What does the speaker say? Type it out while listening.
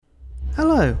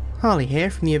Hello, Harley here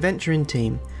from the Adventuring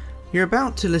team. You're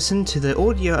about to listen to the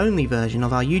audio-only version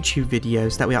of our YouTube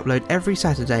videos that we upload every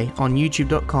Saturday on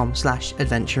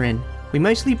youtube.com/adventurein. We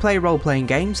mostly play role-playing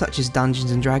games such as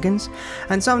Dungeons & Dragons,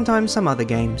 and sometimes some other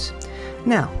games.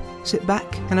 Now, sit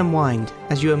back and unwind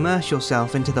as you immerse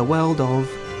yourself into the world of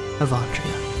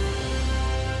Avandria.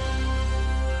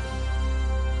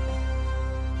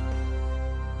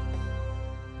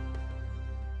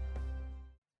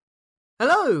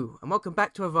 Hello, and welcome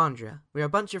back to Avandria. We are a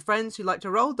bunch of friends who like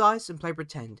to roll dice and play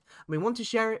pretend, and we want to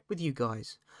share it with you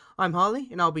guys. I'm Harley,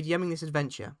 and I'll be DMing this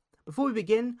adventure. Before we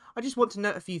begin, I just want to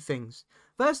note a few things.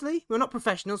 Firstly, we're not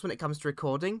professionals when it comes to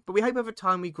recording, but we hope over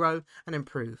time we grow and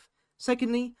improve.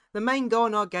 Secondly, the main goal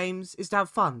in our games is to have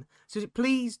fun, so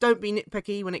please don't be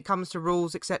nitpicky when it comes to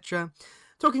rules, etc.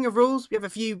 Talking of rules, we have a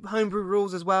few homebrew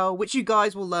rules as well, which you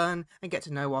guys will learn and get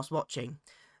to know whilst watching.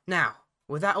 Now,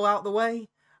 with that all out of the way,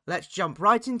 let's jump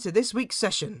right into this week's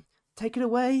session. Take it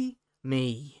away,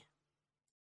 me.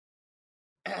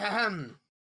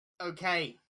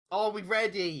 Okay, are we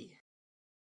ready?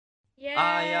 Yay!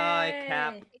 Aye, aye,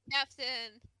 Cap.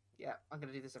 Captain. Yeah, I'm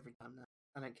gonna do this every time now.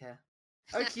 I don't care.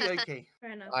 Okay.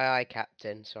 Fair enough. Aye,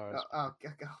 Captain. Sorry.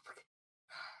 Okay.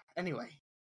 Anyway,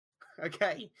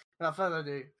 okay, without further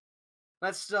ado,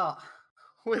 let's start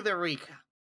with a recap.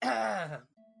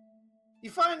 You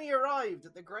finally arrived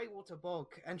at the Greywater Bog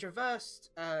and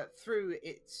traversed through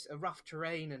its rough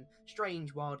terrain and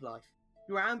strange wildlife.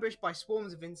 You were ambushed by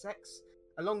swarms of insects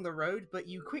along the road, but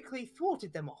you quickly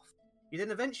thwarted them off. You then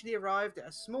eventually arrived at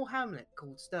a small hamlet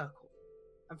called Sturkle,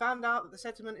 and found out that the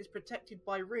settlement is protected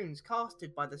by runes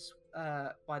casted by the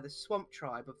swamp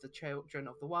tribe of the Children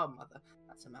of the Wild Mother.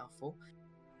 That's a mouthful.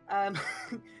 As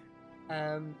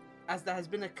there has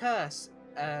been a curse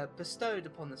bestowed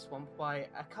upon the swamp by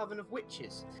a coven of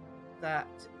witches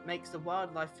that makes the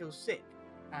wildlife feel sick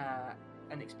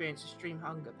and experience extreme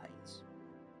hunger pains.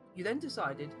 You then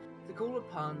decided to call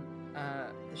upon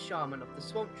the shaman of the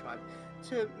swamp tribe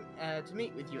to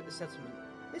meet with you at the settlement.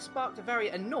 This sparked a very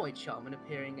annoyed shaman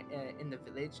appearing in the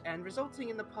village and resulting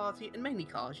in the party, and mainly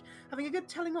Kaj, having a good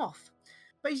telling off.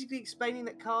 Basically explaining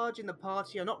that Kaj and the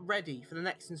party are not ready for the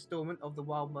next installment of the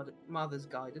Wild Mother's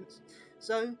guidance,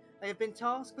 so they have been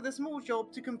tasked with a small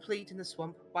job to complete in the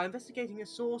swamp by investigating a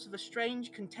source of a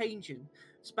strange contagion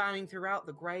spanning throughout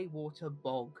the Greywater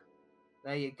Bog.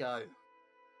 There you go.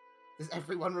 Does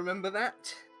everyone remember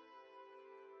that?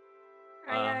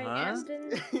 Aye,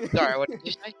 Captain. Sorry, what did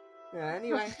you say? Yeah,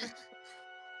 anyway.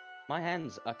 My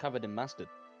hands are covered in mustard.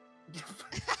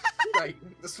 Right,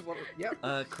 this is what. Yep.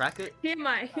 Crack it.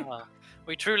 TMI.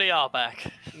 We truly are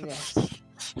back. Yes.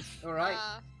 All right.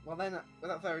 Well then,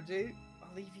 without further ado,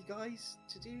 I'll leave you guys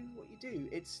to do what you do.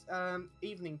 It's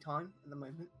evening time at the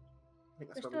moment. I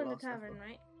think that's We're where still we in the last left tavern, off.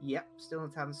 right? Yep, still in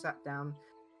the tavern. Sat down.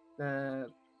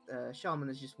 The shaman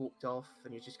has just walked off,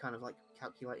 and you're just kind of like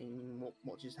calculating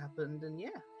what just happened, and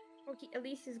yeah. Okay,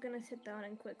 Elise is gonna sit down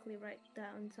and quickly write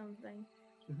down something.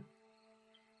 Mhm.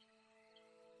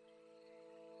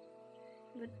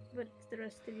 What's the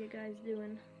rest of you guys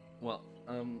doing? Well,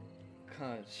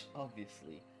 Kaj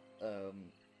obviously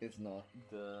is not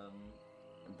the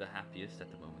happiest at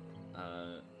the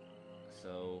moment.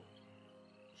 So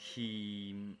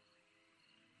he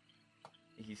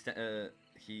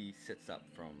sits up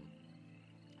from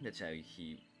the chair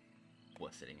he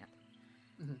was sitting at.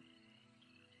 Mhm.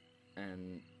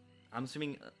 And I'm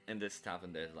assuming in this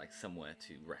tavern there's like somewhere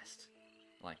to rest.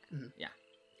 Like, yeah,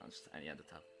 not just any other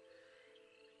tavern.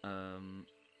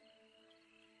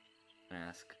 I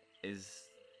ask, is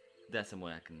there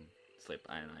somewhere I can sleep?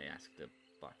 And I ask the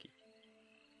barkeep.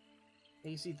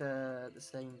 You see the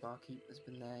same barkeep has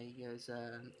been there. He goes,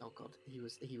 oh god, he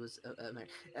was married.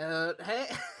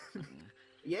 Hey,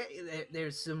 yeah,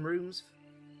 there's some rooms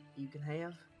you can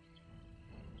have.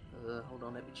 Hold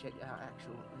on, let me check out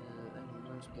actual how many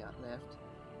rooms we got left.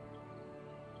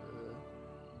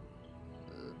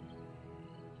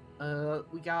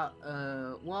 We got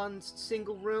one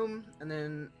single room, and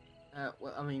then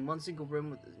one single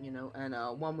room with and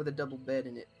one with a double bed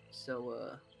in it.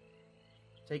 So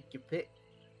take your pick.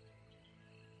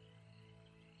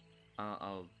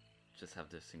 I'll just have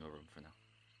the single room for now.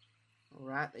 All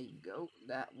right, there you go.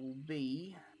 That will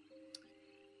be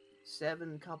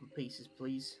 7 copper pieces,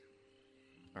 please.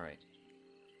 All right.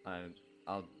 I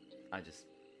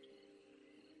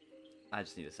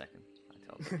just need a second. I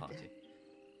tell the party.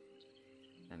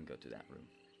 And go to that room.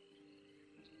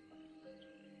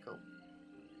 Cool.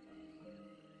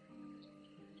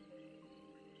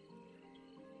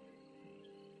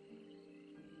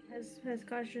 Has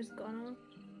Kosh just gone on?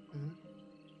 Mhm.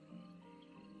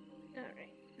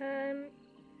 Alright.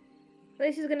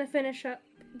 Lacey's gonna finish up.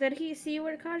 Did he see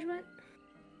where Kaj went?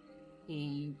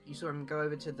 You saw him go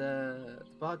over to the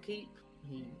barkeep.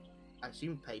 He, I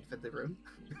assume, paid for the room,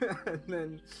 and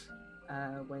then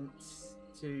went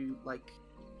to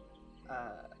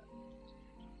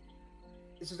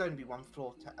this is only be one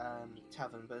floor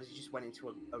tavern, but he just went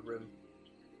into a room.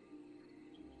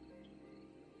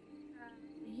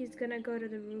 He's gonna go to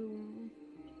the room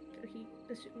that he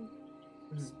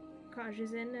assumes Kaj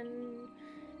is in and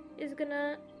is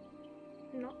gonna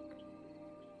knock.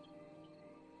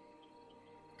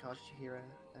 Kaj, did you hear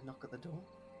a knock at the door?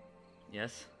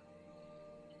 Yes.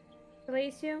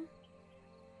 Alessio?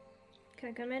 Can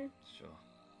I come in? Sure.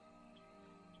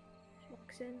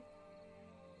 Walks in.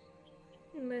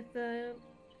 With a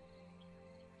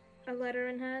letter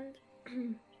in hand.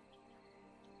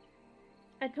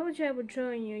 I told you I would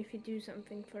join you if you do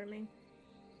something for me.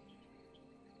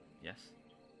 Yes.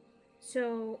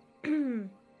 So,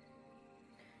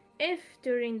 if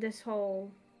during this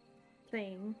whole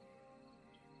thing,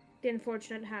 the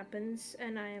unfortunate happens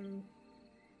and I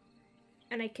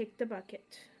kick the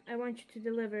bucket, I want you to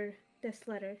deliver this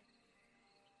letter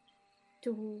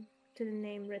to the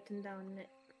name written down in it.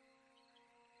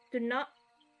 Do not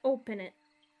open it.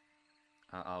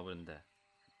 I wouldn't dare.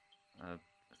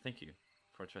 Thank you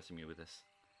for trusting me with this.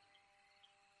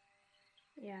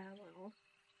 Yeah, well,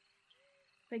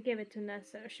 if I give it to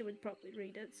Nessa, she would probably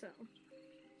read it, so.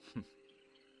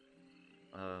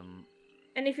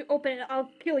 And if you open it,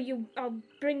 I'll kill you. I'll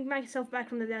bring myself back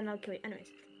from the dead and I'll kill you. Anyways.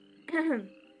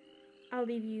 I'll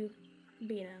leave you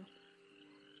be now.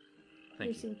 Thank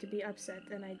You you. seem to be upset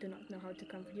and I do not know how to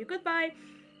comfort you. Goodbye!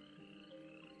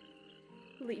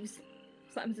 Leaves.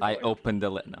 Slams the door. I opened the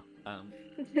letter. No.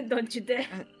 Don't you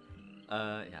dare.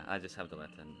 Yeah, I just have the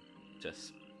letter and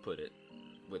just put it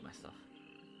with my stuff.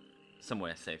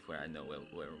 Somewhere safe where I know where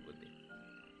it would be.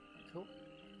 Cool.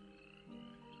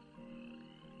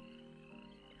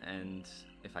 And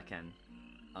if I can,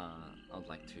 I'd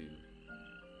like to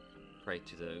pray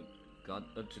to the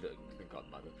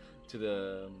godmother, to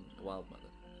the wild mother.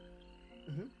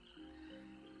 Mhm.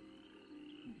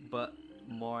 But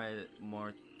more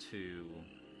to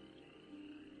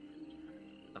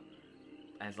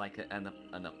as like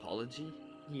an apology,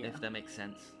 Yeah. if that makes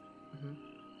sense. Mhm.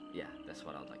 Yeah, that's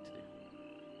what I'd like to do.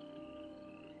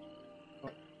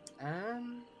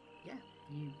 Yeah.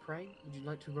 You pray. Would you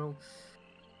like to roll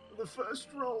the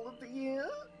first roll of the year?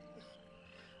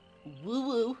 Woo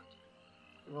woo.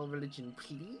 Roll religion,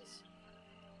 please.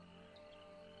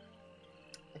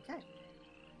 Okay.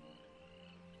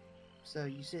 So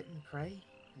you sit and pray,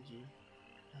 and you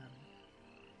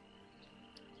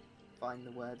find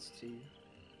the words to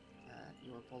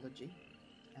your apology,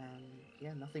 and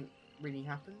yeah, nothing really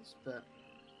happens, but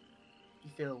you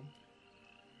feel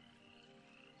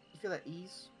at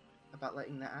ease about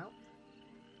letting that out.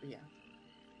 But yeah,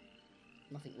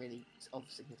 nothing really of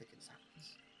significance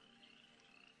happens.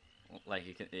 Like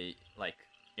you can like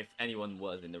if anyone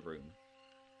was in the room,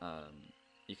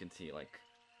 you can see like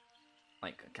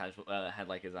casual had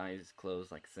like his eyes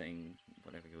closed, like saying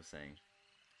whatever he was saying,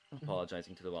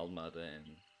 apologizing to the wild mother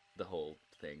and the whole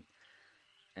thing,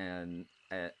 and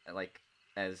like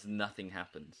as nothing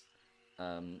happens,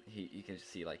 you can just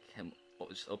see like him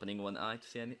just opening one eye to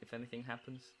see if anything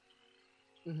happens,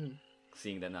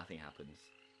 seeing that nothing happens,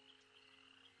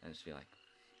 and just be like,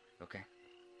 okay.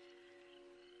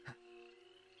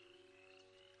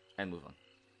 And move on.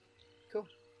 Cool.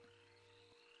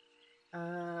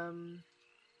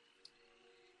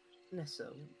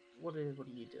 Nessa, what are you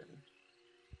doing?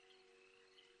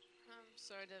 I'm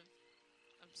sort of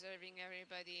observing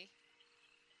everybody,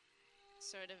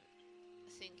 sort of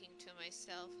thinking to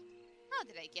myself, how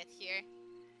did I get here?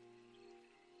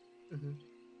 Mm-hmm.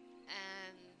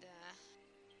 And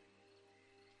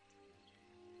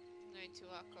I'm going to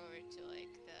walk over to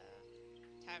like the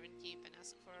tavern keep and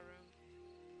ask for a room.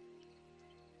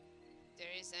 If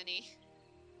there is any.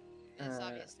 It's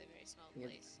obviously a very small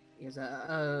place. Yes,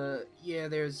 yeah,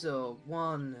 there's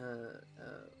one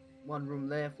room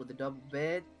left with a double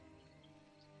bed.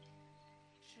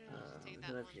 Sure, take I that don't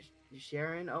know one. if you're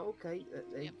sharing. Oh, okay.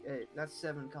 Yep. That's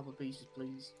 7 copper pieces,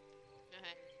 please.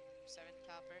 Okay, 7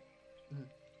 copper. Mhm.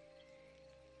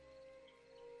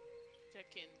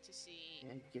 Check in to see.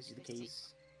 Yeah, he gives you the if I see-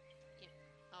 keys.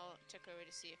 I'll check over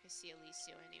to see if I see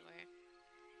Alicio anywhere.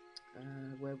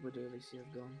 Where would Alicia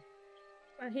have gone?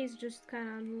 He's just kind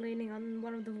of leaning on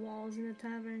one of the walls in the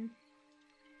tavern.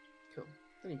 Cool.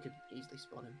 Then you could easily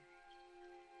spot him.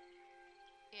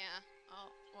 Yeah,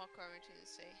 I'll walk over to and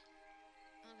say,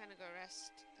 I'm gonna go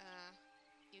rest.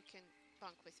 You can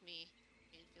bunk with me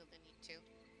if you feel the need to.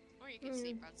 Or you could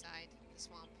sleep outside the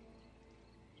swamp.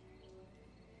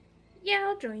 Yeah,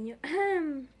 I'll join you.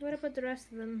 What about the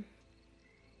rest of them?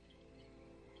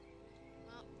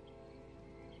 Well,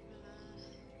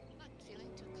 not feeling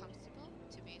too comfortable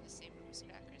to be in the same room as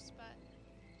Crackers, but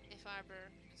if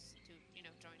Arbor is to,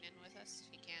 join in with us,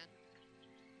 she can.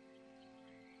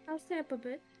 I'll stay up a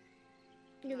bit.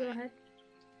 You go Alright. ahead.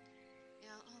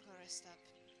 Yeah, I'll go rest up.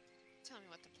 Tell me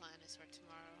what the plan is for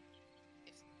tomorrow,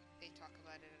 if they talk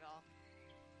about it at all.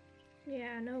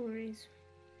 Yeah, no worries.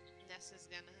 Nessa's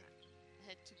gonna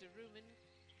head to the room and,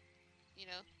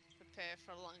 prepare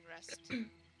for a long rest.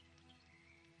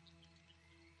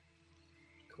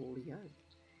 Coolio.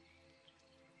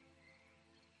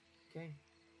 Okay.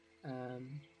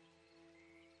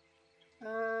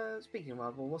 Speaking of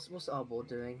Arbor, what's Arbor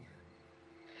doing?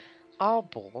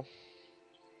 Arbor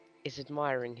is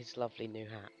admiring his lovely new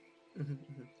hat,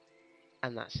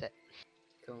 and that's it.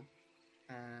 Cool.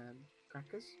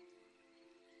 Crackers?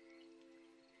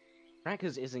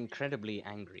 Crackers is incredibly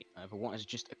angry over what has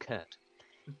just occurred,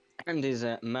 and is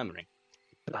murmuring,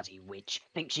 "Bloody witch!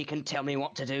 Think she can tell me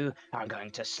what to do? I'm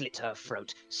going to slit her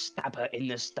throat, stab her in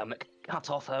the stomach, cut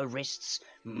off her wrists.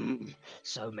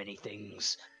 So many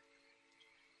things."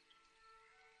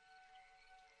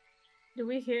 Do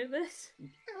we hear this?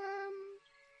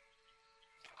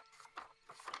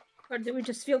 Or do we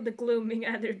just feel the glooming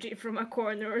energy from a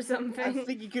corner or something? I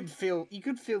think you could feel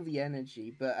the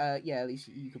energy, but yeah, at least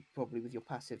you could probably with your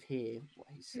passive hear what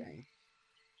he's saying.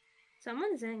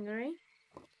 Someone's angry.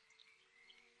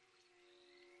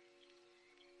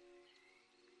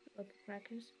 Look at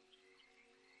Crackers.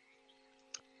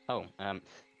 Oh,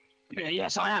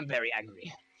 yes, I am very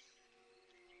angry.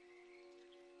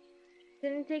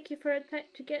 Didn't take you for a time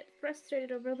to get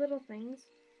frustrated over little things.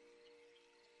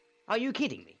 Are you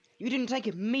kidding me? You didn't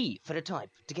take me for the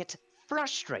type to get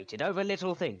frustrated over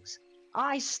little things.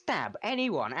 I stab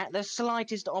anyone at the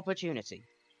slightest opportunity.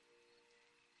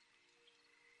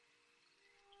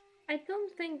 I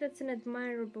don't think that's an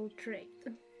admirable trait.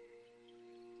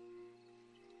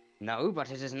 No, but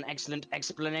it is an excellent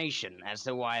explanation as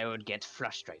to why I would get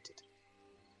frustrated.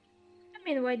 I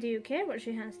mean, why do you care what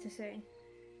she has to say?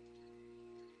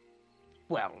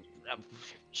 Well,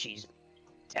 she's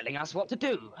telling us what to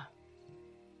do.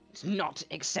 It's not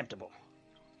acceptable.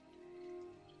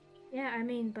 Yeah, I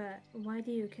mean, but why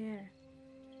do you care?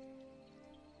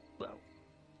 Well,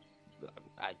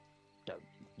 I don't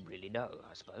really know,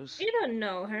 I suppose. You don't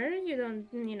know her. You don't,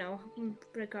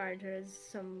 regard her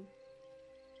as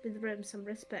with some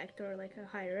respect or like a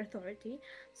higher authority.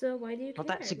 So why do you care? But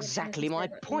that's exactly my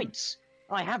point.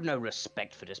 I have no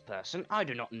respect for this person. I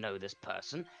do not know this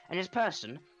person, and this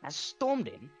person has stormed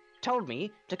in, told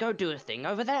me to go do a thing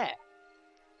over there.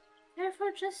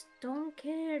 Therefore, just don't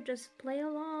care. Just play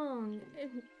along.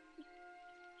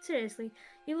 Seriously,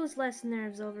 you lose less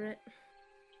nerves over it.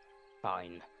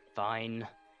 Fine, fine.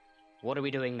 What are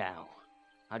we doing now?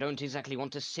 I don't exactly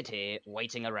want to sit here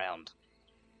waiting around.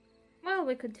 Well,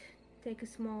 we could take a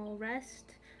small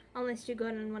rest. Unless you're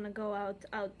gonna want to go out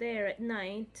there at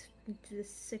night into the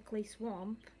sickly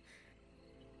swamp.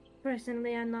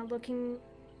 Personally, I'm not looking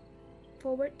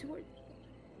forward towards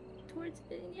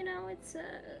it's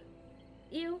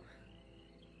you.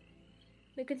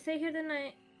 We could stay here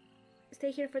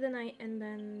for the night, and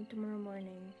then tomorrow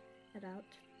morning head out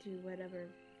to whatever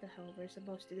the hell we're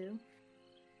supposed to do.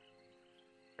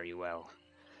 Very well.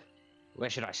 Where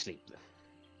should I sleep?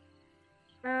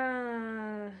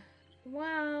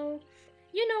 Well,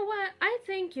 you know what? I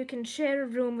think you can share a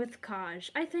room with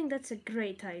Kaj. I think that's a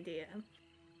great idea.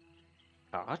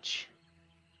 Arch?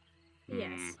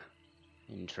 Yes.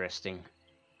 Interesting.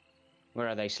 Where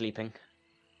are they sleeping?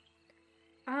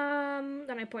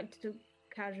 Then I point to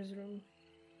Kaj's room.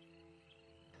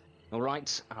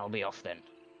 Alright, I'll be off then.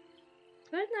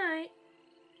 Good night.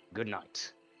 Good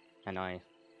night. And I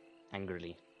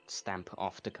angrily stamp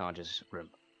off to Kaja's room.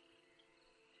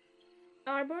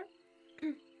 Arbor,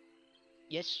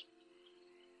 Yes.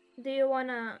 do you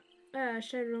wanna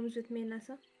share rooms with me and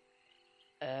Nessa?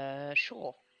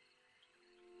 Sure.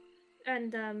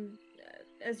 And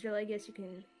Ezreal, I guess you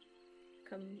can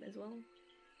come as well.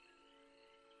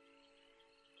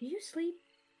 Do you sleep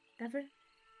ever?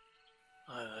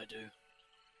 I do.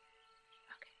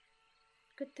 Okay,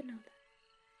 good to know that.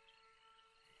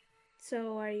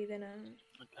 So, are you gonna?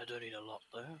 I don't need a lot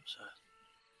though, so.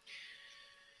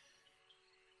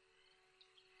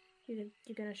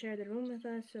 You're gonna share the room with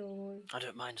us, or? I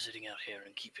don't mind sitting out here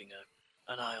and keeping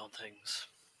an eye on things.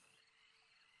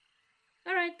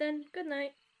 All right then. Good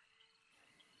night.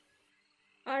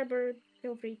 Arbor,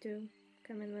 feel free to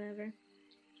come in whenever.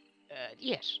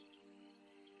 Yes.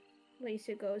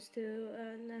 Lisa goes to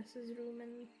Nessa's room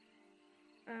and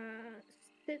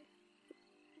sit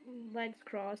legs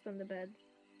crossed on the bed.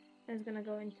 And is gonna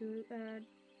go into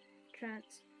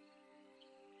trance.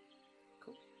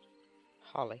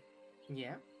 Holly.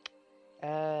 Yeah.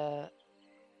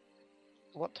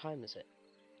 What time is it?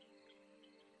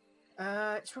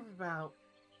 It's probably about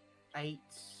 8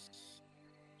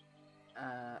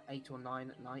 or 9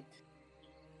 at night.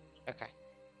 Okay.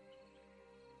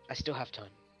 I still have time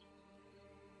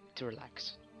to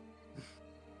relax.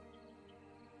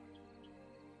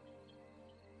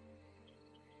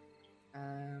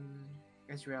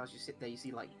 As you realize, you sit there, you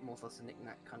see like Morthos and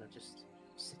Knick-Knack kind of just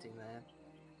sitting there,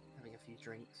 having a few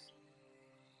drinks.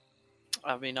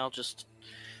 I mean, I'll just,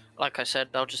 like I said,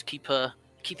 I'll just keep an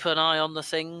eye on the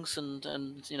things and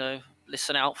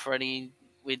listen out for any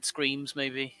weird screams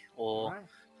maybe, or Right.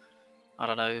 I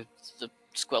don't know, the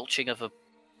squelching of a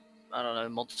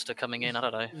monster coming in. I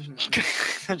don't know.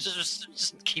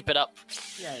 just keep it up.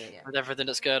 Yeah. With everything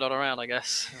that's going on around, I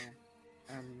guess.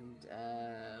 Cool. And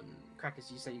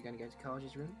Crackers, you say you're going to go to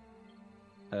Karja's room?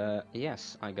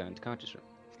 Yes, I go into Karja's room.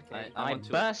 Okay. I want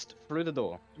to- burst through the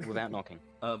door without knocking.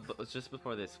 But just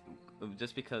before this,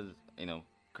 just because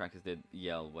Krakus did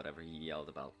yell whatever he yelled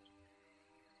about,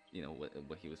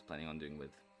 what he was planning on doing with.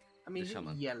 I mean, the he didn't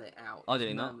shaman. yell it out. Oh, he's did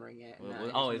he not? murmuring it. Well, No,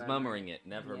 well, he he's was murmuring it.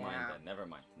 Never mind Yeah. then. Never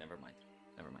mind.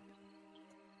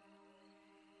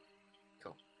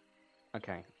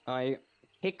 Okay, I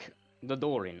kick the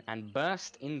door in and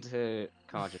burst into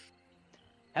Karja.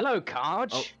 Hello,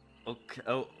 Karj! Oh,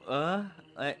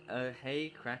 okay. Hey,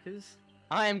 Crackers.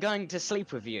 I am going to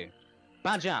sleep with you.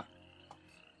 Badge up.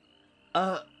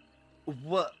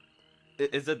 What?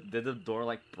 Did the door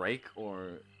like break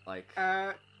or like?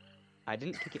 I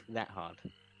didn't kick it that hard.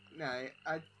 No,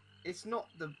 it's not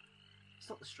the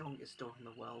strongest door in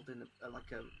the world in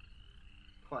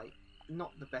quite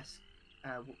not the best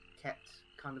kept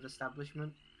kind of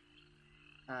establishment.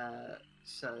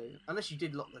 So unless you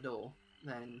did lock the door,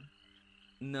 then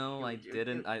No, I It- it-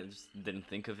 didn't. it- I just didn't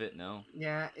think of it. No.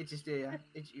 yeah, it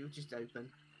was just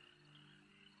open.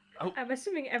 I'm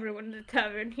assuming everyone in the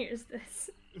tavern hears this.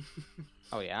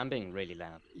 Oh yeah, I'm being really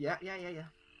loud. Yeah.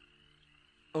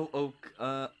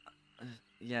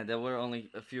 Yeah, there were only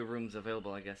a few rooms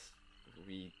available. I guess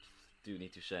we do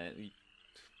need to share.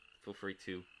 Feel free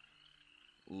to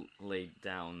lay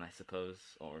down, I suppose,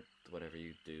 or whatever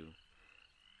you do.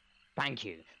 Thank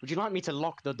you. Would you like me to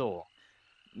lock the door?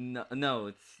 No, I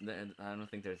don't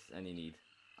think there's any need.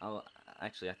 I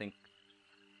think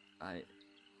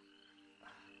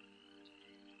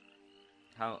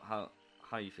How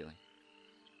are you feeling?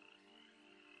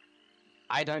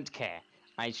 I don't care.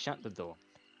 I shut the door.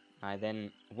 I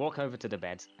then walk over to the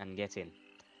bed and get in.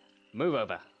 Move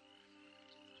over.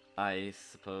 I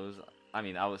suppose. I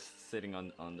mean, I was sitting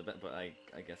on the bed, but I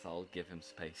guess I'll give him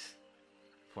space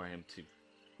for him to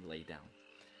lay down.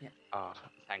 Ah,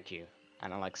 thank you.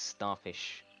 And I like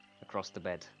starfish across the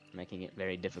bed, making it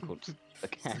very difficult for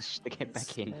Cash to get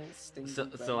back in.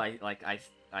 So I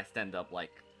stand up with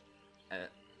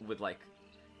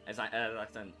as I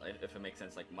stand, if it makes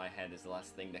sense, like my head is the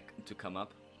last thing to come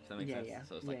up. If that makes sense. Yeah.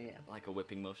 So it's Yeah. like a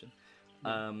whipping motion.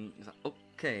 Yeah. It's like,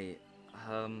 okay.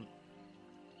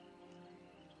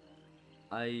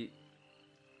 I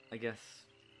guess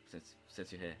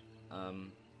since you're here,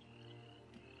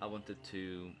 I wanted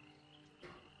to,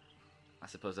 I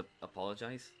suppose,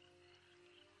 apologize.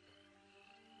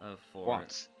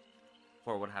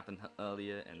 For what happened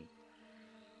earlier and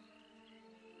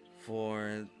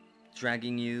for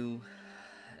dragging you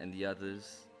and the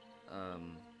others,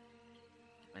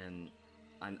 and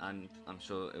I'm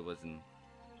sure it wasn't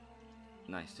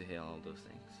nice to hear all those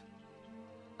things.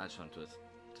 I just wanted to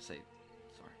say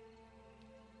sorry.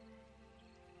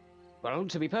 Well,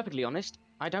 to be perfectly honest,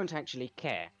 I don't actually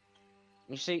care.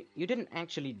 You see, you didn't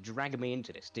actually drag me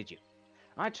into this, did you?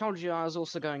 I told you I was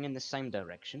also going in the same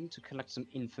direction to collect some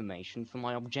information for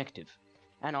my objective,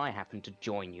 and I happened to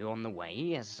join you on the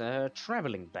way as a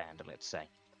travelling band, let's say.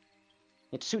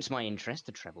 It suits my interest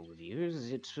to travel with you,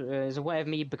 as it is a way of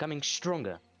me becoming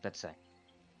stronger, let's say.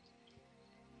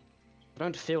 I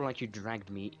don't feel like you dragged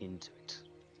me into it.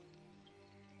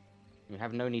 You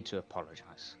have no need to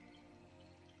apologize.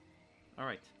 All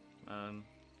right.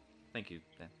 Thank you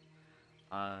then.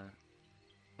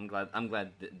 I'm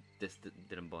glad this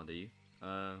didn't bother you.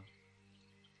 I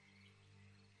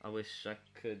wish I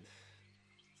could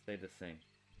stay the same.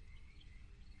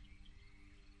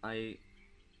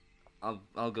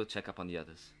 I'll go check up on the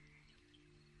others.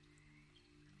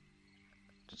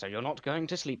 So you're not going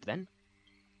to sleep then?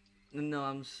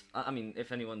 No, I mean,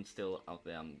 if anyone's still out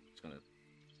there, I'm just gonna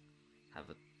have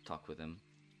a talk with him.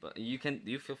 But you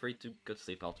feel free to go to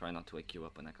sleep. I'll try not to wake you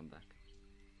up when I come back.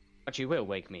 But you will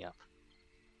wake me up.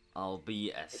 I'll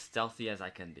be as stealthy as I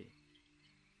can be.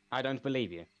 I don't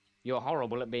believe you. You're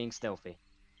horrible at being stealthy.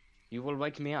 You will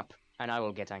wake me up, and I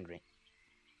will get angry.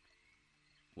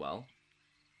 Well,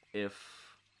 if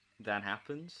that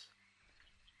happens,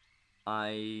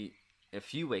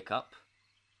 if you wake up,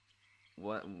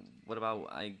 what about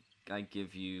I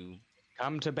give you...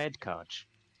 Come to bed, Karch.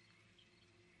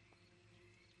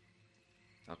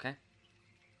 Okay.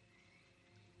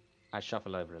 I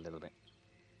shuffle over a little bit.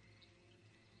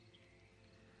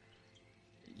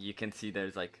 You can see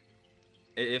there's like,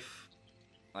 if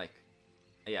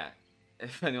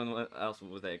anyone else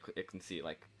was there, you can see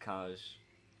like Kaj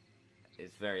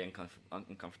is very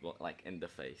uncomfortable, like in the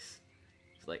face.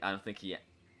 It's like, I don't think he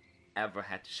ever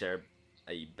had to share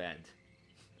a bed,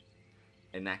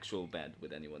 an actual bed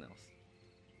with anyone else.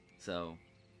 So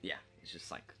yeah, it's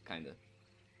just like kind of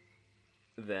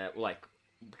there, like,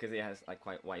 because he has like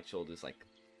quite wide shoulders, like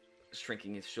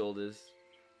shrinking his shoulders.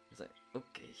 It's like,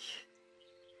 okay.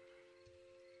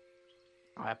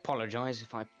 I apologize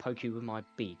if I poke you with my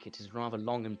beak. It is rather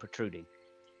long and protruding.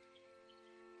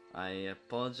 I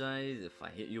apologize if I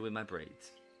hit you with my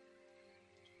braids.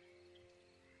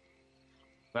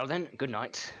 Well then, good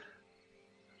night.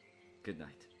 Good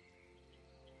night.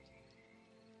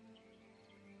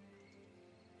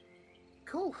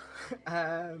 Cool.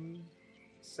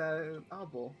 So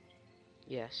Arbor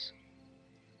Yes.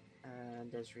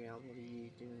 and Ezreal, what are you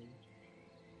doing?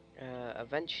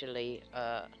 Eventually,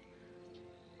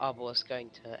 Arbor's going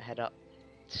to head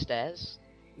upstairs.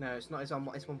 No, it's not. It's on.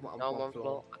 It's one No, one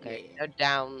floor. Okay, Yeah, go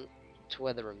down to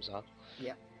where the rooms are.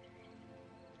 yeah.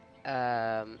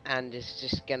 And is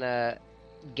just gonna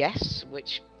guess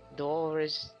which door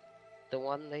is the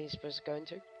one that he's supposed to go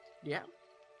into. Yeah.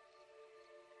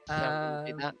 So I'm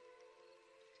gonna do that.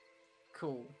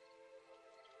 Cool.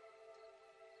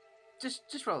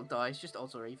 Just roll dice, just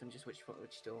odds or even, just which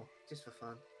door, just for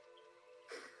fun.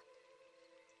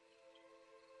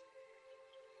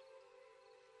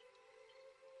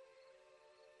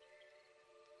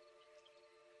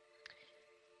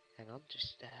 Hang on,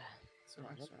 just It's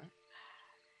alright, it's alright.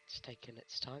 it's taking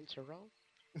its time to roll.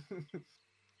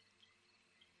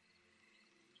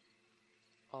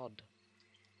 Odd.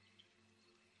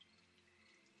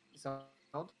 It's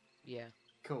odd. Yeah.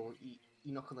 Cool.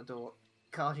 You knock on the door.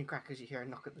 Carding crackers, you hear a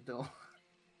knock at the door.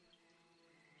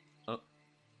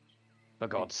 For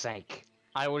God's sake.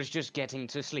 I was just getting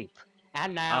to sleep.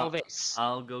 And now this.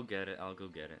 I'll go get it.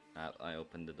 I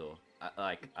open the door.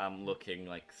 I'm looking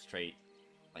like straight,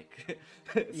 like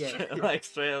Yeah. like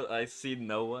straight. I see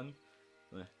no one.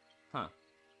 Huh.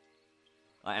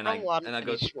 And I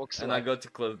go to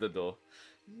close the door.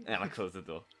 And I close the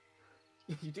door.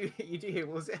 You do hear,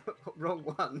 was it wrong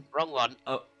one? Wrong one.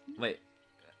 Oh wait.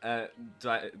 Do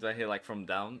I hear like from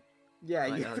down? Yeah,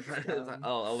 Like, yeah.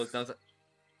 I'll look down.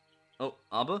 Oh,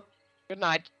 Arbor? Good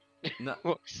night. No.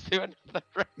 Walks through another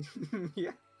room.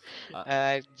 Yeah.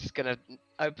 Just gonna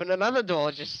open another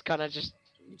door. Just kind of just.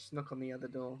 You just knock on the other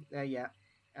door. Yeah.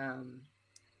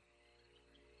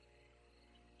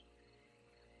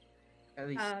 At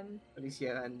least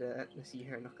yeah, and let's see you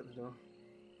hear a knock at the door.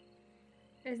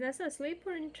 Is Nessa asleep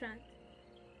or in trance?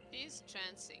 He's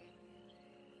trancing.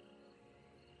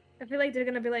 I feel like they're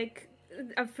gonna be like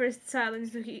a first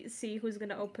silence to see who's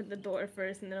gonna open the door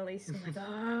first, and then Elise is like,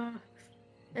 ah,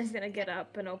 and he's gonna get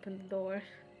up and open the door.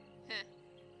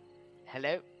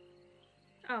 Hello.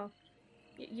 Oh,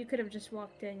 you could have just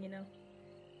walked in, you know.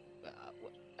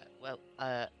 Well,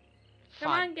 Come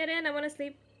fine. on, get in. I want to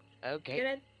sleep. Okay. Get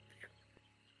in.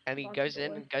 And he Lock goes the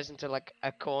in, door. goes into like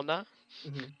a corner,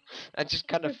 Mhm. and just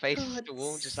kind of For faces the God's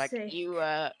wall, just like sake. you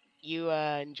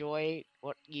enjoy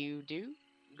what you do.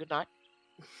 Good night.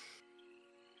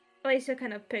 Alicia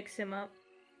kind of picks him up,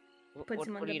 What, puts what,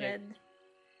 him on what the do you bed.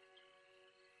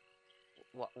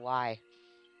 do? Why?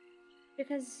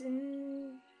 Because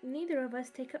neither of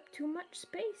us take up too much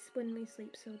space when we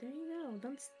sleep, so there you go.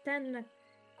 Don't stand in a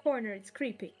corner, it's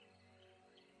creepy.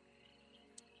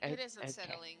 It is Okay.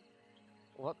 unsettling.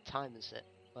 What time is it,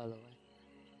 by the way?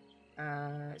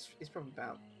 It's probably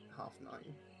about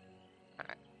 9:30.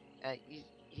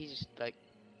 He just like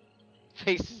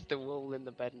faces the wall in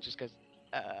the bed and just goes,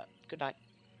 good night.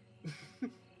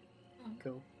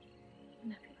 Cool.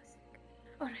 Nebulous.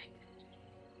 Alright.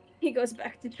 He goes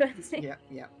back to trancing. Yeah.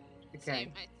 Okay.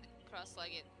 Same, I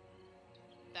cross-legged.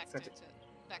 Back Set turned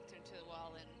to the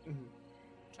wall and Mhm.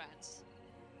 trance.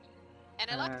 And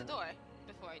I lock the door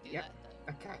before I do yep. that.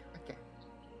 Though. Okay.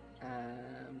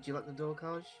 Do you lock the door,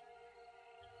 Kaj?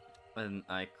 And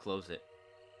I close it.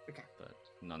 Okay. But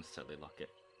not necessarily lock it.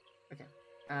 Okay.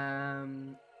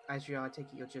 Azria, I take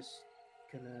it you're just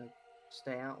gonna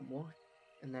stay out and watch,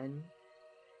 and then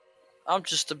I'm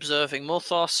just observing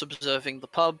Morthos, observing the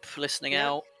pub, listening Yeah.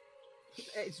 out.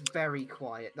 it's very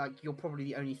quiet. Like you're probably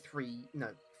the only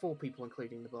four people,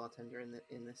 including the bartender,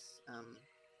 in this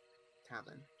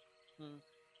tavern.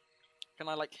 Can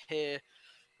I like hear,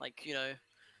 like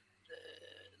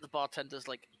the bartender's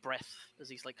like breath as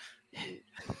he's like,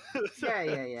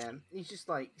 Yeah. He's just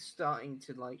like starting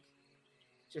to like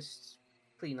just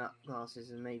clean up glasses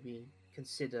and maybe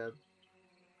consider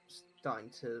starting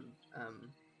to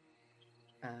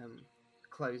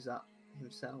close up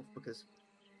himself because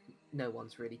no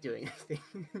one's really doing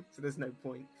anything, so there's no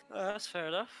point. That's fair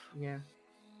enough. Yeah,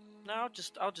 No, I'll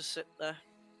just sit there,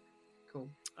 cool.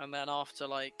 and then after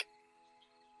like,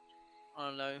 I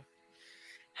don't know,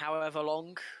 however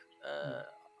long,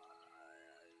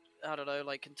 I don't know,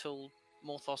 like until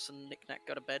Morthos and Knick-Knack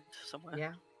go to bed somewhere.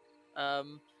 Yeah,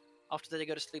 After they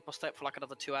go to sleep, I'll stay up for like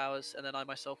another 2 hours, and then I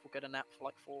myself will get a nap for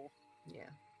like 4. yeah.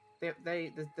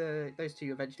 Those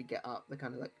two eventually get up. They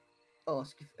kind of like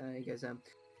ask. He goes,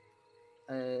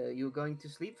 you going to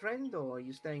sleep, friend, or are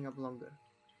you staying up longer?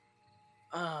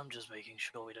 I'm just making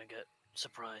sure we don't get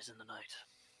surprised in the night.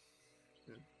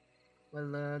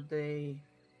 Well, the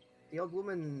old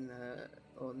woman,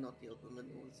 or not the old woman,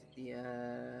 was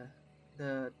it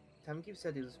the timekeeper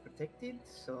said it was protected,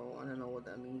 so I don't know what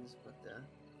that means, but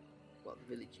well, the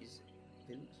village is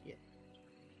village, yeah.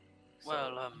 So,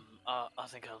 Well, I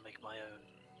think I'll make my own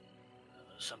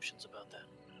assumptions about that.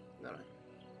 all right,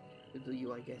 good do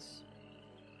you, I guess.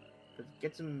 But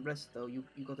get some rest, though. You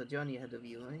got a journey ahead of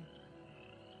you, eh?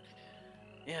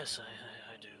 Yes,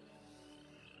 I do.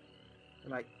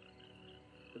 Right.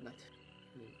 Good night.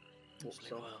 And he walks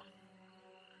Sleep off, well.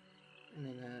 and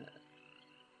then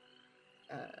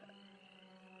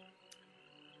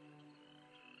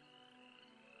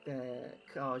the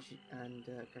Kaj and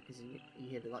Crackers, you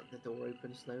hear the door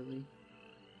open slowly,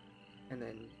 and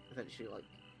then eventually you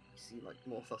see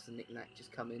Morthos and Knick-Knack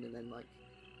just come in, and then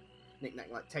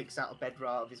Knick-Knack takes out a bed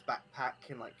rail out of his backpack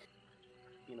and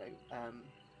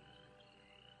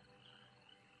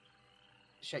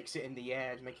shakes it in the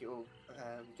air to make it all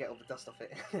get all the dust off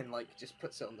it, and just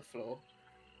puts it on the floor.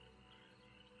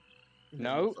 And then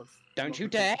No, don't you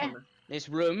dare! This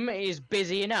room is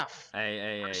busy enough.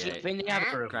 Hey. Sleep in the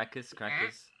other room. Crackers.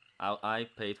 I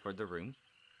paid for the room,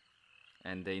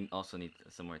 and they also need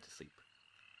somewhere to sleep.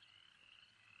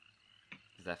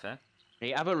 Is that fair?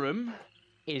 The other room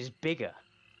is bigger.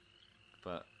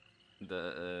 But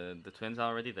the twins are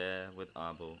already there with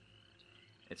Arbo.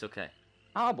 It's okay.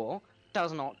 Arbor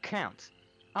does not count.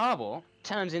 Arbor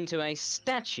turns into a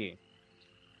statue.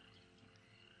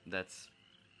 That's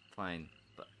fine.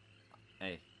 But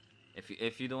hey,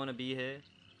 if you don't want to be here,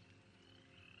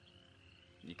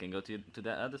 you can go to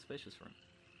that other spacious room.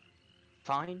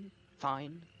 Fine. I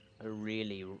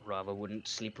really rather wouldn't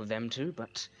sleep with them two,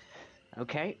 but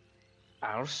okay,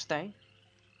 I'll stay.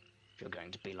 If you're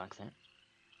going to be like that.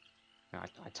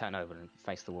 I turn over and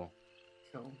face the wall.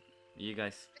 Cool. You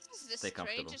guys This is the stay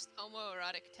comfortable. strangest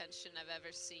homoerotic tension I've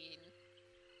ever seen.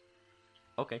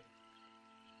 Okay.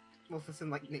 Morthos and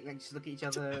Knick-Knack just look at each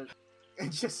other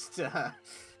and just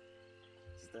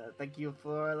thank you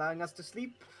for allowing us to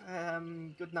sleep.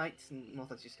 Good night. And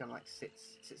Morthos just kind of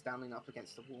sits down and up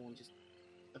against the wall and just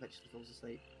eventually falls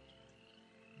asleep.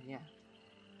 And yeah.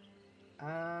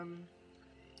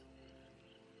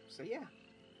 So yeah.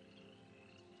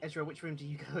 Ezra, which room do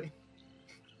you go in?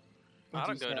 I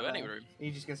don't go into any room. Are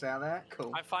you just gonna stay out there?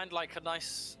 Cool. I find like a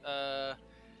nice, those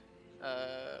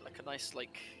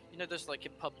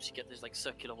in pubs you get those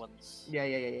circular ones. Yeah.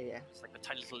 It's like a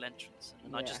tiny little entrance,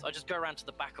 and Yeah. I just go around to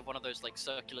the back of one of those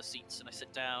circular seats, and I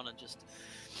sit down and just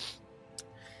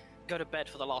go to bed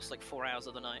for the last 4 hours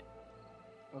of the night.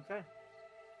 Okay.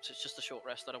 So it's just a short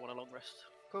rest. I don't want a long rest.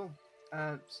 Cool.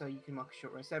 So you can mark a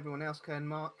short rest. Everyone else can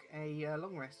mark a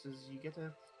long rest as you get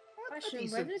a Question,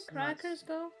 where decent, did Crackers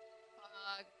go?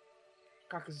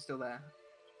 Crackers is still there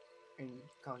in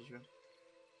Carter's room.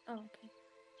 Oh, okay.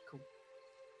 Cool.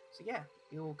 So yeah,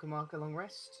 you all can mark a long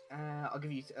rest. I'll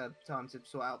give you time to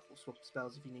sort out or swap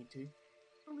spells if you need to.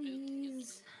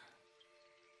 Please.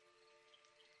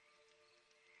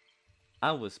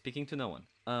 I was speaking to no one.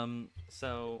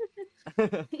 So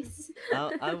Please.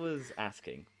 I was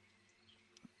asking.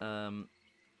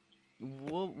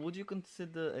 Would you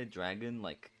consider a dragon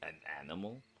like an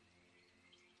animal?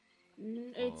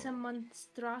 It's a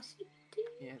monstrosity?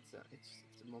 Yeah, it's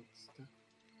a monster.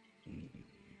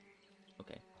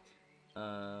 Okay.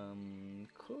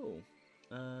 Cool.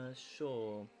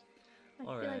 Sure. I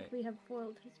feel Alright. like we have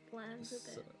foiled his plans a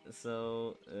bit.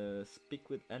 So, speak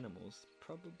with animals,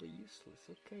 probably useless.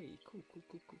 Okay, cool.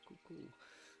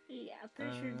 Yeah,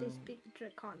 pretty sure they Um, speak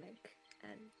Draconic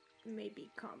and maybe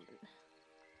Common.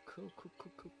 Cool.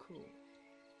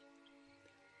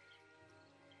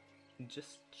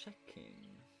 Just checking.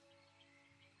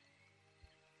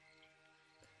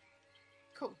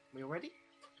 Cool. We all ready?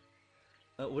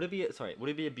 Would it be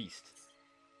a beast?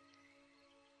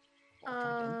 Or a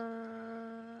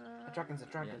dragon? A dragon's a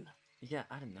dragon. Yeah,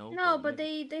 I don't know. No, but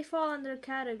maybe- they fall under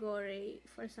category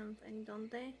for something, don't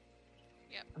they?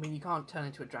 I mean, you can't turn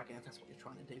into a dragon if that's what you're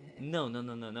trying to do here. No.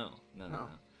 Oh.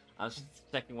 I was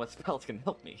just checking what spells can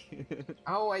help me.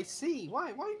 Oh, I see.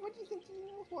 Why? Why do you think you?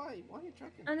 Why? Why a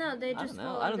dragon? Oh no, they I just don't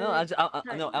know. fall I don't know.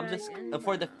 under No, I'm just dragon.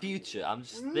 for the future. I'm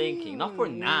just thinking, not for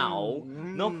now.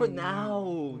 Not for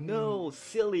now. No,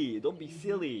 silly. Don't be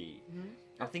silly.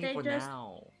 I'm thinking They for just-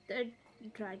 now. They're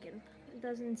dragon. It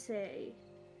doesn't say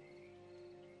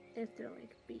if they're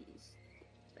like bees.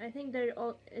 I think they're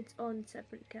all its own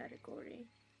separate category.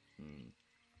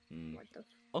 What the?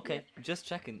 Okay, just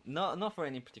checking. Not for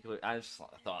any particular. I just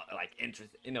thought like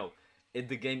interest. If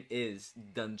the game is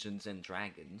Dungeons and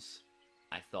Dragons,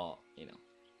 I thought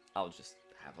I'll just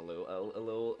have a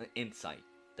little insight.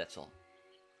 That's all.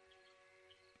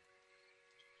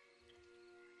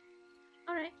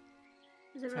 All right.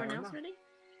 Is everyone Fair else enough. ready?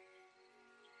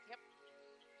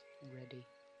 Ready.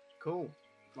 Cool.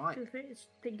 Right. I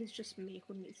think it's just me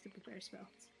who needs to prepare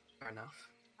spells. Fair enough.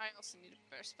 I also need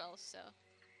a burst spell, so.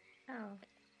 Oh.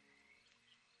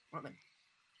 Right then.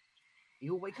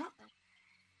 You all wake up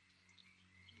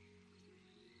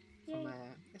from Yay.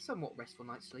 a somewhat restful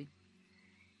night's sleep.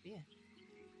 Yeah.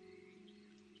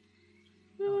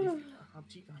 Up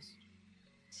to you guys.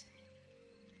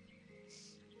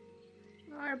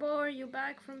 Arbor, you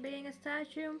back from being a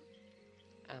statue?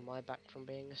 Am I back from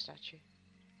being a statue?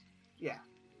 Yeah.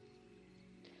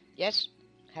 Yes.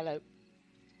 Hello.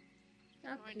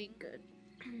 Okay, Morning. good.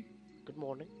 Good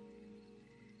morning.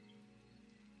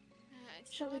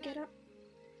 Shall we get up?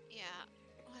 Yeah.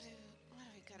 What do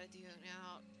we gotta do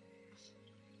now?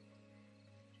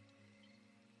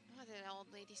 What did the old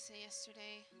lady say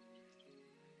yesterday?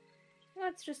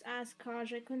 Let's just ask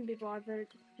Kaj. I couldn't be bothered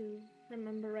to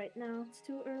remember right now. It's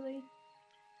too early.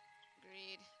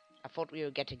 Agreed. I thought we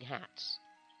were getting hats.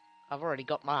 I've already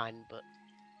got mine, but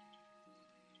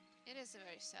It is a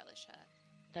very stylish hat.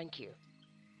 thank you.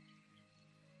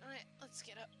 Alright, let's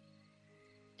get up.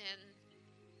 And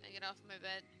I get off my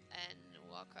bed and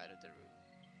walk out of the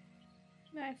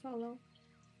room. I follow.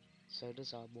 So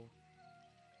does Arbor.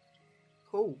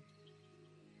 Cool.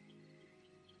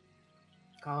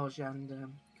 Karj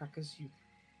and Crackers, you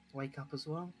wake up as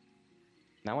well?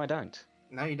 No, I don't.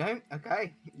 No, you don't?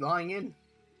 Okay. Lying in.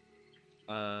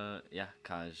 Yeah,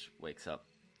 Kaj wakes up,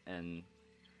 and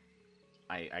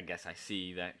I guess I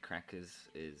see that Crackers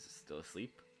is still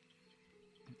asleep.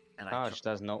 And Kaj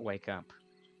does not wake up.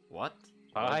 What?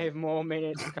 5 more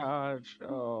minutes, Kaj.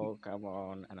 Oh, come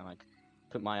on. And I like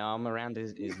put my arm around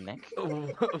his neck.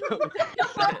 Into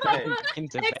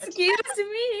bed. Excuse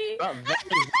me! But very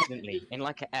violently, in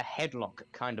like a headlock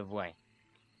kind of way.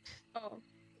 Oh.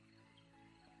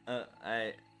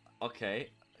 Okay.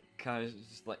 Kaj is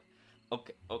just like,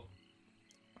 okay,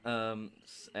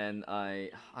 and I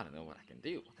don't know what I can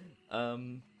do.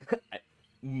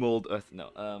 Mold earth. No.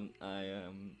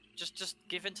 Just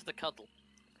give in to the cuddle.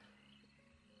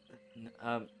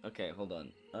 Okay, hold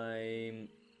on.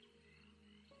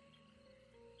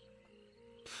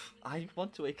 I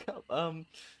want to wake up. I'm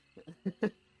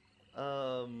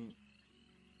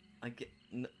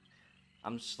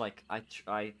just like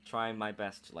I try my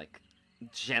best to like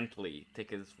gently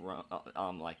take his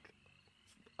arm like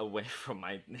away from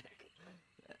my neck.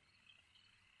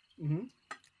 Mm-hmm.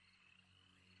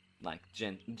 Like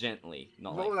gently,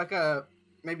 not Roll like.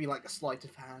 maybe like a sleight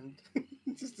of hand.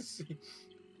 Just to see.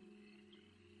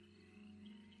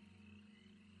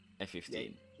 A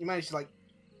 15. You manage to like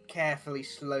carefully,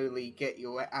 slowly get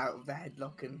your way out of the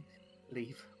headlock and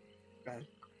leave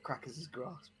Crackers'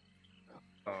 grasp.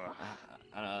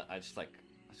 I just like,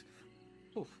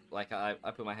 oof, like I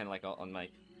put my hand like on my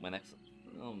neck.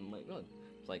 Oh my god,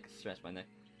 it's like stretch my neck.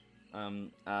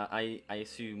 I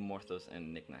assume Morthos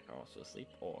and Knick-Knack are also asleep,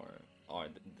 or are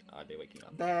they waking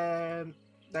up?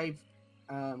 They've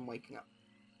waking up.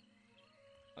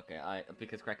 Okay,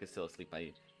 because Crack is still asleep,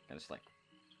 I kind of just like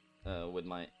with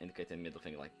my indicator and middle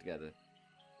finger like together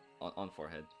on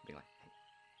forehead, being like,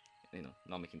 hey,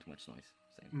 not making too much noise.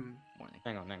 Saying morning.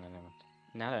 Hang on.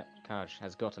 Now that Kaj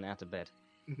has gotten out of bed,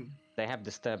 Mhm. they have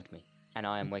disturbed me, and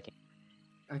I am waking.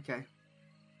 Okay.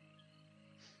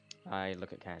 I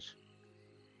look at Cash.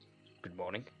 Good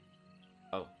morning.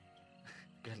 Oh,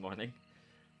 good morning.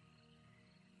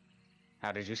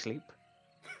 How did you sleep?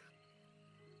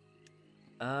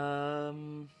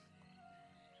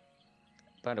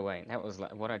 By the way, that was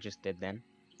like what I just did then.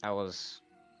 I was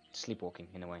sleepwalking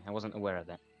in a way. I wasn't aware of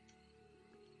that.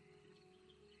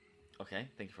 Okay,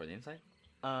 thank you for the insight.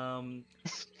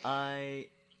 I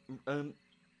um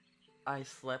I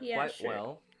slept Yeah, quite sure.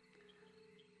 well.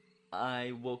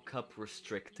 I woke up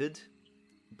restricted,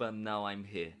 but now I'm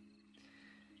here.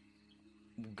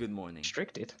 Good morning.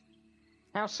 Restricted?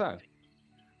 How so?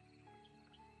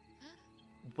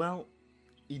 Well,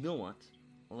 you know what?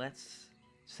 Let's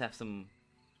just have some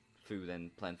food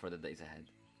and plan for the days ahead.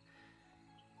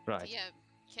 Right. Yeah,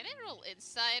 can I roll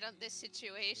insight on this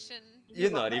situation?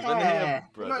 You're not even Yeah, here,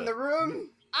 you're not in the brother. room.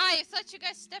 I thought you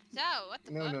guys stepped out. What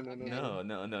the No, fuck? no,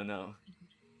 no, no. No.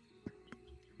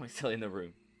 We're still in the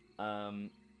room.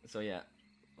 So yeah,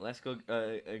 let's go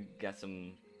get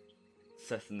some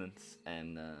sustenance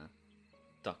and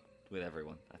talk with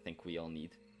everyone. I think we all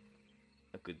need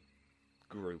a good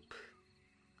group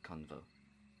convo.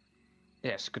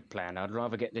 Yes, good plan. I'd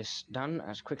rather get this done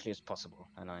as quickly as possible,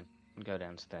 and I go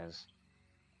downstairs.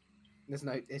 There's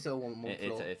no. It's all one more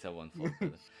floor. It's a one floor.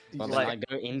 Brother. Well, Like- then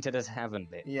I go into the tavern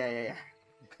bit. Yeah.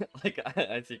 Like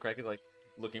I see Kraken like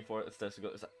looking for it, starts to go.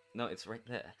 It's like, no, it's right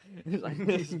there. It's like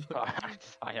this.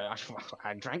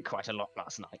 I drank quite a lot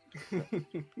last night.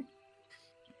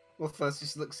 Well, first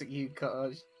just looks at you,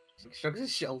 Carl. Shrugs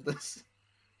his shoulders.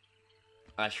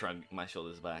 I shrug my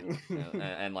shoulders back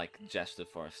and like gesture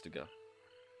for us to go.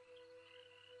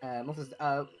 Mothers,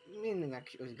 me and Nick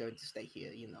actually going to stay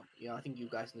here. You know, I think you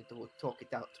guys need to talk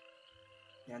it out,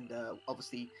 and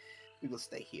obviously, we will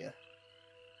stay here.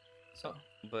 So,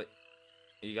 but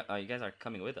you guys are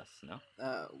coming with us, no?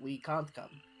 We can't come.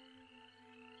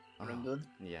 Oh, Remember?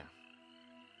 yeah.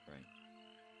 Right.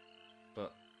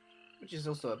 But Which is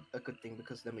also a good thing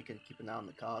because then we can keep an eye on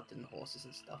the cart and the horses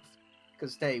and stuff.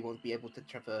 Because they won't be able to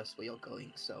traverse where you're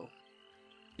going, so.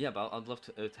 yeah, but I'd love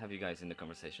to have you guys in the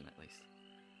conversation at least.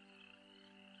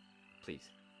 Please.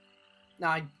 No,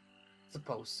 I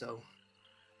suppose so.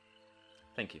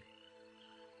 Thank you.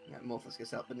 Yeah, Morphos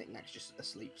gets up, but Knick-Knack's just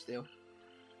asleep still.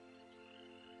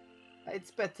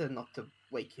 It's better not to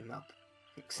wake him up.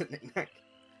 Except Knick-Knack.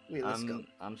 Let's go.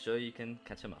 I'm sure you can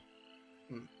catch him up.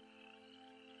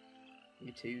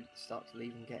 You two start to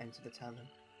leave and get into the tavern.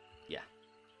 Yeah.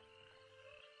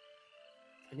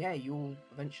 And yeah, you all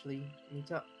eventually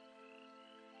meet up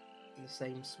in the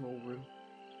same small room.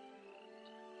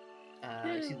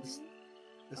 You see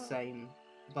the same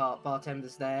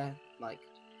bartenders there, like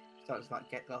starting to like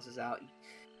get glasses out.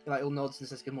 He like all nods and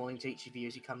says good morning to each of you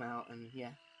as you come out, and yeah,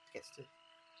 gets to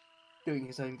doing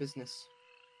his own business.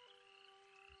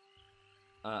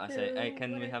 I say, hey,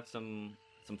 can what we are- have some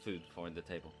food for the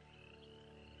table?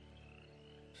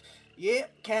 Yeah,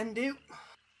 can do.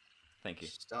 Thank you.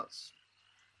 Starts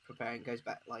preparing, goes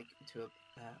back like to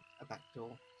a back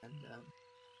door, and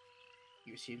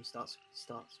you assume starts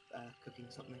cooking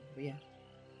something. But yeah,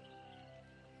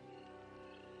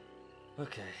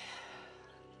 Okay.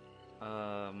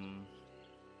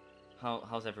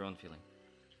 How's everyone feeling?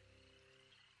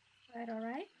 Right,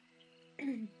 alright.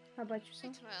 How about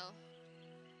yourself? Quite well.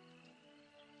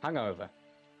 Hungover.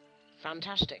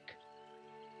 Fantastic.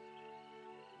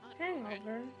 Not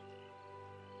Hangover.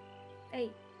 Hey,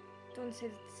 don't say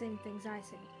the same things I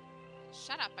said.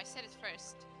 Shut up, I said it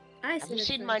first. I Have said you it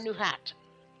seen my first. new hat?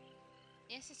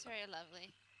 Yes, it's very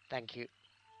lovely. Thank you.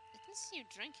 Didn't see you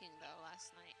drinking though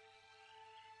last night.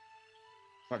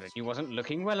 Well, then you wasn't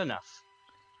looking well enough.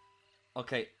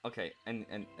 Okay. And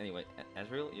anyway,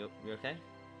 Azrael, you okay?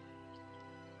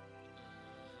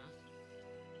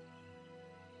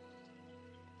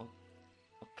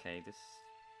 Okay, this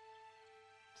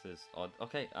is odd.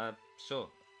 Okay, sure.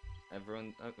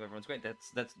 Everyone's great.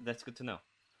 That's good to know.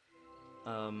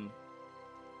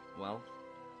 Well,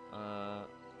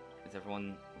 is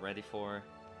everyone ready for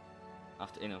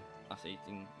after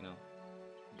eating,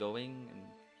 going and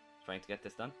trying to get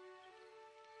this done?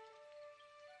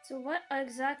 So what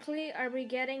exactly are we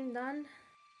getting done?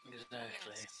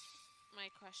 Exactly. That's my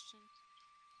question.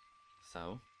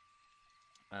 So,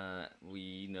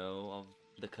 we know of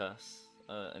the curse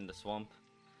in the swamp,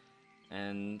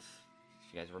 and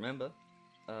if you guys remember,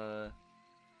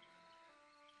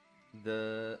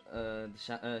 the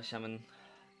shaman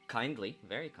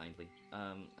very kindly,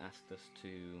 asked us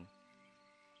to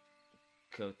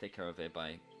go take care of it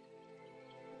by,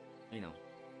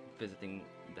 visiting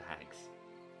the hags.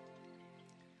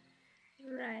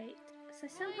 Right. So I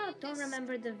somehow I don't guess-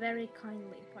 remember the very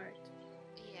kindly part.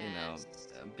 Yes.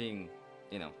 being,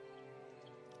 you know,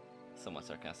 somewhat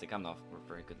sarcastic. I'm not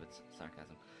very good with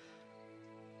sarcasm.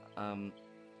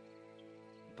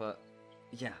 But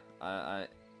yeah, I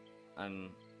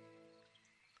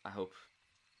hope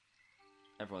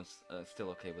everyone's still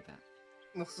okay with that.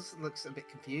 Moses looks a bit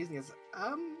confused. And he goes,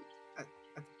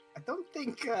 I don't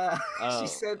think she Oh,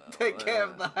 said take care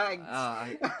of the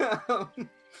hags.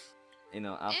 You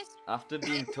know, It's- after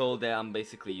being told that I'm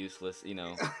basically useless, you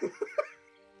know.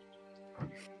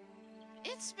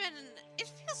 It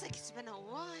feels like it's been a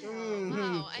while. Mhm.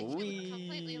 Wow, I feel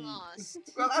completely Wee. lost.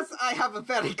 Well, as I have a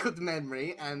very good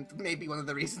memory, and maybe one of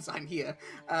the reasons I'm here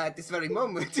at this very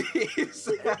moment is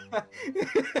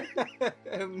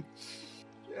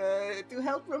to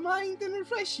help remind and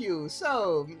refresh you.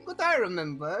 So, what I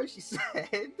remember, she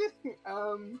said,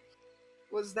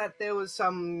 was that there was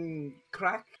some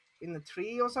crack in the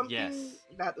tree or something Yes.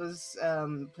 that was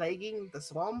plaguing the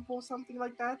swamp or something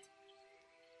like that.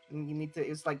 And you need to,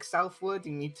 it's like southward,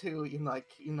 you need to,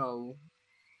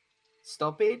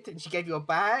 stop it. And she gave you a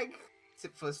bag to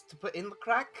put in the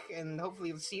crack, and hopefully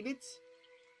you'll seal it.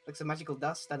 Like some magical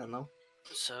dust, I don't know.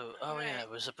 So, Right. yeah,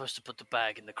 we're supposed to put the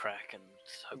bag in the crack and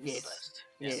hope for the Yes. best.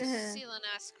 Yes. Yeah. Seal an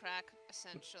ass crack,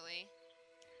 essentially.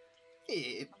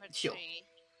 Yeah, Of a sure. tree.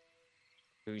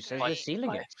 Who says Why- we're sealing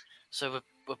why- it? So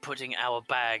we're putting our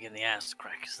bag in the ass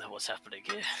crack. Is that what's happening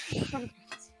here?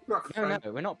 No,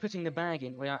 we're not putting the bag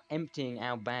in. We are emptying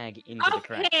our bag into the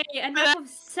crack. Okay, enough of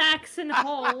sacks and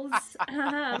holes.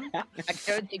 I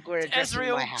don't think we're addressing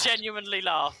Ezreal my hat. genuinely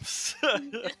laughs.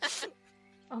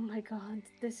 Oh my god,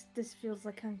 this feels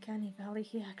like Uncanny Valley.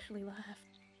 He actually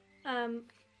laughed.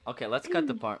 Okay, let's cut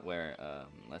the part where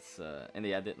let's in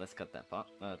the edit. Let's cut that part.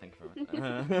 Thank you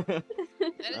very much.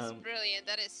 That is brilliant.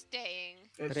 That is staying.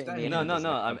 It's Put it in the staying. end. No, There's a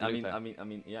blooper. I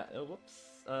mean, yeah. Oh, whoops.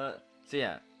 So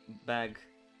yeah, bag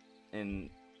in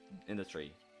the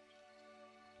tree.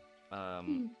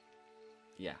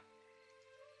 Yeah.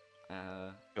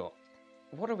 Sure.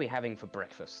 What are we having for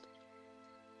breakfast?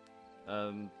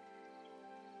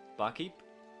 Barkeep.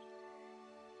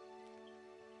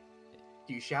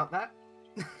 Do you shout that?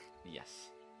 Yes.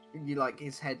 You like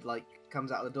his head like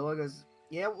comes out of the door. Goes,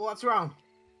 yeah. What's wrong?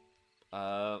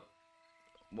 What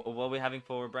are we having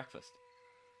for breakfast?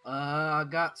 I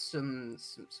got some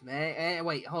egg.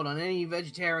 Wait, hold on. Any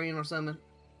vegetarian or something?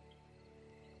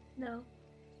 No.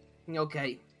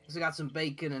 Okay. So I got some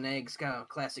bacon and eggs. Got a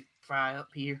classic fry up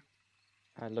here.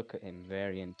 I look at him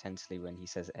very intensely when he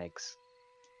says eggs.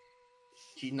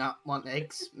 Do you not want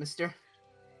eggs, mister?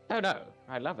 No,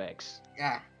 I love eggs.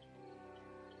 Yeah.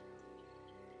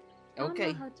 I don't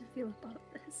Okay. know how to feel about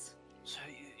this. So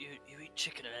you eat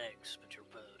chicken and eggs, but you're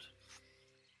a bird.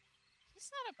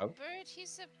 He's not a Oh. bird,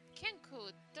 he's a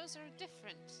kenku. Those are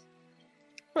different.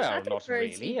 Well, Other not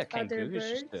birds really. eat A other kenku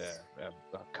is just birds.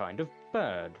 a kind of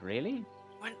bird, really.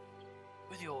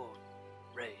 With your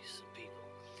race of people,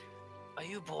 are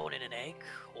you born in an egg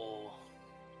or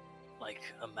like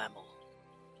a mammal?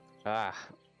 Ah,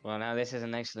 well, now this is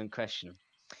an excellent question.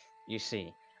 You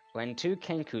see, when two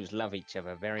kenkus love each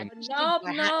other very much, Nope,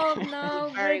 Well,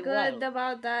 no, very we're good well.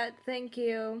 about that. Thank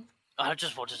you. I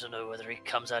just wanted to know whether he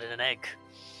comes out in an egg.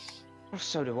 well,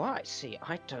 so do I. See,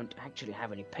 I don't actually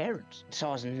have any parents, so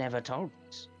I was never told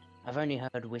this. I've only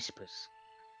heard whispers.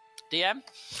 DM?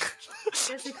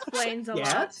 This explains a lot.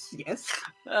 Yes. Yes.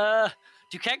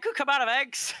 Do kenku come out of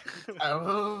eggs?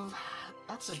 Oh,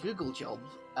 that's a Google job.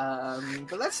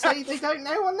 But let's say they don't.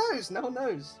 No one knows. No one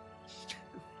knows.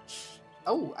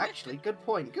 Oh, actually, good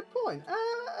point. Good point.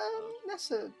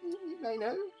 Nessa, you may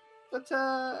know, but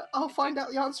I'll find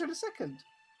out the answer in a second.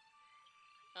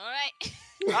 Alright.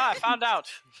 I found out.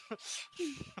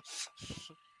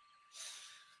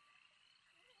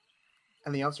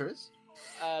 And the answer is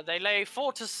They lay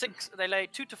 4 to 6. They lay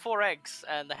 2 to 4 eggs,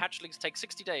 and the hatchlings take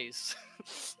 60 days.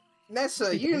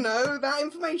 Nessa. You know that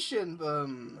information.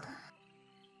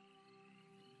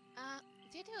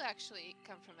 They do actually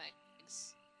come from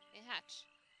eggs. They hatch.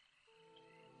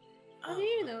 How do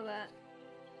you know that?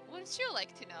 Wouldn't you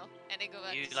like to know? And I go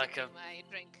back You to like sipping my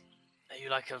drink. Are you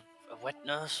like a wet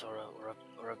nurse or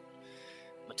a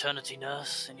maternity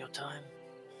nurse in your time?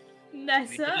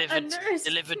 Have you Nessa, a nurse.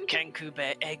 delivered kenku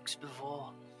bear eggs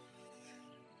before?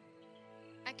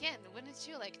 Again, wouldn't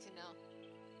you like to know?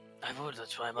 I would.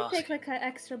 That's why I'm You asking. take like an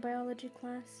extra biology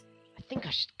class. I think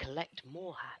I should collect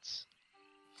more hats.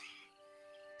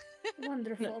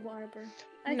 Wonderful, Barber.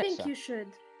 I think Nessa. you should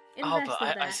Oh, invest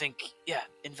but in that. I think, yeah,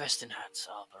 invest in hats,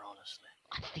 Arbor, honestly.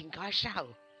 I think I shall.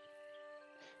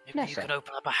 Maybe you Nessa. can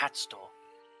open up a hat store.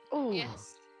 Oh,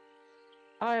 Yes.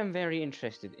 I am very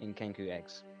interested in kenku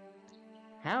eggs.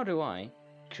 How do I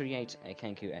create a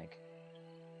Kenku egg?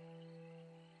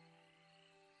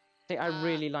 See, I Uh,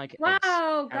 really like eggs. Wow,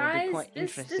 I would be guys, quite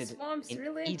this interested swamp's in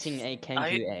really eating a interesting.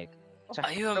 Kenku egg. So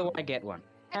are you how do a- I get one?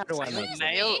 How do I Are you make a one?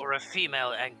 male or a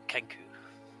female Kenku?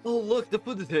 Oh look, the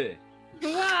food is here.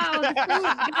 Wow, the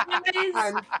food,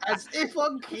 guys! And as if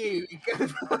on cue, he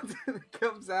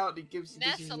comes out and he gives you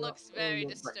this is Nessa your- looks all very your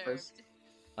disturbed. breakfast.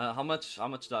 How much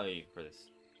do I eat for this?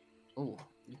 Oh,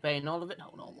 you paying all of it?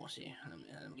 Hold on, what's here? Let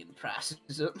me get the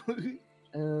prices up.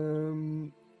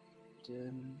 um,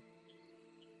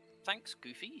 Thanks,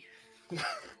 Goofy.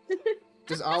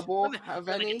 does Arbor Let me have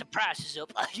get any? the prices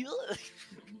up.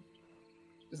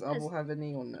 Does Arbor have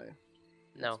any or no?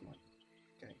 No.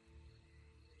 Okay.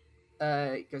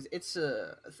 Because it's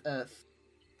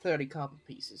 30 copper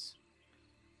pieces.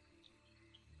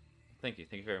 Thank you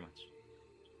very much.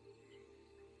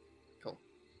 Cool.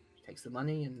 Takes the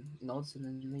money and nods and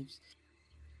then leaves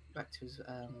back to his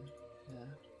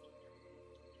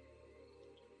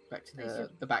back to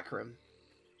the back room.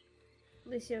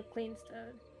 Lucio cleans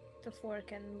the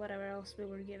fork and whatever else we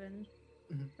were given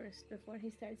first before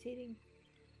he starts eating.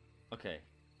 Okay,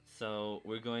 so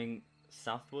we're going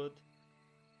southward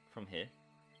from here.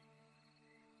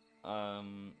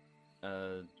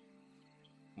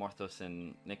 Marthos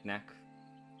and Knick-Knack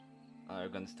are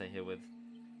gonna stay here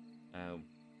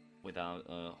without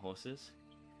horses.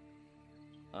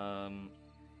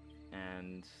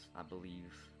 And I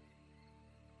believe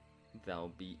that'll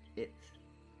be it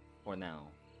for now.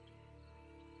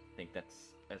 I think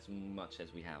that's as much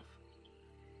as we have.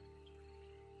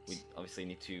 We obviously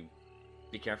need to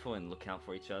be careful and look out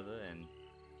for each other, and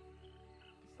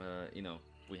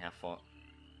we have fought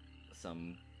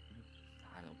some,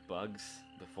 I don't know, bugs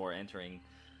before entering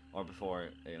or before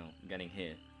getting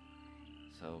here,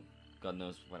 so God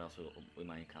knows what else we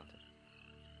might encounter.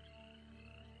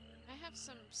 I have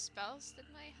some spells that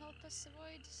might help us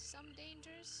avoid some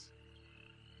dangers.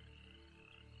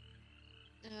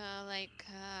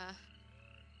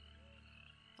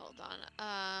 Hold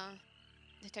on.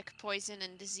 Detect poison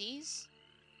and disease.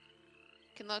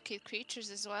 Can locate creatures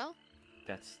as well.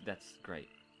 That's great.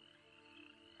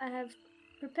 I have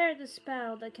prepared a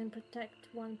spell that can protect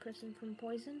one person from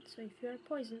poison, so if you're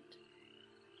poisoned,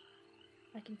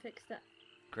 I can fix that.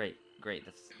 Great.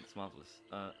 That's marvelous.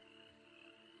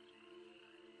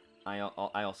 I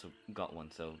also got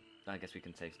one, so I guess we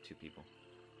can save 2 people.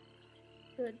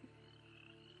 Good.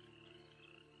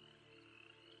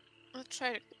 I'll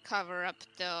try to cover up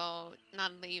though,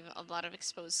 not leave a lot of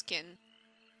exposed skin.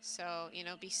 So,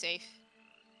 be safe.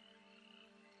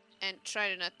 And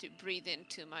try not to breathe in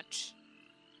too much.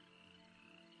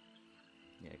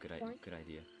 Yeah, good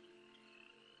idea.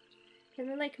 Can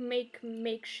we make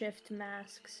makeshift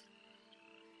masks?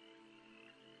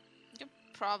 You could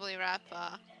probably wrap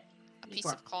a piece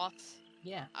of cloth.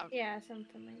 Yeah. Yeah,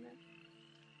 something like that.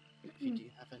 If you do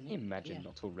have any. Imagine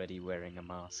not already wearing a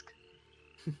mask.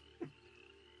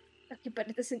 Okay, but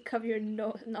it doesn't cover your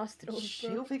nostrils,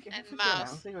 She'll bro. figure And it out.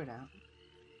 mouth. Figure it out.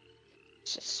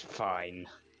 Just fine.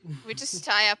 We just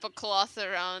tie up a cloth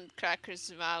around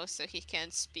Cracker's mouth so he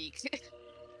can't speak.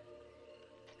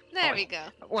 There we go.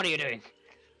 What are you doing?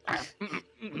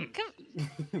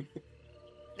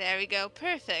 There we go.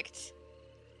 Perfect.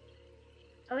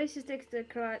 Alicia takes the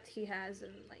crotch he has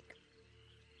and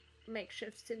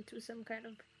makeshifts into some kind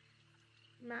of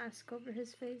mask over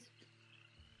his face.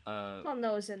 Well,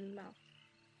 nose and mouth.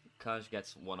 Kaj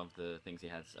gets one of the things he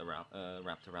has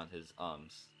wrapped around his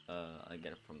arms. I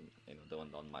get it from the one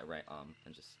on my right arm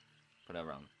and just put it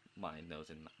around my nose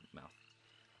and mouth.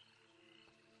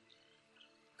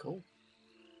 Cool.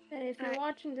 And if you're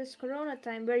watching this Corona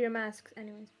time, wear your masks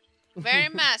anyways. Wear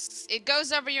your masks. It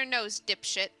goes over your nose,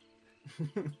 dipshit.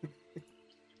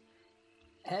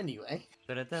 Anyway.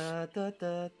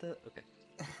 Okay.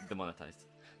 Demonetized.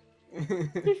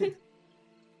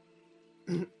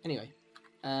 Anyway.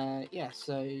 Yeah,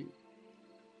 so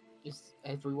is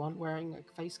everyone wearing a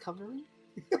face covering?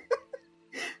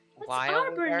 Why are we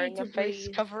Arbor need wearing to a face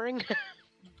breathe? covering?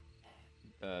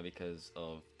 Because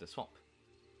of the swamp.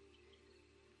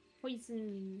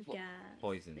 Poison gas.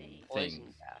 Poison thing. Poison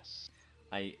things. gas.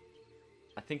 I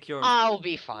think your I'll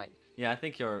be fine. I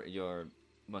think your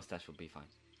mustache will be fine.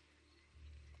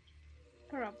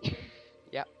 Probably.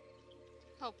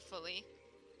 Hopefully.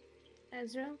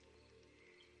 Ezra?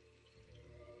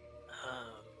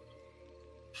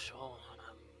 Sure.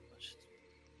 I just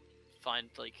find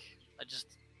I just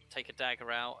take a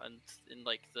dagger out and in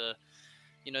the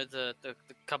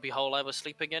cubby hole I was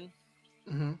sleeping in,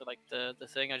 Mm-hmm. the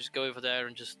thing. I just go over there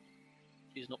and just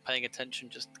he's not paying attention.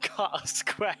 Just cut a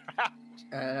square out.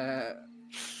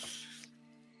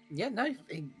 Yeah, no,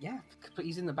 but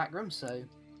he's in the back room, so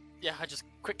Yeah, I just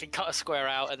quickly cut a square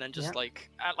out and then just Yeah. like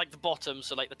at like the bottom,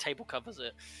 so like the table covers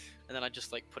it, and then I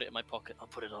just like put it in my pocket. I'll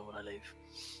put it on when I leave.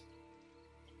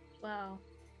 Wow.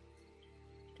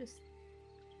 Just.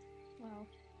 Wow.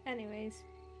 Anyways,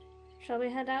 shall we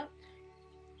head out?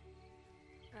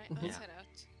 Right, Mhm. let's Yeah. head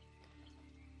out.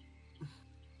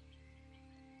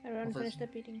 Everyone Well, finished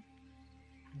up eating.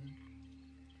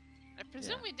 I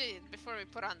presume Yeah. we did before we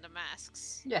put on the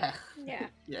masks. yeah, Yeah.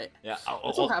 yeah. Yeah.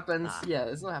 This all happens. Ah. Yeah,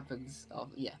 this all happens. Oh,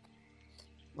 yeah.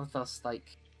 One of us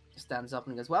like stands up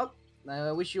and goes, "Well,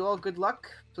 I wish you all good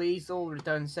luck. Please all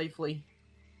return safely.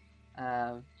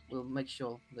 We'll make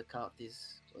sure the cart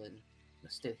is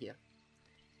still here."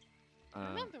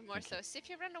 Remember, Thank you. Morthos, if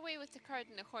you run away with the cart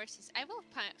and the horses, I will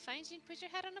find you and put your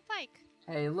head on a pike.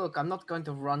 Hey, look, I'm not going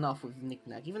to run off with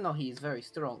Knick-Knack, even though he is very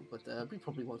strong, but we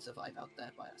probably won't survive out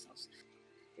there by ourselves.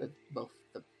 With both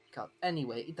the cart.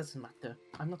 Anyway, it doesn't matter.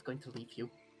 I'm not going to leave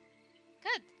you.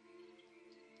 Good.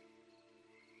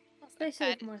 Well, stay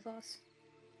safe, Bad. Morthos.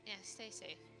 Yeah, stay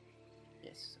safe.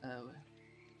 Yes,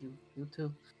 you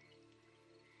too.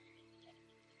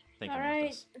 Thank you,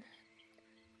 Alright. Morthos.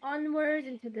 Onward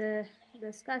into the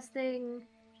disgusting,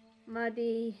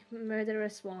 muddy,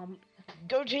 murderous swamp.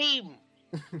 Go team!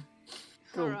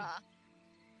 Cool. Hurrah.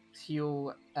 So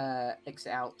you'll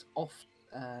exit out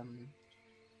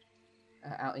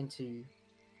out into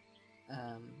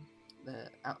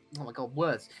oh my god,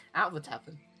 words, out of the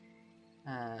tavern,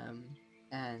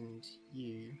 and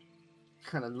you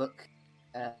kind of look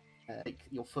take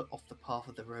your foot off the path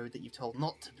of the road that you're told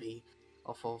not to be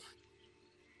off of,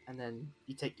 and then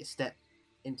you take your step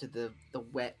into the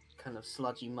wet kind of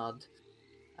sludgy mud,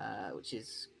 which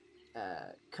is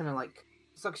kind of like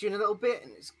sucks you in a little bit,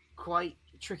 and it's quite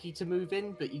tricky to move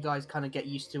in, but you guys kind of get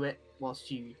used to it whilst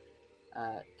you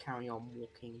carry on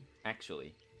walking.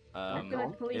 Actually, I feel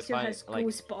like Felicia if I has like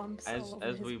goosebumps all over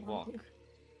as his we body.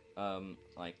 walk,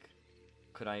 like,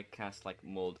 could I cast like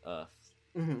mold earth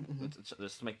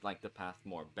just to make like the path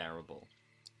more bearable?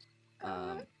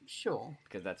 Sure.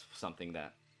 Because that's something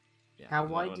that. Yeah. How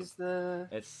one- wide one- is the?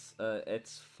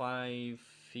 It's 5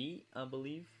 feet, I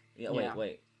believe. Yeah. Yeah.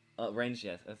 Wait. Range,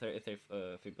 yes. It's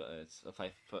a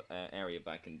 5-foot area,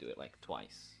 but I can do it like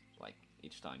twice, like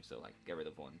each time. So like get rid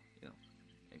of one, and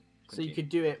So you continue could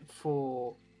do it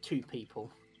for 2 people.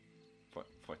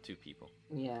 for 2 people.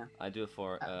 Yeah. I do it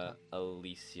for Okay.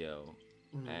 Alicio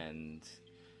Mhm. and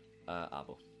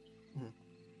Abo.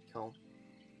 Cool.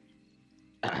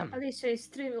 Alicia is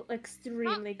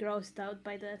extremely grossed out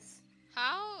by this.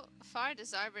 How far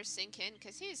does Arbor sink in?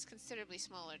 Because he's considerably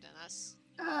smaller than us.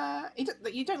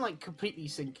 You don't like completely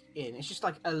sink in. It's just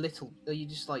like a little. You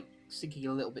just like sinking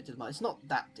a little bit to the mud. It's not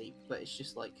that deep, but it's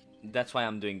just like That's why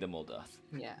I'm doing the mold earth.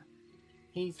 yeah.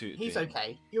 He's To he's him.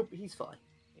 okay. He's fine.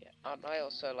 Yeah, aren't I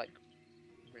also like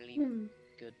really Hmm.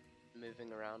 good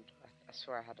moving around? I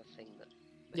swear I had a thing that.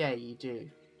 Yeah, you do.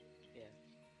 Yeah.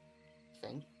 I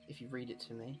think if you read it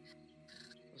to me.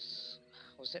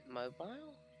 Was it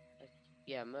mobile?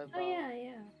 Yeah, mobile. Oh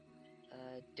yeah.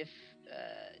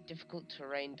 Difficult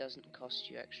terrain doesn't cost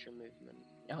you extra movement.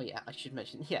 Oh yeah, I should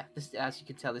mention. Yeah, this, as you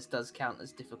can tell, this does count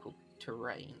as difficult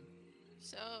terrain.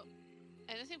 So,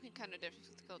 I don't think we encountered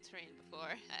difficult terrain before,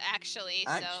 actually.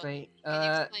 Actually, so can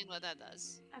you explain what that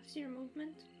does? After your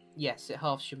movement. yes, it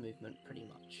halves your movement pretty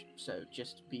much. So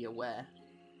just be aware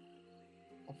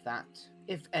of that.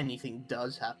 If anything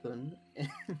does happen. Well,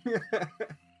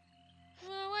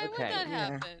 why would Okay. that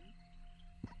Yeah. happen?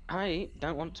 I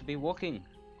don't want to be walking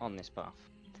on this path,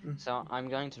 Mm. so I'm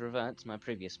going to revert to my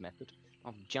previous method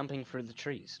of jumping through the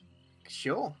trees.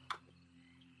 Sure.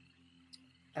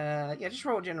 Yeah, just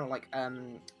roll a general like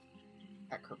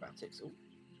acrobatics. Ooh.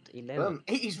 11.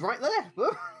 He's right there.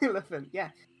 Boom, 11.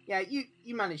 Yeah,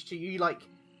 You manage to like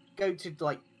go to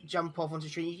like jump off onto a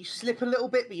tree. You slip a little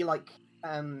bit, but you like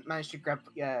manage to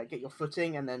get your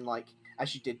footing, and then like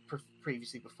as you did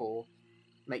previously before,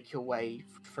 make your way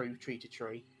through tree to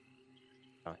tree.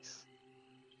 Nice.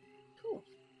 Cool.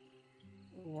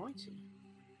 Alrighty.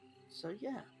 So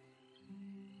yeah.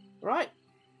 Right.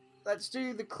 Let's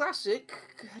do the classic.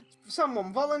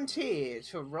 Someone volunteer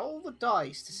to roll the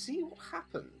dice to see what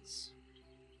happens.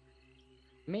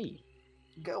 Me?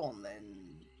 Go on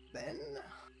then, Ben.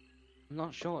 I'm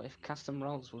not sure if custom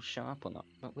rolls will show up or not,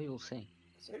 but we will see.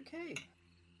 It's okay.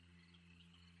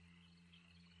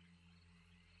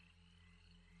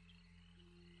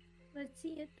 Let's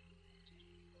see it.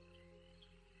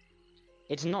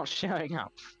 It's not showing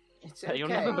up. It's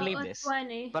You'll okay. never believe Oh, a this,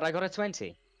 20. but I got a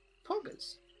 20.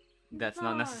 Poggers. That's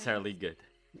not necessarily good.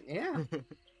 Yeah.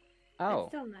 Oh, It's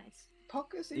still nice.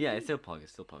 Poggers. Yeah, indeed. it's still Poggers,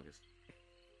 still Poggers.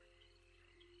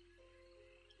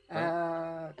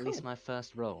 At least Cool. my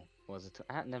first roll was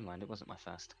never mind, it wasn't my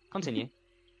first. Continue.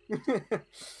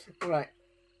 Right.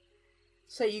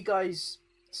 So you guys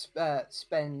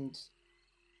spend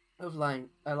a lot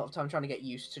of time trying to get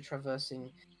used to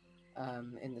traversing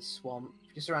in the swamp.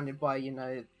 You're surrounded by,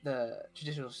 the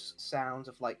traditional sounds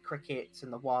of like crickets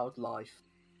and the wildlife,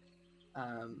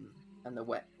 and the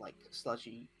wet, like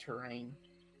sludgy terrain.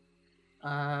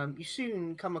 You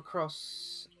soon come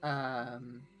across a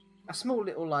small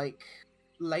little like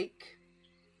lake,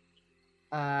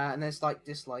 and there's like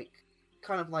this like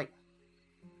kind of like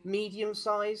medium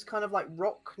sized kind of like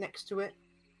rock next to it,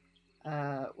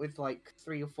 with like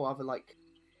 3 or 4 other like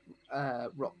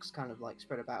rocks kind of like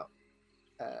spread about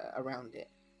around it.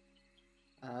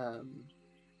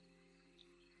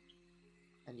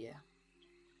 And yeah.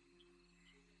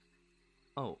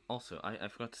 Oh, also, I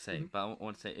forgot to say, Mhm. but I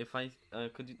want to say, if I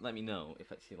could you let me know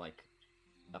if I see like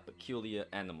a peculiar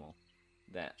animal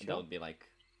that Sure. would be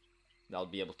like that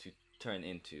would be able to turn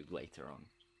into later on.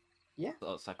 Yeah.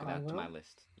 So I could I add to my will.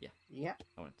 list. Yeah, Yeah.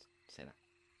 I wanted to say that.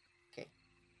 Okay.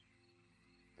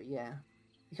 But yeah,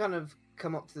 you kind of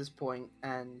come up to this point,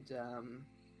 and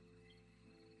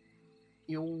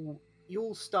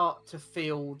you'll start to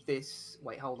feel this.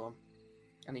 Wait, hold on.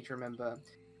 I need to remember.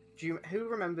 Who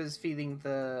remembers feeling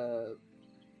the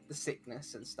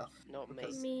sickness and stuff? Not me.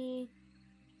 Because- Me.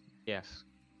 Yes.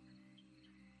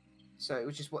 So it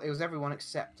was everyone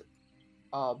except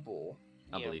Arbor.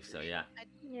 I Yeah, believe so. Yeah.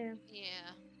 Yeah.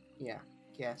 Yeah.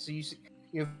 Yeah. So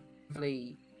you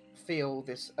really feel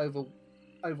this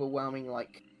overwhelming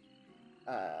like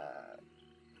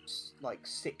like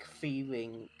sick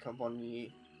feeling come on you.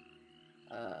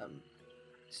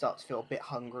 Start to feel a bit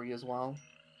hungry as well.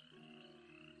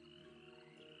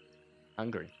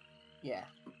 Hungry. Yeah.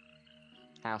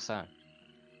 How so?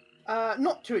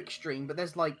 Not too extreme, but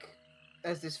there's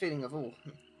this feeling of a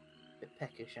bit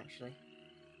peckish actually.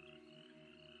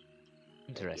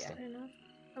 Interesting. Fair enough.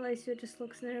 Alicia just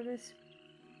looks nervous.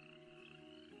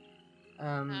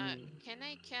 Can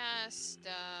I cast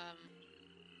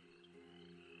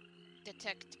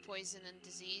detect poison and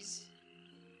disease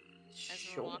as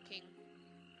we're Sure. walking?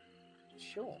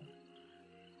 Sure.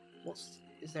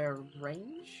 Is there a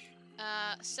range?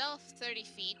 Self 30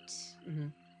 feet. Mm-hmm.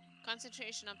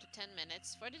 Concentration up to 10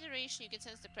 minutes. For the duration, you can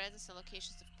sense the presence and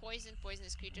locations of poison,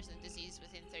 poisonous creatures, and disease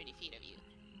within 30 feet of you.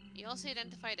 You also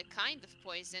identify the kind of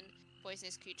poison,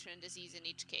 poisonous creature, and disease in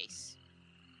each case.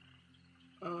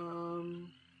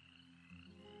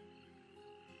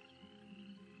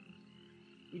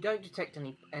 You don't detect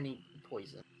any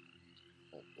poison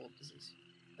or disease,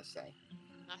 let's say.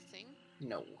 Nothing.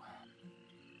 No.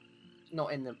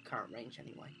 Not in the current range,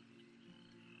 anyway.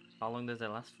 How long does that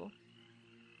last for?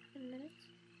 10 minutes.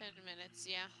 10 minutes,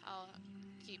 yeah. I'll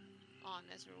keep on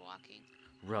as we're walking.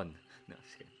 Run. No,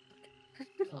 just kidding.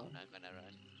 No, I'm not gonna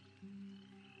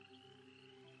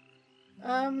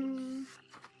run.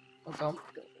 Hold on.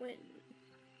 When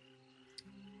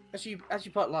As you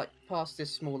past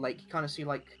this small lake, you kind of see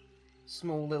like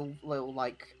small little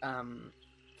like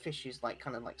fishes like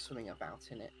kind of like swimming about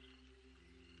in it.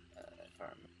 If I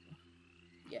remember.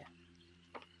 Yeah.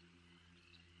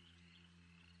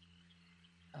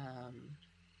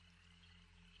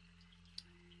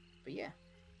 But yeah.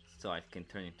 So I can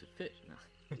turn into fish now.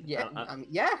 Yeah. I-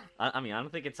 yeah. I mean, I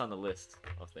don't think it's on the list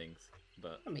of things,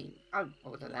 but I mean, I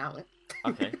would allow it.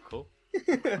 okay, cool. I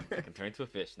can turn into a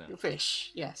fish now.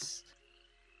 Fish, yes.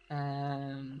 But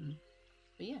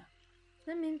yeah. does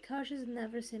that mean Kosh has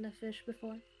never seen a fish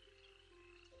before?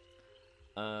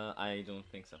 I don't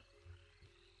think so.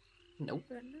 Nope.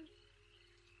 Fair enough.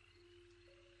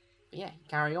 But yeah,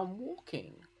 carry on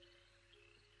walking.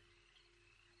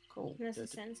 Cool. Does it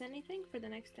sense anything for the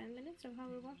next 10 minutes of how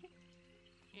we're walking?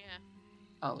 Yeah.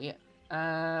 Oh yeah.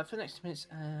 For the next 2 minutes,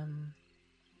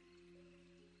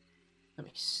 let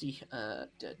me see.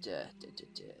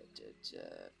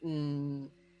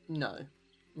 No,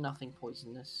 nothing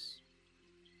poisonous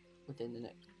within the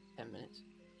next 10 minutes.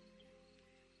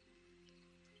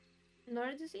 Nor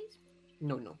a disease?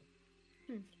 No,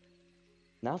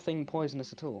 Nothing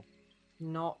poisonous at all.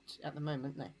 not at the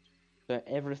moment. No. So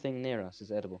everything near us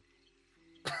is edible.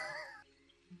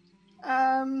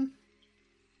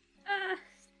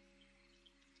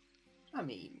 I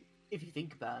mean, if you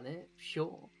think about it,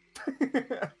 sure.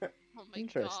 Oh my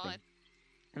Interesting. god.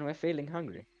 And we're feeling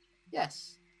hungry.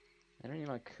 Yes. Are there any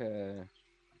like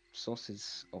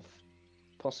sources of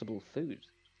possible food?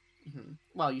 Hmm.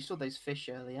 Well, you saw those fish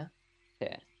earlier.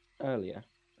 Yeah, earlier.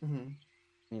 Hmm.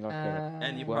 Any, like,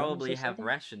 And you worms or probably have something?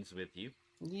 rations with you.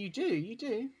 You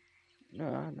do.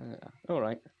 No, no. All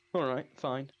right,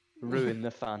 fine. ruin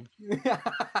the fun.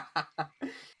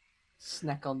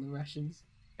 Snack on the rations.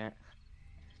 Yeah.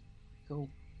 Cool.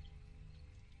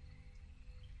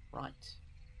 Right.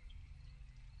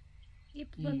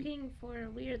 Keep You- looking for a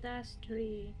weird ass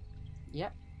tree.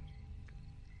 Yep.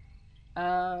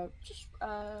 Just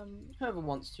whoever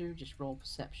wants to, just roll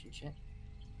perception check.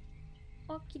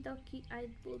 Okie dokie, I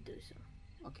will do so.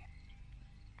 Okay.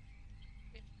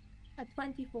 At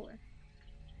 24.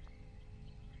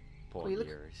 Poor Well, you look-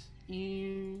 years.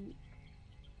 You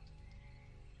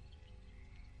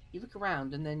look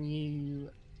around and then you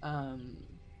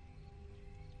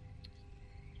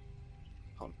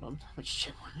hold on.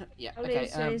 Yeah. Okay.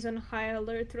 Alicia is on high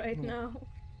alert right hmm.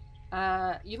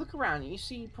 now. You look around and you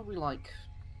see probably like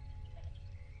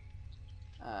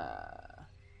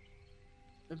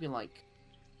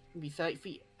maybe 30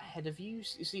 feet ahead of you.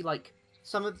 You see like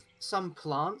some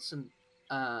plants and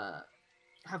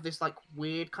have this like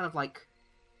weird kind of like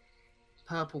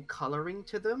purple coloring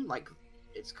to them. Like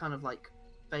it's kind of like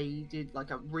faded,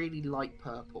 like a really light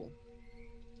purple.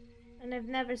 And I've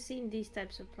never seen these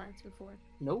types of plants before.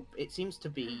 Nope, it seems to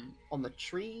be on the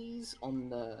trees, on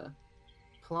the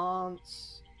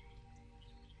plants.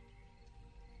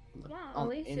 Wow, on,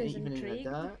 Alicia's even in the intrigued.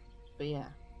 dirt. But yeah,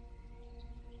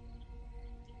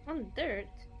 On dirt?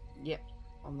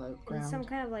 on the In ground. some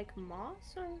kind of like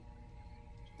moss or?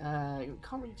 You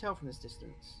can't really tell from this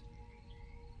distance.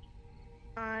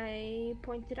 I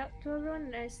point it out to everyone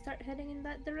and I start heading in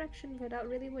that direction without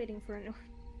really waiting for anyone.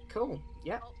 Cool.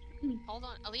 Yeah. Hold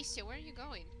on, Alicia, where are you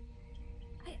going?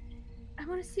 I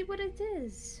want to see what it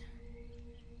is.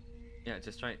 Yeah,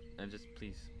 just try. Just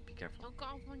please be careful. Don't go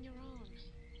off on your own.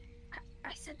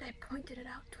 I said I pointed it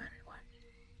out to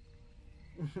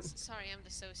everyone. Sorry, I'm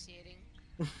dissociating.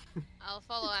 I'll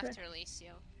follow It's after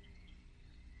Alicia.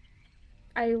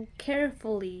 I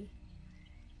carefully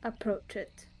approach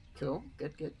it. Cool.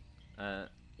 Good. Good.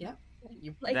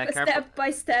 You Like That a careful- step by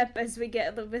step as we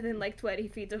get within like 20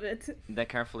 feet of it. That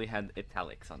carefully had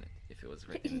italics on it if it was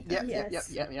written. Yep.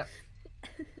 Yes. Yep.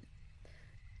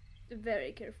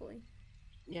 Very carefully.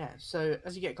 Yeah. So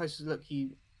as you get closer to look,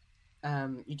 you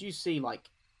do see like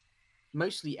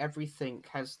mostly everything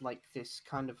has like this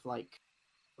kind of like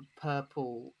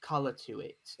purple color to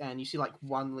it, and you see like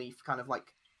one leaf kind of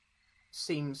like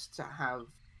seems to have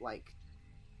like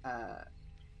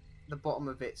the bottom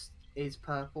of it is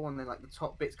purple, and then like the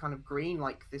top bit's kind of green.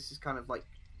 Like this is kind of like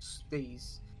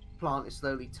these plant is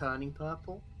slowly turning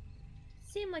purple.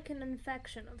 Seemed like an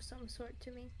infection of some sort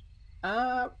to me.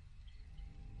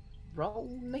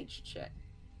 Roll nature check.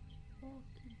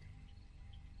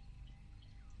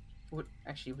 Would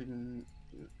actually wouldn't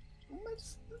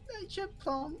nature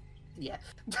plant. Yeah.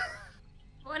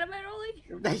 What am I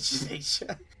rolling?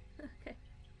 nature. Okay.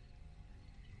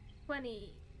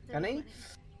 20. 20?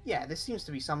 Yeah, this seems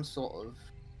to be some sort of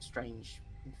strange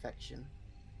infection.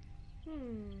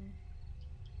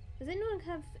 Does anyone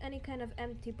have any kind of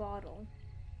empty bottle?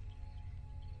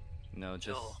 No,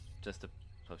 Sure. just the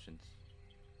potions.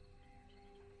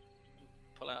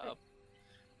 Pull out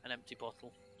an empty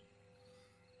bottle.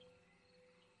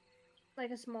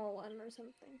 Like a small one or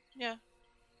something? Yeah.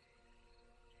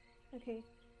 Okay.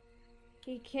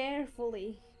 He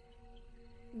carefully,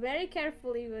 very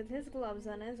carefully with his gloves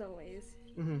on as always,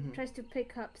 tries to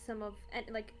pick up some of,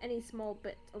 any small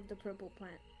bit of the purple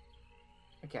plant.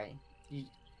 Okay.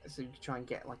 So you try and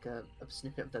get like a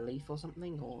snippet of the leaf or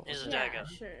something, or Is a Yeah, dagger.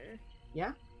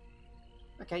 sure.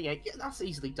 okay, yeah, that's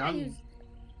easily I done. use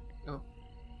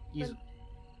Use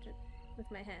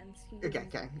with my hands. He okay, uses,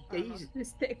 okay, I yeah, don't know, use the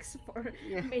sticks for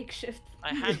Yeah. makeshift.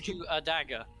 I hand you a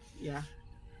dagger. yeah.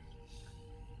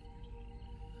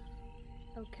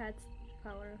 Oh, cat's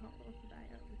power.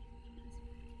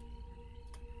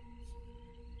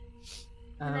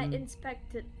 And I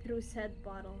inspect it through said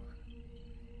bottle.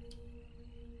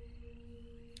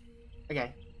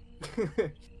 Okay.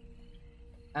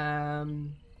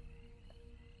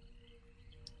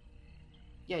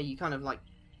 Yeah, you kind of like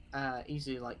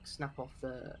easily like snap off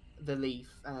the leaf,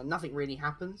 and nothing really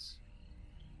happens.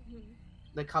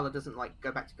 The color doesn't like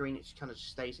go back to green; it just kind of just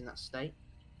stays in that state.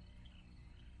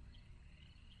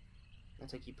 I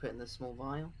take you put it in the small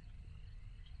vial.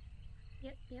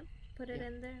 Yep. Put it Yeah.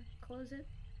 in there. Close it.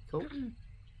 Cool.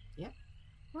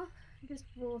 Well, I guess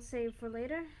we'll save for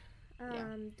later.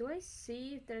 Yeah. Do I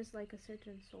see if there's like a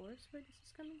certain source where this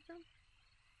is coming from?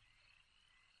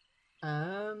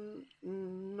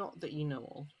 Not that you know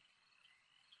of.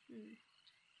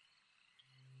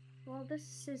 Well,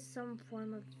 this is some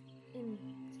form of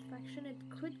infection. It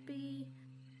could be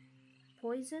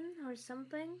poison or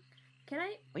something. Can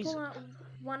I pull Poison? out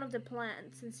one of the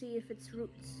plants and see if its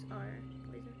roots are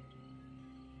poison?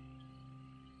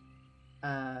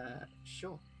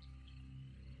 Sure.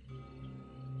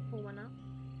 Pull one out.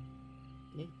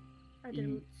 Yeah. Are the You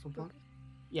roots pull one? purple?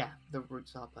 Yeah, the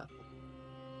roots are purple.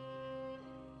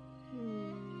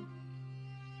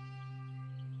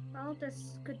 Well,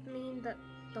 this could mean that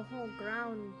the whole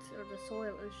ground or the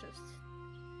soil is just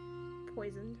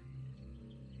poisoned.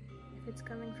 If it's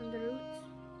coming from the roots.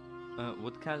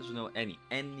 Would Kaz know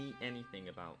anything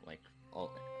about like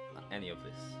any of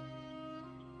this?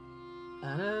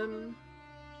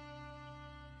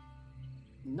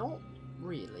 Not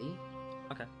really.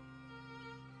 Okay.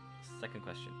 Second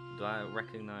question: do I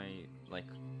recognize, like,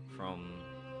 from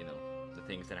the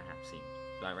things that I have seen?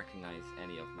 Do I recognize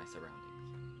any of my surroundings?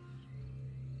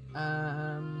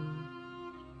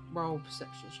 Roll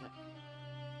perception check.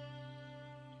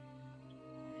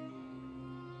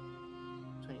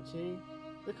 22.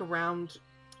 Look around.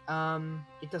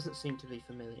 It doesn't seem to be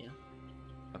familiar.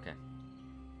 Okay.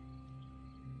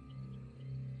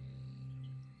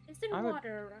 Is there I would-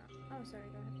 water around? Oh, sorry,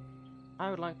 go ahead. I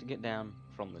would like to get down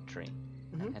from the tree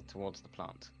Mhm. and head towards the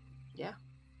plant. Yeah.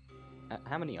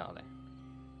 How many are there?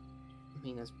 I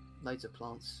mean, there's loads of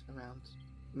plants around.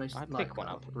 Most I like pick one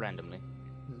up randomly.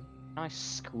 Hmm. I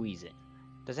squeeze it.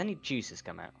 Does any juices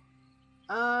come out?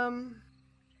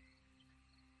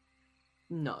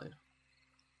 No.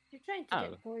 You're trying to Oh.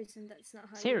 get poison. That's not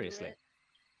how Seriously? you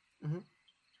do it. Mhm.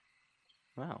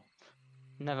 Well,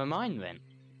 never mind then.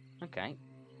 Okay.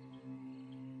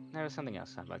 There was something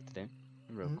else I'd like to do,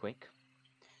 real Mhm. quick.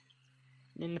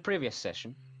 In the previous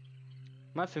session,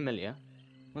 my familiar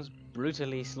was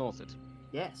brutally slaughtered.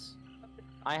 Yes.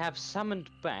 I have summoned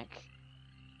back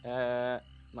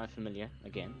my familiar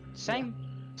again. Same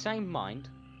mind,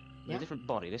 with Yeah. a different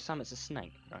body. This time it's a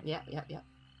snake, right? Yeah.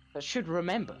 But should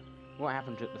remember what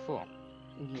happened to it before.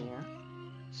 Yeah.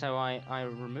 So I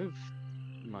remove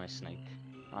my snake.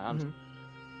 Mhm.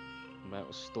 Well, it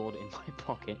was stored in my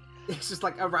pocket. It's just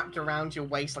like wrapped around your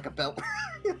waist like a belt.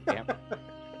 Yep.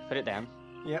 Put it down.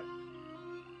 Yep.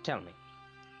 Tell me,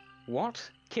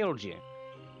 what killed you?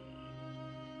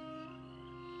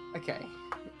 Okay.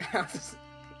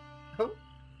 Oh.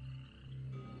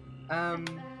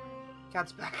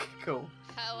 Cat's back. Cool.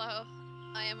 Hello.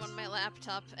 I am on my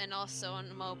laptop and also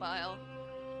on mobile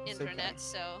It's internet, okay.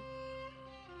 so I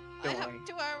Don't have worry.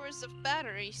 2 hours of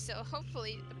battery, so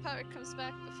hopefully the power comes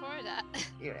back before that.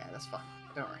 Yeah, that's fine.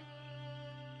 Don't worry.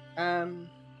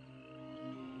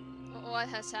 What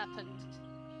has happened?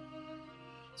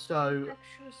 So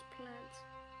Treacherous plant.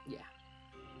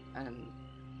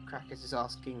 Crackers is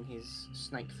asking his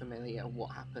snake familiar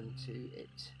what happened to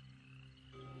it.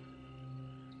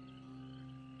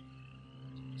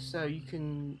 So you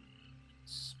can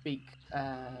speak.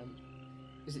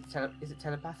 Is it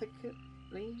telepathically?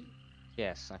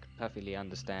 Yes, I can perfectly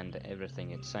understand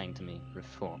everything it's saying to me with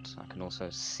thought. I can also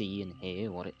see and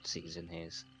hear what it sees and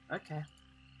hears. Okay.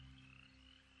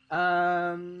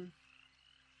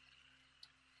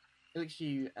 It looks at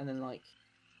you, and then like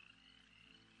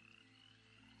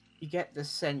you get the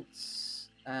sense.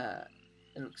 It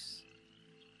looks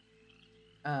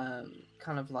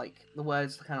kind of like the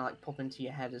words kind of like pop into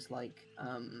your head as like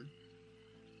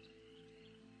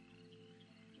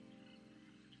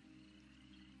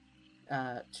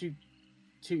too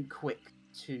quick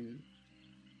to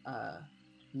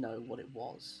know what it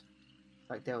was.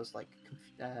 Like there was like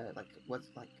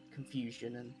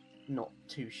confusion and not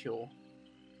too sure.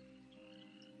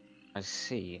 I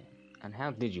see. And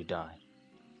how did you die?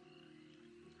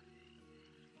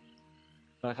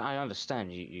 Like, I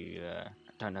understand you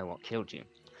don't know what killed you,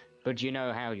 but do you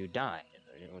know how you died?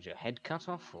 Was your head cut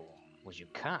off, or was you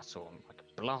cut, or like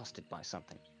blasted by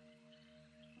something?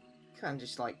 Kind of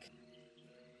just like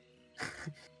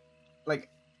like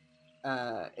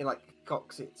it like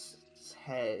cocks its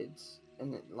head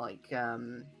and it like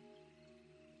it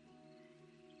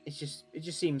just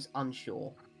seems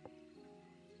unsure.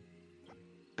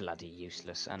 Bloody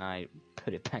useless, and I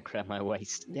put it back around my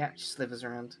waist. Yeah, it just slithers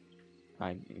around.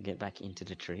 I get back into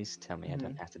the trees, tell me I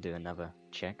don't have to do another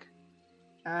check.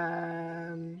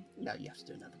 No, you have to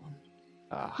do another one.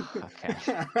 Ah, okay.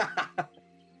 Can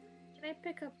I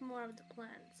pick up more of the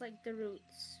plants, like the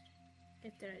roots,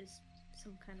 if there is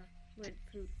some kind of weird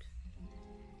fruit?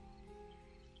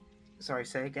 Sorry,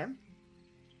 say again?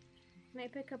 Can I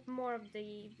pick up more of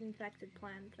the infected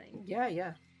plant thing? Yeah.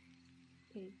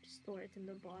 You store it in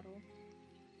the bottle.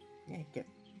 Yeah, get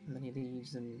many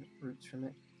leaves and roots from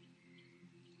it.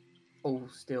 All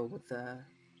still with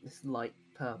this light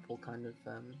purple kind of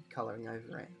colouring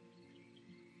over it.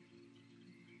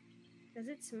 Does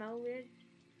it smell weird?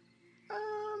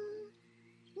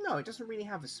 No, it doesn't really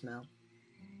have a smell.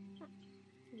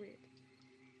 Weird.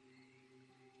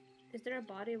 Is there a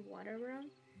body of water around?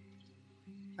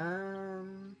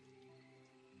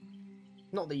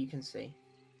 Not that you can see.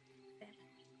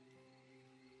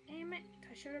 Damn it!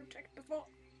 I should have checked before.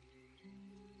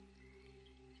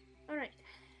 Alright.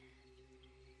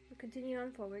 We'll continue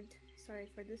on forward. Sorry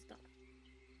for the stop.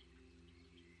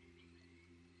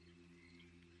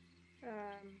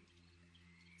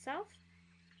 South?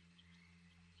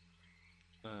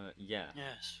 Yeah.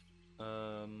 Yes.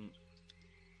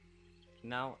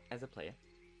 Now, as a player,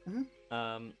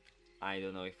 I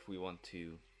don't know if we want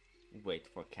to wait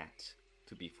for Cat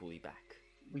to be fully back.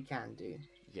 We can do.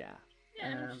 Yeah.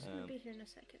 Yeah, she's gonna be here in a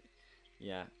second.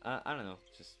 Yeah. I don't know.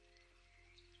 Just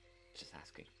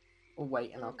asking. Or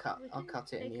wait, and I'll cut We it can in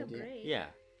take the a end. break. Yeah.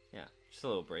 Yeah. Just a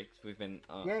little break. We've been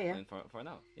Yeah. in for an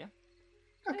hour. Yeah.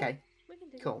 Okay, We can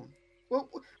take cool. Well,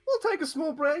 we'll take a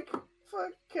small break for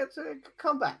Kit to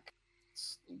come back.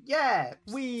 Yeah.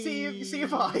 See you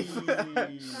 5.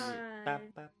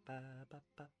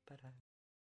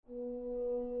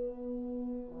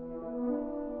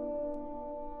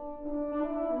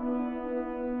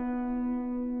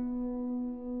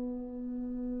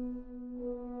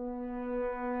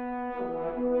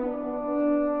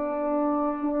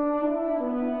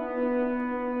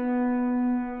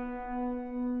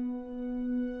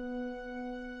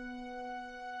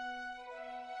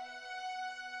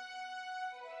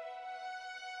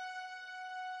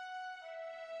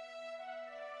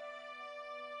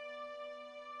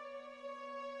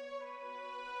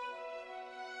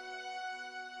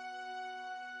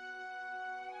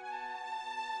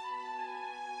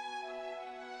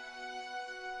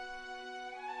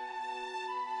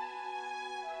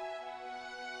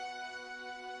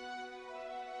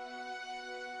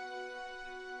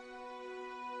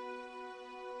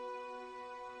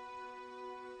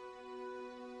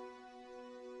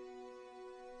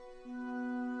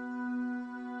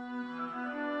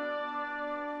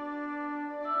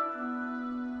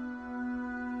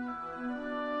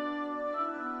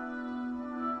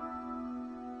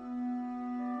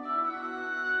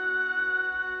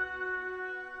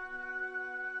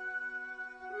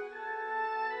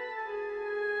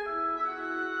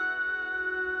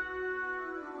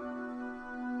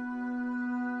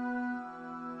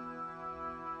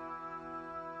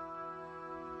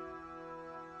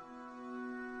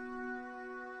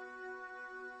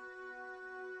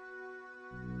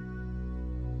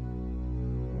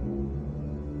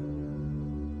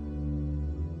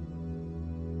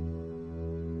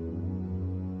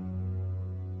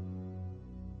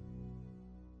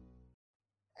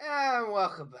 And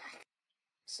welcome back.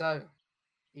 So,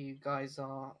 you guys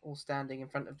are all standing in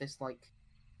front of this kind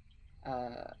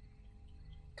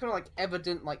of like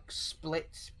evident like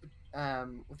split,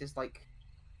 with this like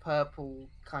purple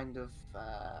kind of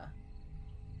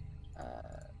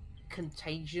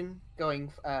contagion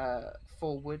going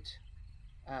forward,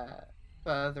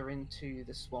 further into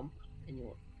the swamp in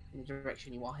the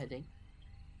direction you are heading.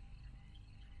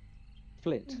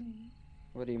 Split?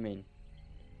 What do you mean?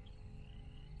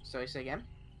 Sorry, say again.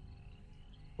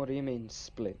 What do you mean,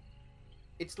 split?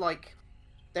 It's like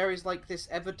there is like this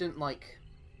evident like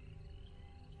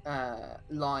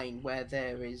line where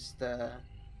there is the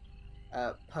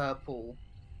purple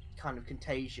kind of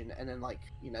contagion, and then like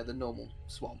the normal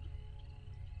swamp.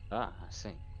 Ah, I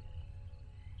see.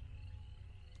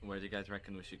 Where do you guys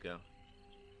reckon we should go?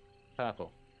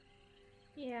 Purple.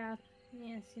 Yeah,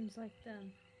 seems like the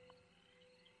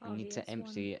We need to obvious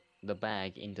empty the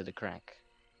bag into the crack.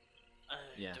 I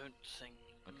Yeah. don't think.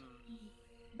 Okay.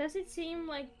 Does it seem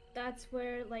like that's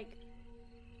where like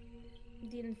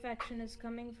the infection is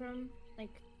coming from?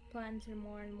 Like plants are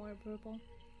more and more purple.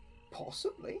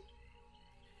 Possibly.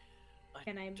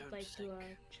 Can I don't like do a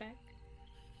think- check?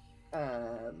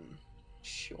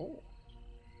 Sure.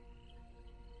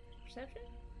 Perception?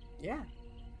 Yeah.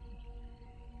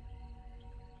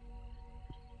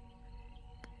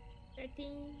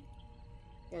 13.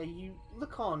 Yeah, you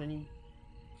look on and you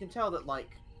can tell that like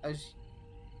as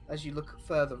you look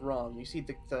further on, you see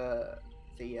the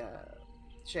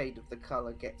shade of the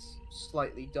color gets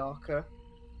slightly darker.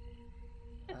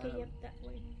 Okay, yep, that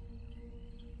way.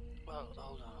 Well,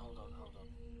 hold on.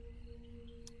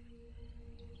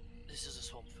 This is a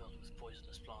swamp filled with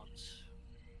poisonous plants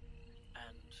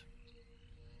and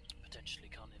potentially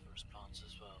carnivorous plants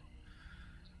as well.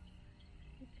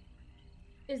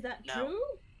 Is that Now- true?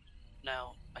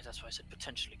 Now, that's why I said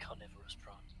potentially carnivorous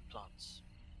plants.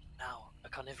 Now, a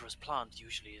carnivorous plant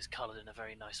usually is coloured in a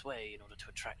very nice way in order to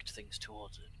attract things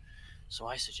towards it. So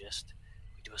I suggest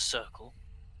we do a circle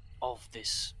of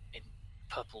this in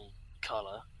purple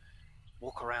colour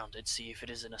walk around it, see if it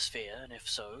is in a sphere, and if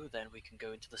so, then we can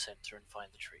go into the center and find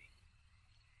the tree.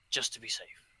 Just to be safe.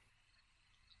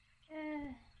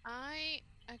 I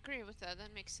agree with that.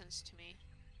 That makes sense to me.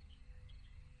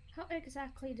 How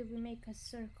exactly do we make a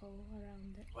circle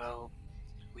around it? Well,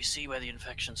 we see where the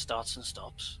infection starts and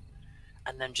stops,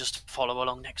 and then just follow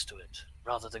along next to it,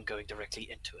 rather than going directly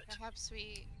into it. Perhaps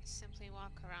we simply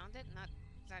walk around it, not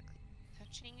exactly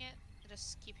touching it,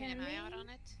 just keeping an Can eye out we? on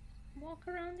it. Walk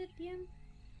around it, DM?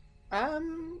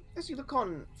 As you look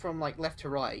on from like left to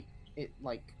right,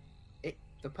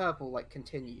 the purple like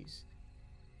continues.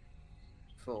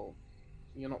 For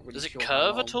you're not really Does it sure how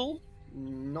curve long. at all?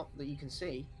 Not that you can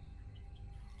see.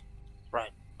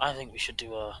 Right. I think we should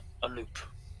do a loop.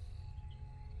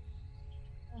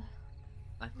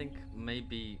 I think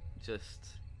maybe just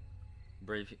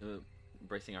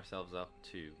bracing ourselves up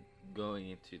to going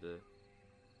into the,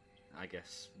 I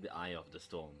guess, the eye of the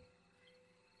storm,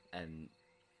 and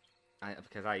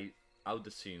because I would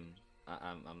assume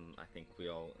I think we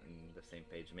all on the same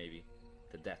page maybe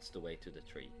that's the way to the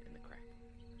tree in the crack.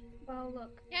 Well,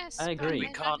 look. Yes, I but agree. We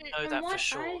can't know From that what for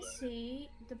sure. I though. see,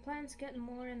 the plants get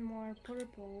more and more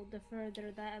purple the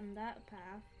further down that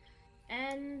path.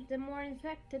 And the more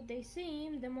infected they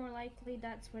seem, the more likely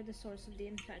that's where the source of the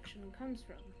infection comes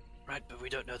from. Right, but we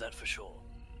don't know that for sure.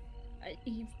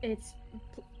 It's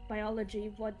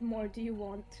biology. What more do you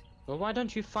want? Well, why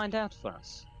don't you find out for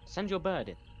us? Send your bird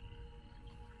in.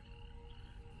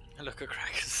 Look at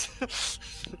Crackers.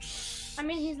 I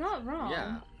mean, he's not wrong.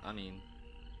 Yeah, I mean,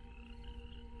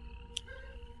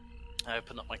 I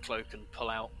open up my cloak and pull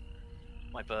out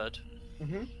my bird.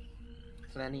 Mm-hmm.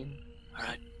 Flannian.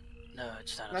 Alright. No,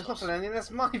 it's No, it's not Thanatos. Flannian,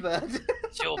 that's my bird.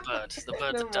 It's your bird. The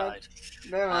bird Never that died.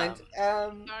 Never mind.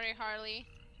 Sorry, Harley.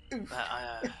 Oof.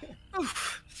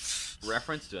 Oof.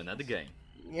 reference to another game.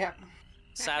 Yeah.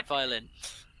 Sad violin.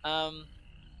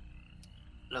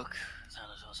 Look,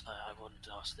 Thanatos, I wouldn't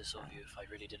ask this of you if I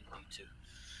really didn't need to.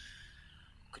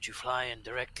 Could you fly in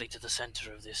directly to the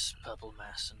center of this purple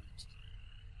mass and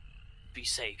be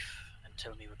safe and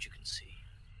tell me what you can see?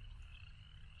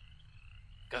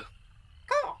 Go.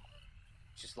 Oh.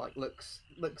 Just like looks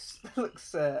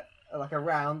like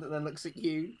around and then looks at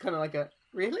you, kind of like a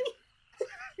really.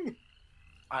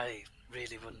 I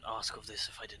really wouldn't ask of this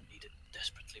if I didn't need it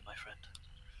desperately, my friend.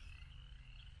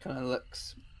 Kind of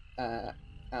looks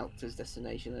out to his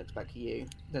destination, looks back at you,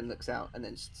 then looks out and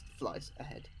then just flies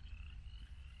ahead.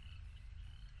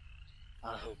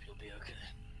 I hope you'll be okay.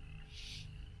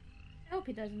 I hope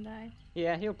he doesn't die.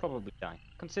 Yeah, he'll probably die,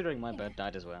 considering my bird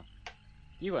died as well.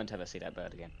 You won't ever see that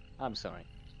bird again. I'm sorry.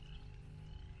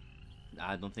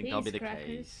 I don't think that'll be These the crackers.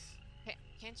 case.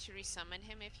 Can't you resummon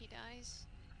him if he dies?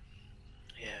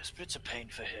 Yes, but it's a pain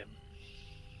for him.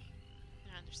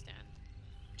 I understand.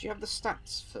 Do you have the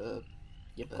stats for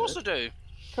your bird? Of course I do.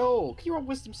 Cool. Can you roll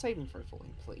wisdom saving throw for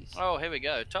him, please? Oh, here we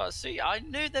go. See, I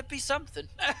knew there'd be something.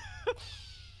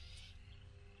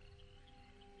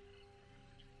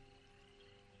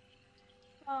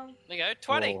 Oh, There you go,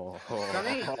 20.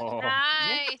 Oh.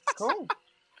 Nice! Cool.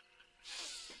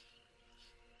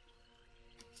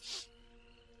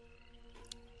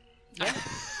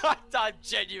 I'm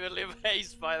genuinely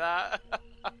amazed by that.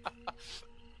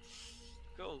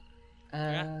 Cool.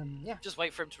 Yeah. Just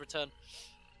wait for him to return.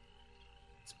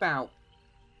 It's about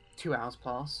 2 hours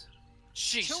pass.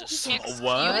 Jesus. Excuse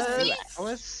What? me?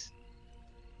 Hours?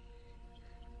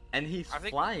 And he's I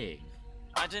think- flying.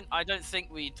 I don't think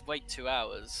we'd wait 2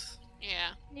 hours.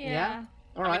 Yeah. yeah.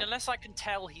 All I right. mean, unless I can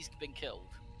tell he's been killed.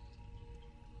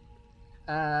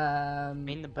 I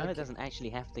mean, the bird okay. doesn't actually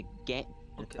have to get.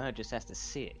 The Okay. bird just has to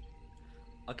see it.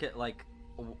 Okay, like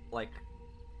Do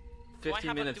I 15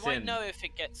 have minutes do I in. know if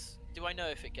it gets? Do I know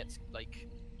if it gets like?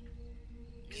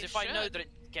 Because You if I know should. that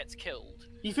it gets killed,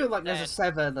 You feel like there's then- a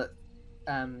sever that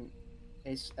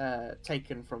is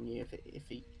taken from you if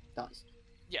he dies.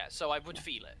 yeah. So I would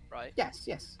feel it, right? Yes,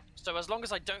 yes. So as long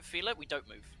as I don't feel it, we don't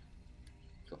move.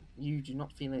 Cool. You do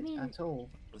not feel it mean- at all.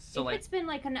 So If like, it's been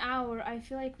like an hour, I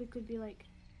feel like we could be like,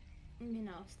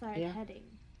 start Yeah. heading.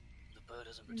 The bird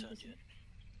hasn't returned yet.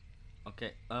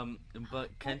 okay, but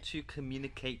can't you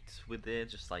communicate with it,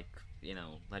 just like,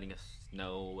 letting us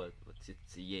know what's it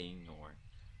seeing or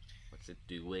what's it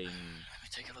doing? Let me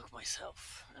take a look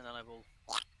myself, and then I will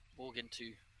walk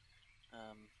into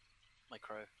my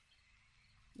crow.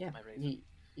 Yeah. My raven.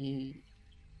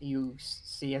 You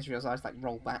see Ezreal's eyes like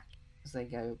roll back as they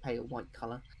go pale white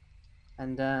color,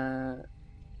 and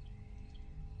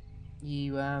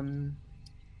you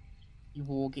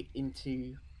walk it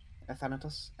into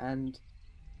Thanatos, and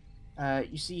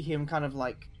you see him kind of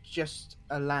like just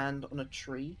land on a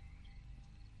tree,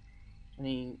 and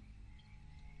he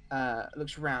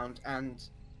looks around, and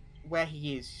where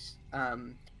he is,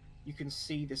 you can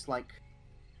see this like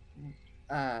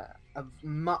a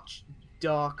much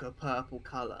darker purple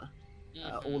color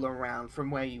all around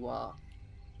from where you are,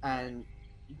 and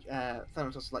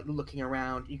Thanatos like looking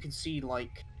around. You can see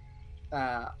like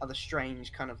other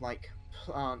strange kind of like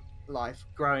plant life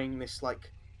growing this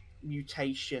like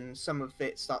mutation. Some of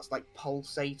it starts like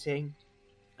pulsating.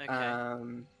 Okay.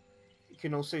 You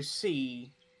can also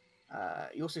see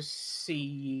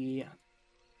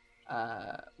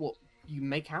what you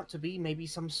make out to be maybe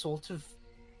some sort of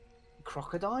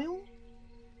crocodile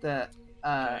that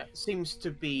Okay. seems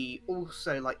to be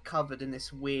also like covered in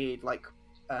this weird like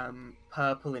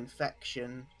purple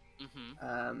infection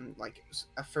like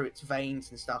through its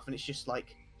veins and stuff, and it's just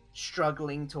like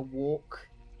struggling to walk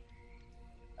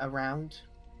around.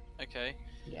 Okay.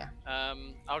 Yeah.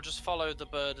 I'll just follow the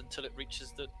bird until it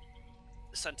reaches the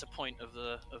center point of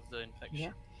the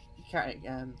infection.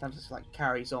 That just like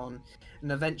carries on,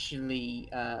 and eventually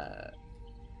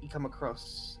you come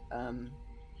across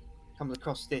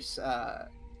this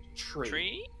tree.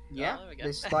 Tree? Yeah, Oh, there we go.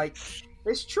 this like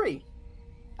this tree,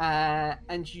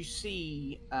 and you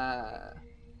see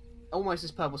almost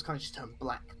this purple's kind of just turned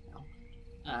black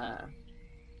now.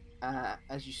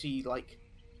 As you see like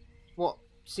what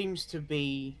seems to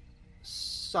be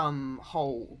some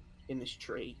hole in this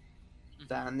tree,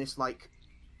 and this like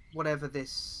whatever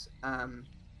this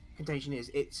contagion is,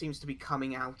 it seems to be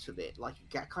coming out of it like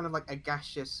kind of like a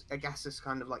gaseous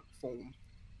kind of like form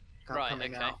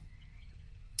coming out.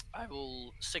 I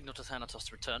will signal to Thanatos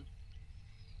to return,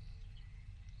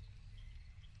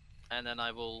 and then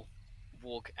I will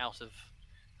walk out of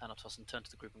Thanatos and turn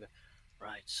to the group and go,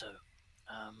 right, so,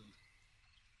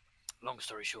 long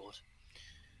story short,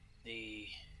 the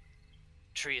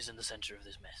tree is in the center of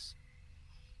this mess.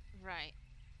 Right.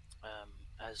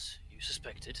 As you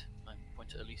suspected, I point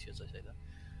to Alicia as I say that.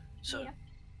 So, Yeah.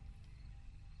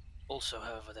 also,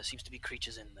 however, there seems to be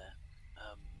creatures in there.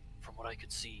 From what I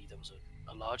could see, there was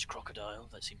a large crocodile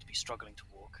that seemed to be struggling to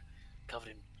walk, covered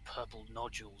in purple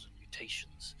nodules and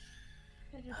mutations.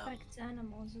 It affects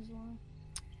animals as well.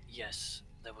 Yes,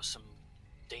 there were some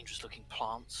dangerous-looking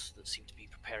plants that seemed to be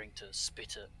preparing to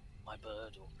spit at my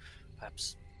bird, or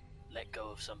perhaps let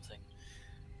go of something.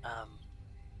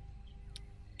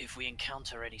 If we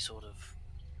encounter any sort of...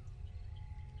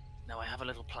 Now, I have a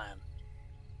little plan.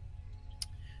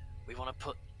 We want to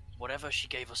put whatever she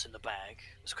gave us in the bag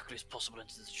as quickly as possible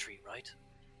into the tree, right?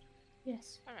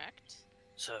 Yes. Correct.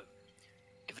 So,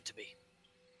 give it to me.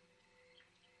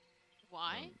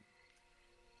 Why?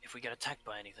 If we get attacked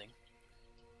by anything,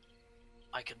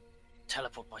 I can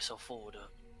teleport myself forward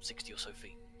 60 or so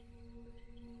feet.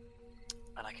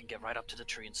 And I can get right up to the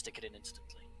tree and stick it in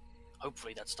instantly.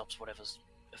 Hopefully that stops whatever's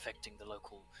affecting the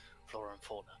local flora and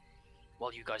fauna,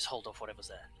 while you guys hold off whatever's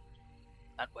there.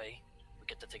 That way, we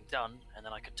get the thing done, and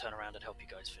then I can turn around and help you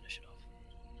guys finish it off.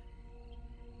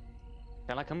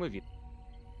 Shall I come with you?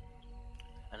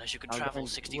 Unless you can I'll go travel and-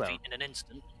 60 well, feet in an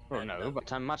instant. Well, then no,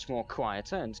 but I'm much more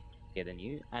quieter and stronger than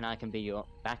you, and I can be your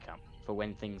backup for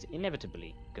when things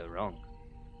inevitably go wrong.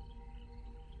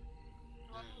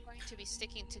 We're going to be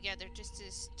sticking together just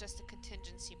a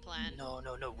contingency plan. No,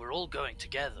 we're all going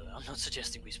together. I'm not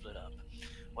suggesting we split up.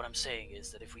 What I'm saying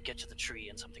is that if we get to the tree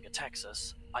and something attacks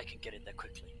us, I can get in there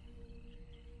quickly.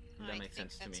 That I makes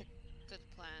think sense to that's me. a good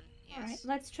plan. Yes. Alright,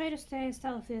 let's try to stay as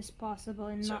stealthy as possible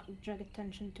and So, not drag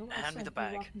attention to us. hand me as the we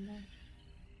bag. walk in there.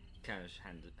 Cash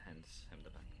hands him the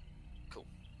bag. Cool.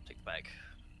 Take the bag.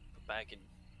 Put the bag in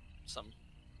some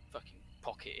fucking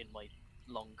pocket in my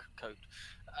long coat.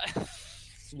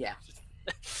 Yeah.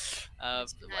 This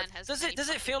man has Does many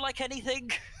it feel like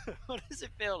anything? What does it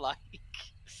feel like?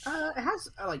 It has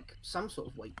like some sort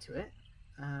of weight to it.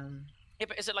 Yeah,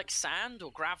 but is it like sand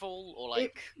or gravel or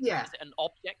like? Yeah. Is it an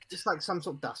object? Just like some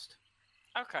sort of dust.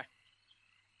 Okay.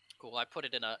 Cool. I put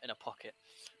it in a pocket.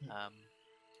 Yeah.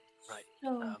 Right.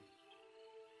 So,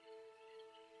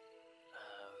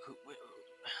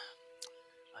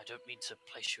 I don't mean to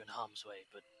place you in harm's way,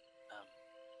 but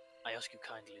I ask you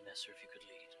kindly, Nessa, if you could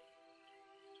lead.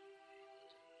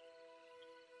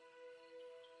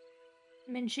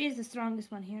 I mean, she's the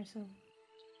strongest one here, so.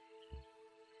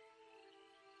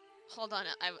 Hold on,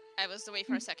 I was away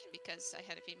for a second because I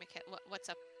had to feed my cat. What's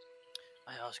up?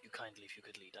 I ask you kindly if you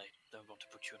could lead. I don't want to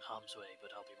put you in harm's way, but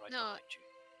I'll be right No. behind you.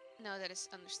 No, that is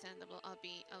understandable. I'll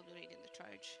be leading the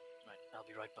charge. Right, I'll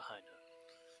be right behind her.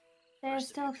 Stay as Rest of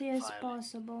you stealthy can as file it.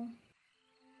 possible.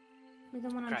 We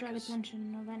don't want to drag Crackers.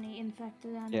 attention of any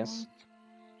infected animals. Yes.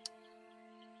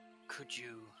 Could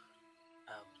you,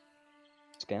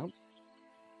 Scout?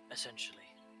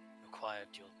 essentially, acquired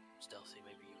your stealthy,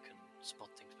 maybe you spot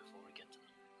things before we get to them.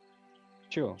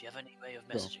 Sure. Do you have any way of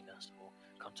messaging us or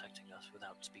contacting us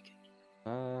without speaking?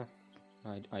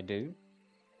 I do,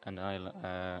 and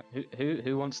I'll.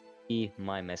 Who wants to be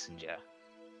my messenger?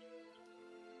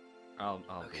 I'll be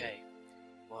Okay.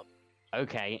 Well,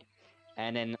 Okay,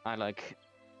 and then I like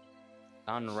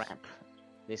unwrap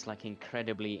this like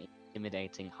incredibly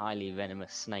intimidating, highly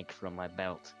venomous snake from my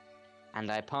belt,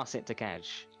 and I pass it to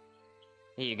Cash.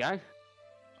 Here you go.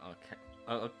 Okay.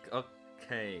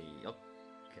 Okay.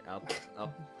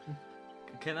 I'll...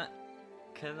 Can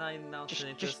I now turn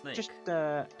into a snake?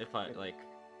 If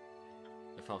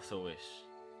I so wish.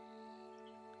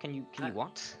 Can you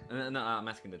what? No, I'm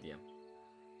asking the DM.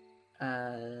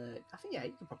 I think yeah,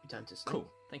 you can probably turn to snake. Cool.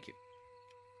 Thank you.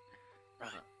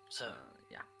 right. So,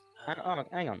 Yeah.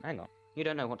 Hang on. You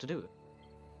don't know what to do.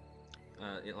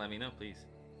 Yeah, let me know, please.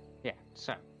 Yeah,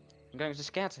 so I'm going to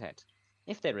scout ahead.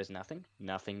 If there is nothing,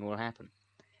 nothing will happen.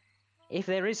 If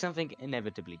there is something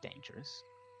inevitably dangerous,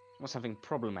 or something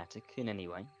problematic in any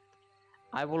way,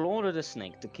 I will order the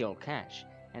snake to kill Cash,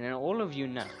 and then all of you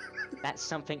know that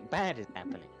something bad is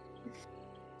happening.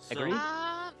 Agreed?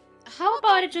 How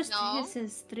about it just no?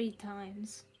 hisses 3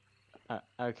 times?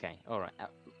 Okay, alright.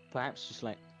 Perhaps just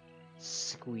like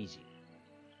squeeze you.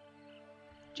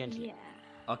 Gently. Yeah.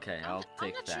 Okay, I'll I'm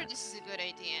take not that. sure this is a good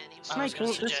idea anymore. I was gonna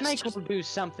The suggest snake just- will do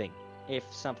something if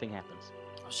something happens.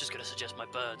 I was just going to suggest my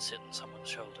bird sit on someone's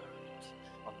shoulder,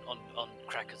 and on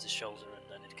Cracker's shoulder, and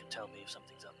then it can tell me if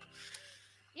something's up.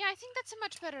 Yeah, I think that's a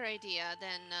much better idea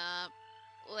than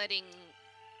letting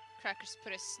Crackers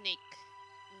put a snake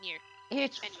near.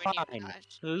 It's Anywhere near fine.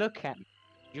 Cash. Look at me.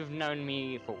 You've known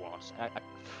me for what? A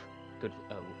good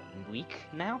week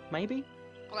now, maybe?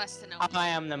 Less than a week. I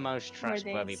am the most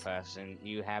trustworthy days. person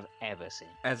you have ever seen.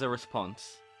 As a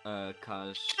response,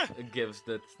 Kaj gives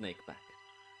the snake back.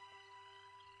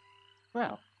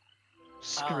 Well,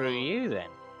 screw Oh. you then.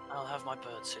 I'll have my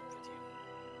bird sit with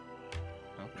you,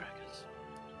 Okay. Crackers.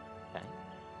 Okay.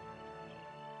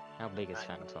 How big is Right.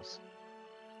 Thanatos?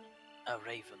 A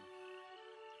raven,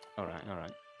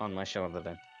 Alright. On my shoulder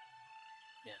then.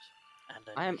 yes. And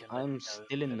then you can let me I'm know still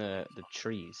if in the anything's wrong.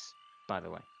 trees, by the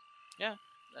way. And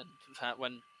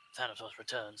when Thanatos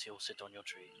returns, he'll sit on your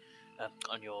tree,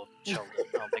 on your shoulder.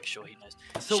 I'll make sure he knows.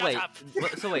 So Shut wait, up!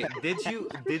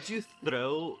 did you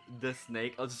throw the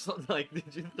snake? Or just like,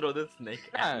 did you throw the snake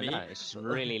at me? No, it's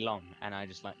really long, and I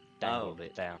just like dangled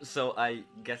it down. So I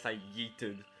guess I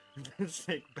yeeted the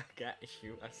snake back at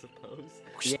you, I suppose.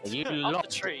 Yeah, you Up the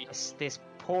locked tree. this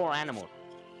poor animal.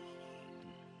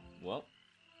 Well,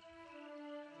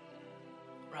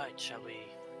 Right, shall we?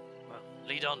 Well,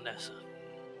 lead on, Nessa.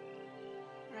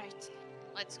 Right,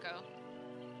 let's go.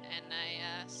 And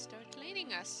I start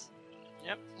leading us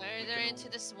Yep. further can all- into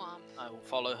the swamp. I will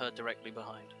follow her directly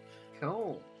behind.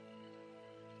 Cool.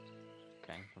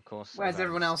 Okay, of course. Where's as I'm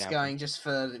everyone else scouting- going? Just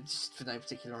for no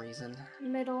particular reason.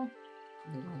 Middle.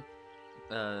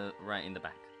 right in the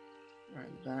back. Right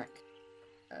in the back.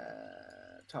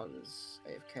 Tyler's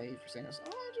AFK for saying us.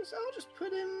 I'll just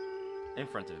put him In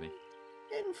front of me.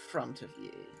 in front of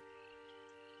you.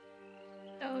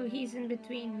 Oh, he's in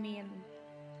between me and.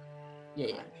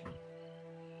 Yeah.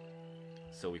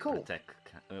 So we Cool. protect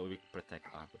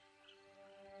Arbor.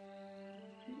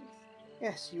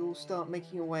 Yes, you'll start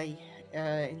making your way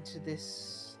into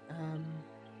this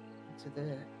into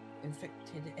the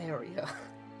infected area.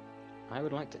 I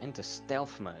would like to enter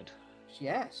stealth mode.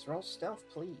 Yes, roll stealth,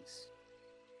 please.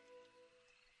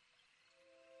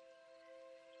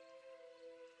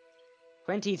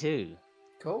 $22.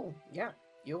 Cool. Yeah,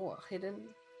 you're hidden.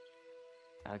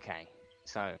 Okay,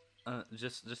 so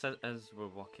Just as we're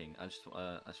walking, I just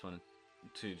wanted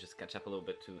to just catch up a little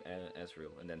bit to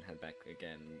Ezreal and then head back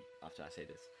again after I say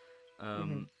this.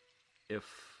 Mhm. If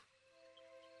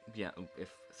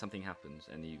something happens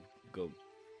and you go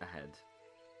ahead,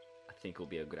 I think it will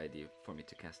be a good idea for me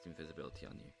to cast invisibility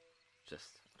on you.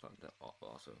 Just thought that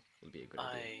also would be a good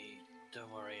idea.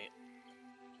 Don't worry.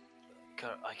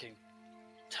 I can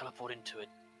teleport into it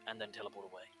and then teleport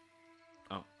away.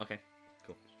 Oh, okay,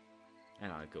 cool.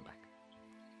 And I'll go back.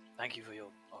 Thank you for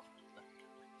your offer.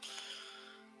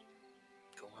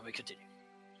 Cool, and we continue.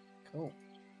 Cool.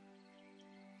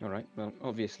 alright, well,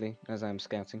 obviously, as I'm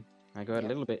scouting, I go a Yeah.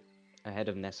 little bit ahead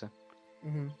of Nessa.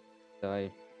 Mm-hmm. So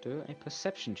I do a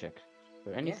perception check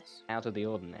for anything Yes. out of the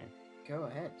ordinary. Go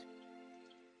ahead.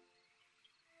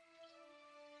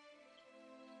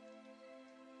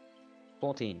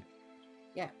 14.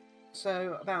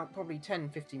 So about probably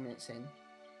 10-15 minutes in,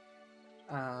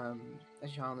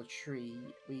 as you're on the tree,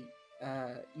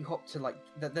 you hop to like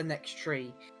the next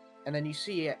tree, and then you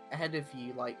see it ahead of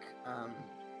you, like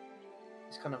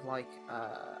this kind of like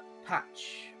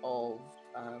patch of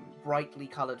brightly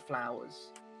coloured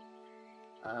flowers.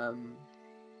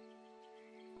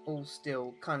 All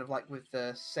still kind of like with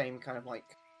the same kind of like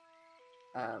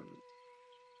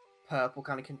purple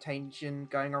kind of contagion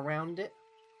going around it,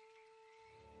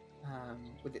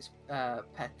 with its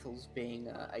petals being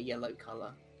a yellow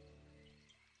colour.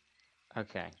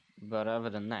 Okay, but other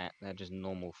than that, they're just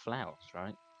normal flowers,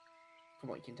 right? From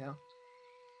what you can tell.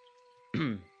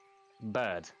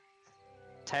 Bird,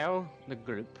 tell the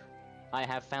group I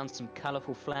have found some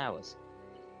colourful flowers.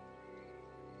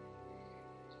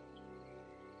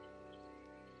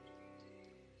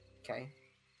 Okay.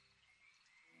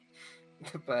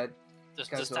 The bird. Does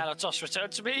Goes off. Thanatos return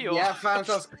to me? Or... Yeah,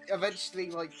 Thanatos eventually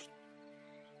like.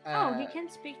 Oh, he can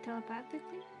speak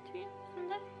telepathically to you from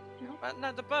that? No?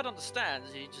 No, the bird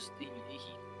understands. He just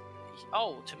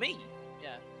oh, to me,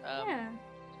 yeah. Yeah.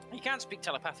 He can speak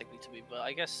telepathically to me, but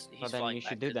I guess he's Well, then flying you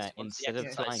should back do that once the instead of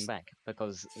exercise- flying back,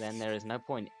 because then there is no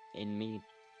point in me.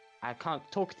 I can't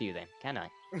talk to you then, can I?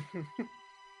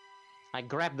 I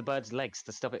grab the bird's legs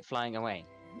to stop it flying away.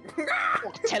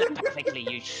 Talk telepathically,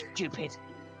 you stupid!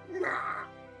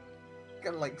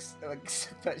 Kind of like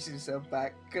patch yourself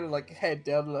back, kind of like head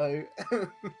down low,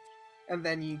 and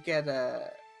then you get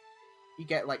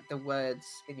like the words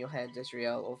in your head,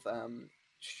 Israel, of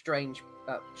strange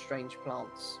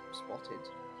plants spotted,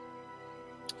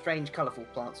 strange colourful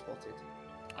plants spotted.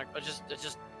 I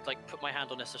just like put my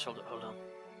hand on Nessa's shoulder. Hold on.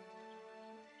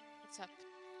 What's up?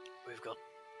 We've got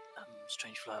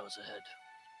strange flowers ahead.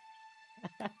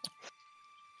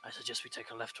 I suggest we take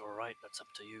a left or a right. That's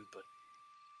up to you, but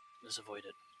let's avoid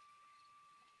it.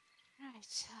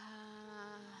 Right.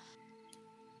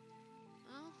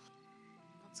 Well,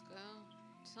 let's go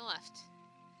to the left.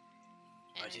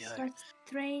 And Righty-ho. it's- So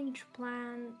strange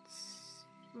plants.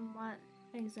 What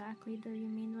exactly do you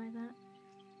mean by that?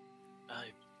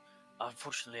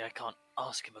 Unfortunately, I can't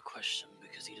ask him a question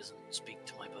because he doesn't speak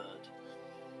to my bird.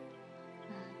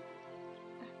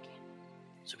 Okay.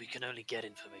 So we can only get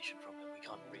information from him. We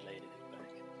can't relay anything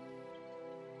back.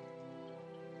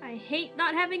 I hate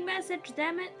not having message,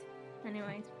 damn it!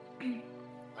 Anyways.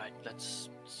 Right, let's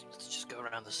just go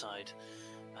around the side.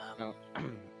 Oh,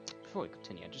 before we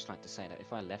continue, I'd just like to say that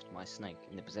if I left my snake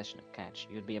in the possession of Catch,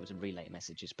 you'd be able to relay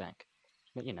messages back.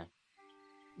 But you know,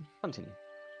 continue.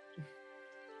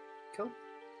 Cool.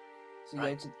 So you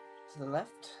Right. go to the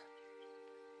left.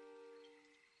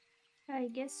 I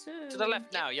guess so. To the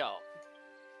left now, y'all.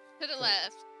 To the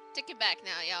left. Take it back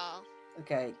now, y'all.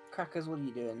 Okay, Crackers, what are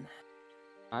you doing?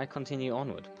 I continue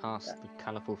onward past the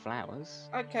colourful flowers.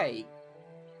 Okay.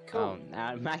 Cool.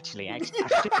 Oh, actually,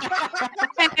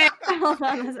 Hold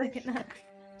on a second.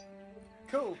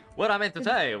 Cool. What I meant to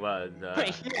say was,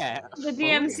 yeah. The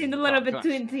DM seemed a little bit too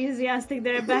enthusiastic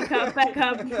there. Back up, back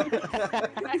up.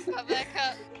 Back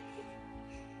up.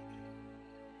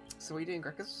 So what are you doing,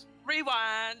 Crackers?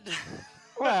 Rewind.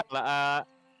 Well,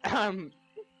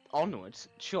 onwards,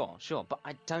 sure, but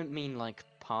I don't mean like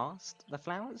past the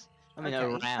flowers. I mean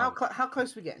Okay, around. how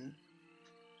close are we getting?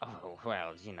 Oh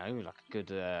well, you know, like a good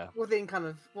Within kind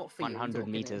of what feet? are we 100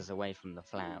 talking meters away from the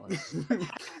flowers.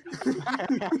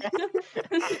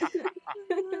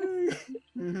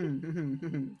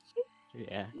 here?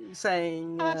 Yeah.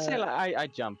 Saying. I'd say like I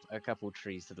jump a couple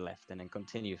trees to the left and then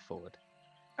continue forward.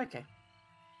 Okay.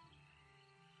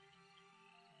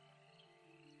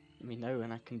 Let me know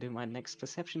when I can do my next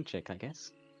perception check, I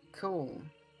guess. Cool.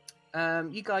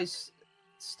 You guys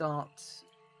start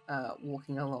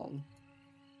walking along.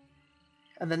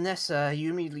 And then Nessa, you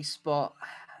immediately spot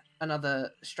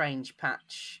another strange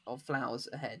patch of flowers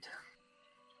ahead.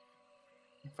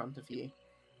 In front of you.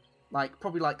 Like,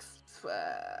 probably like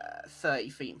 30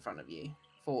 feet in front of you.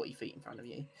 40 feet in front of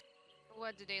you.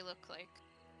 What do they look like?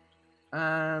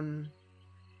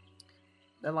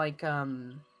 They're like,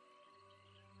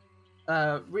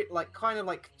 like kind of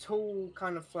like tall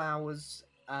kind of flowers,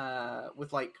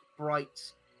 with like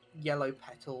bright yellow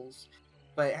petals,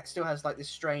 but it still has like this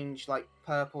strange like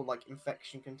purple like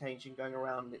infection contagion going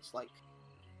around its like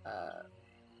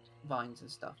vines and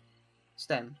stuff.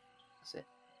 Stem. That's it.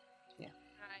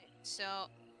 Right. So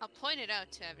I'll point it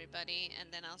out to everybody, and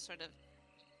then I'll sort of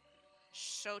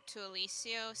show to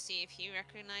Alicio, see if he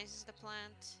recognizes the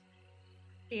plant.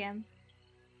 DM.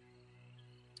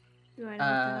 Do I know what the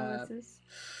hell this is?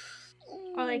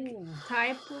 Or like Ooh.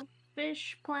 type of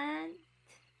fish plant?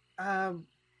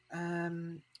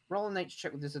 Roll a nature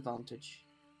check with disadvantage.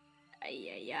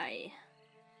 Ay.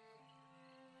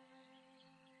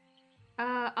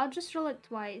 I'll just roll it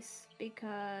twice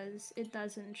because it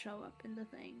doesn't show up in the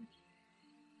thing.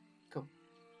 Cool.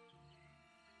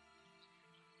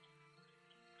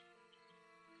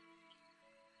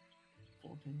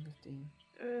 14, 15.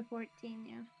 14,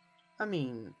 yeah. I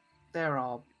mean, there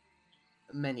are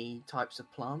many types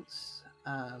of plants.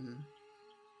 I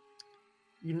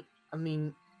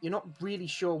mean, you're not really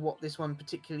sure what this one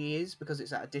particularly is because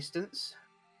it's at a distance.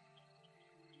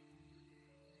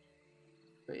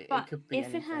 But it could be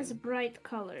if it has anything. bright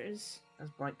colors,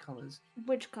 Has bright colours.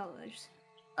 which colors?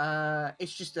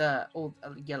 It's just all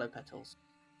yellow petals.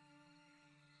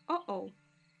 Uh-oh.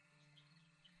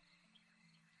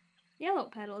 Yellow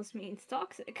petals means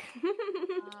toxic.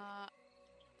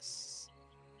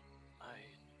 I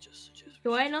just suggest.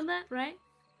 Do I know that, right?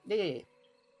 Yeah.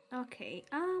 Okay,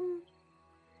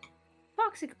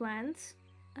 toxic plants.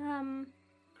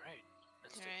 Great.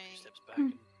 Let's take a Great. few steps back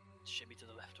and shimmy to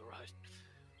the left or right.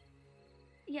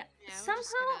 Yeah, we're just somehow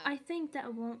gonna- I think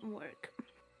that won't work.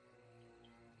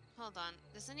 Hold on.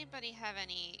 Does anybody have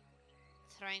any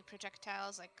throwing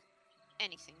projectiles? Like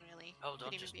anything really? Hold on,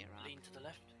 Could even just be a rock. lean to the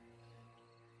left.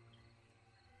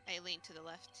 I lean to the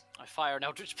left. I fire an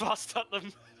Eldritch Blast at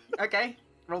them. Okay,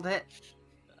 roll the hit.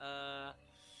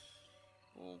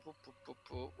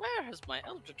 Where has my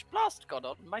Eldritch Blast gone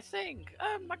on my thing?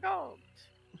 Oh my god.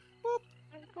 Boop.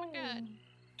 Oh, good.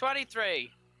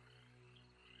 23.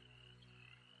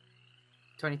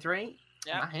 23.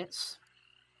 Yeah. That hits.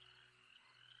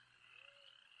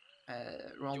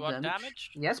 Roll Do you want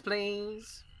damage? Yes,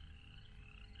 please.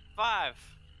 5.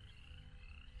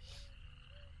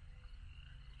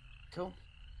 Cool.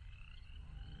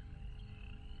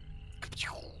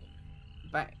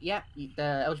 But yeah,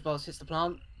 the Eldritch Blast hits the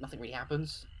plant. Nothing really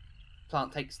happens.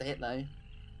 Plant takes the hit though.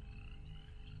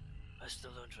 I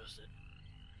still don't trust it.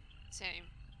 Same.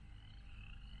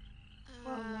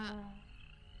 Oh no.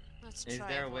 Let's Is try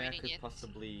there a way I avoiding could it.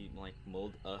 possibly like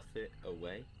mold earth it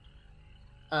away?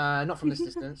 Not from this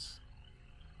distance.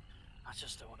 I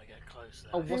just don't want to get close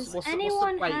there. Oh, what's Does the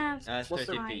anyone weight? have It's What's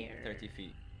the 30 feet. fire? 30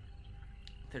 feet.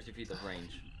 30 feet of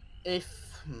range. If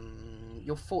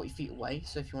you're 40 feet away,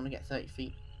 so if you want to get 30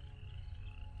 feet,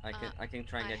 I can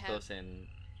try and I get have- close and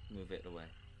move it away.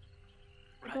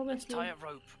 Right, Go let's with tie you. a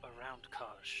rope around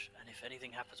Karsh, and if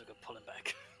anything happens, we'll go pull him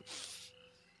back.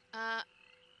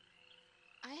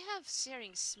 I have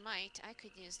Searing Smite. I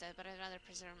could use that, but I'd rather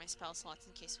preserve my spell slots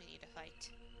in case we need a fight.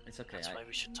 It's okay. That's why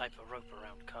we should type a rope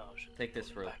around Karsh. and Take this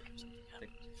pull him rope. back if something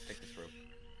happens. Take this rope.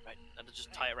 Right, and then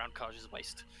just tie it around Karsh's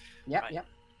waist. yep, Right. yep.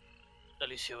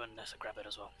 Alicia and Nessa grab it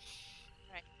as well.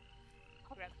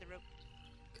 I'll grab the rope.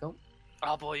 Cool.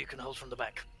 Our boy you can hold from the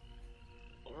back.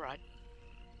 Alright.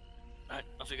 Right,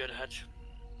 off we go to Hatch.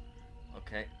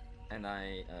 Okay, and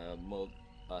I mold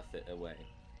earth it away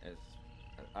as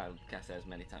I'll cast it as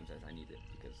many times as I need it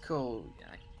because Cool. yeah,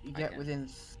 You I get can. within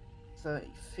 30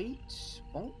 feet.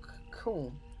 Bonk.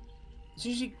 Cool. As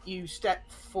soon as you step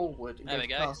forward and There go we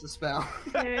to go. cast the spell,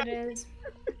 There it is.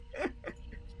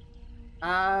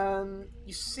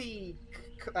 you see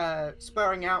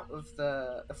spurring out of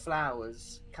the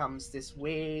flowers comes this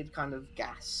weird kind of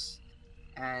gas,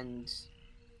 and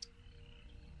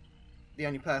the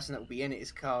only person that will be in it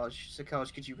is Kaj. So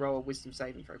Kaj, could you roll a wisdom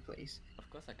saving throw, please? Of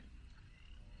course I can.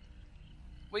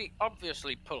 We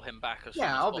obviously pull him back as soon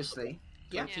Yeah, as obviously.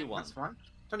 Yeah, 21. that's fine.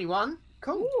 21.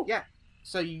 Cool. Ooh. Yeah.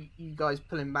 So you guys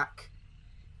pull him back.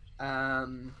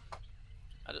 possible.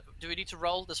 Do we need to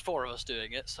roll? There's 4 of us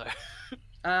doing it, so.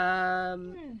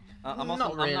 Um. I'm Not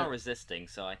also I'm really. not resisting,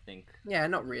 so I think Yeah,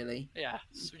 not really. Yeah.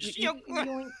 So we just You-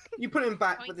 Yoink. You put him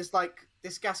back, Point. but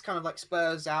this gas kind of like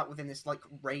spurs out within this like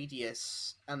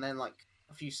radius, and then like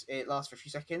it lasts for a few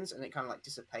seconds, and it kind of like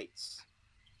dissipates.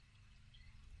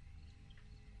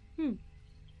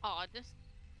 Odd.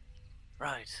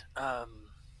 Right.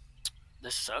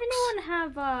 This sucks.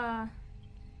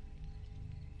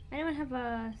 Anyone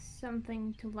have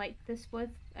something to light this with?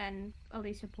 And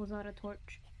Alicia pulls out a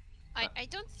torch. I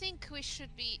don't think we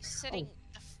should be setting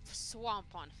the swamp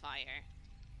on fire.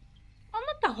 Oh,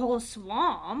 not the whole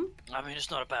swamp. I mean, it's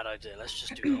not a bad idea. Let's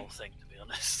just do the whole thing, to be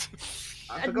honest.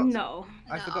 I forgot. No.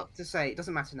 I No. forgot to say it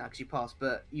doesn't matter now because you passed,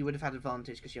 but you would have had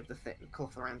advantage because you have the thick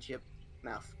cloth around your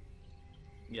mouth.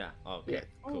 yeah. Oh, okay. Yeah.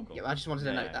 Cool, Oh. cool. Yeah, I just wanted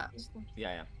to Yeah, note yeah. that.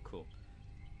 Yeah, cool.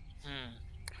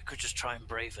 We could just try and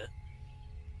brave it.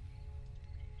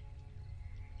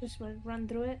 Just run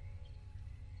through it.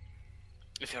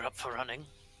 If you're up for running.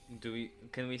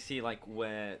 Can we see like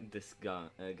where this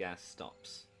gas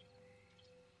stops?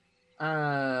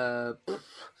 Uh.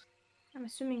 I'm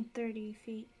assuming 30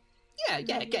 feet. Yeah.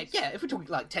 If we're talking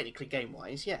like technically game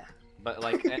wise, yeah. But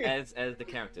like as the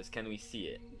characters, can we see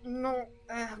it? Not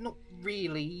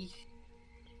really.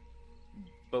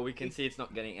 But we can see it's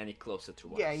not getting any closer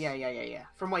to us. Yeah.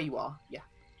 From where you are, yeah.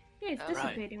 Yeah, it's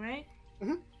Alright. dissipating, right?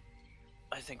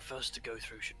 I think first to go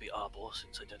through should be Arbor,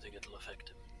 since I don't think it'll affect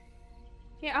him.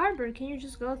 Yeah, Arbor, can you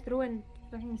just go through and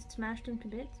fucking smash them to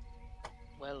bits?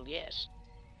 Well, yes.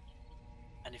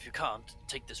 And if you can't,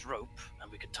 take this rope,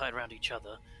 and we can tie it around each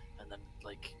other, and then,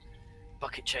 like,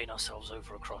 bucket chain ourselves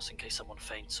over across in case someone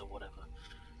faints or whatever.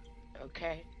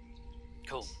 Okay.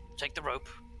 Cool. Take the rope,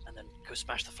 and then go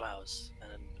smash the flowers, and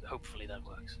then hopefully that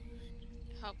works.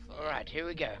 Hopefully. Alright, here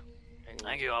we go.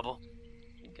 Thank you, Arbor.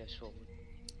 Goes forward.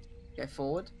 Go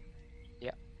forward.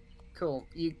 Yeah. Cool.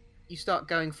 You start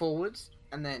going forwards,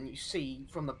 and then you see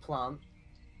from the plant,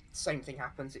 same thing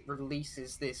happens. It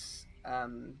releases this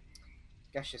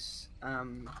gaseous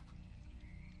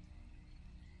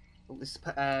this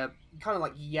kind of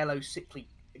like yellow sickly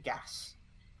gas.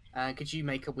 Could you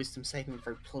make a wisdom saving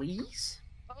throw, please?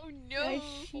 Oh no!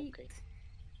 Okay.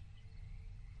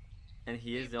 And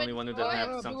he is the But only one who why- doesn't have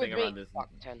Oh, something do around it. his Fuck,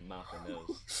 10. mouth and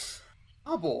nose.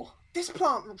 Arbor, this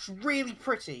plant looks really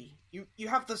pretty. You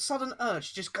have the sudden urge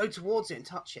to just go towards it and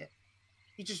touch it.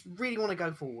 You just really want to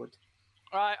go forward.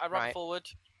 Alright, I run Right. forward.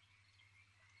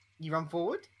 You run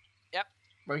forward? Yep.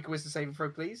 Make a wisdom saving throw,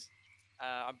 please.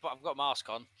 I've got a mask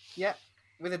on. Yep.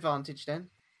 With advantage then.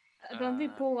 Don't we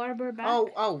pull Arbor back?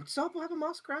 Oh, does Arbor have a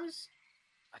mask around his...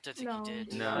 I don't think No. he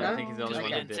did. No, No? I think he's the only Because one we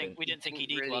who didn't think didn't. we didn't think he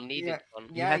needed really one. needed Yeah. one.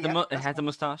 He had yeah, it has a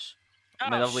mustache.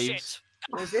 Made Oh of leaves. shit!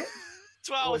 What was it?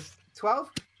 12.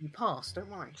 12? You passed, don't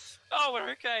worry. Oh,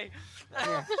 we're okay.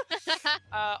 Yeah.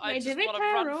 I Wait, just did we want to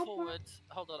tie a run rope? forward.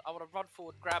 Hold on, I want to run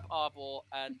forward, grab Arbor,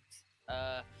 and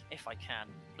if I can,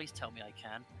 please tell me I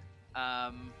can.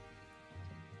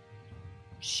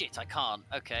 Shit, I can't.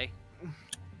 Okay.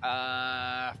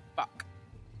 Fuck.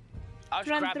 I'll just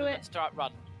Run grab through him it. and start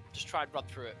run. Just try and run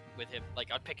through it with him.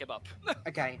 Like I'd pick him up.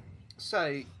 Okay,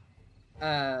 so...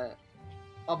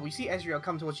 Arbor, you see Ezreal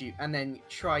come towards you and then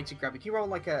try to grab it. Can you roll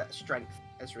like a strength,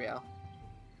 Ezreal?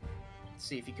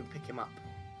 See if you can pick him up.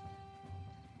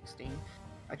 16.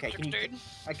 Okay, can you... 16.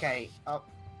 Okay,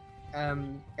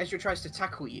 Ezreal tries to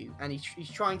tackle you, and he's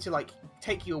trying to, like,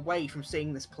 take you away from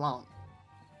seeing this plant.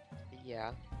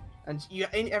 Yeah. And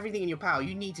everything in your power,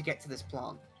 you need to get to this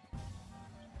plant.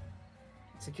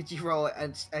 So could you roll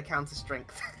a counter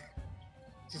strength?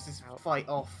 Just to Ow. fight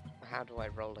off. How do I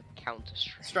roll a counter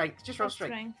strike? Strength, just roll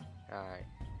strength. Alright.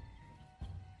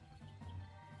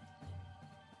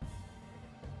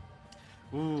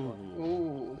 Ooh.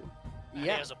 Ooh.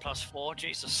 Yeah, Here's a +4.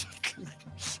 Jesus.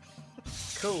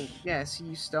 cool. Yeah, so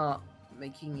you start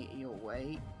making your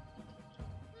way.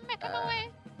 Make him Uh, away.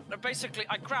 No, basically,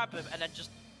 I grab him and then just,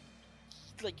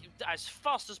 like, as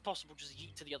fast as possible, just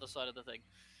yeet to the other side of the thing.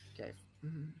 Okay.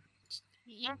 Mhm.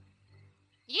 Yeet.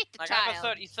 Yeet the Like, I have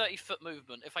child. a 30 foot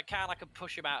movement. If I can, I can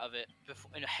push him out of it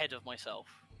ahead of myself.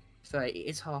 So it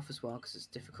is half as well because it's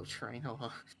difficult terrain. Hold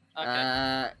on.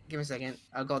 Okay. Give me a second.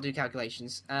 I've got to do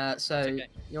calculations. So okay.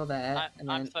 you're there,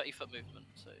 and I'm then 30 foot movement,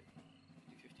 so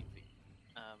 15 feet.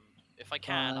 If I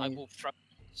can, I Five. will throw.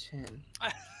 10.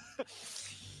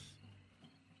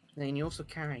 Then you're also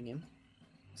carrying him.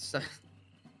 So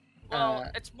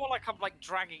Well, it's more like I'm like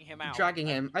dragging him out. dragging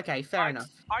him. Okay, fair enough.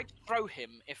 I'd throw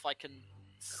him if I can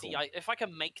see. Cool. If I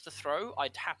can make the throw,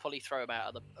 I'd happily throw him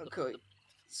out of the. Okay.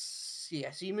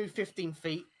 Yeah, so you move 15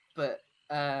 feet, but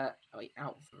wait,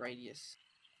 out of the radius.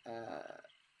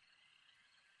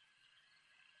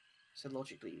 So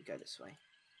logically, you go this way.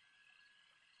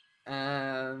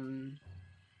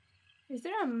 Is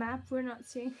there a map we're not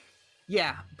seeing?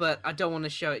 Yeah, but I don't want to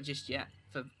show it just yet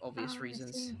for obvious Oh,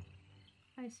 reasons.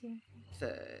 I see.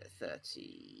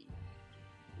 30.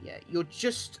 Yeah, you're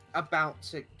just about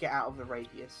to get out of the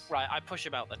radius. Right, I push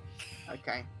him out then.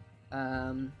 Okay.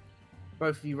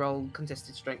 Both of you roll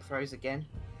contested strength throws again.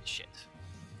 Shit.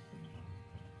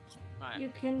 Right. You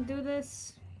can do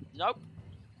this. Nope.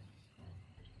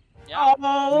 Yeah.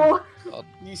 Oh!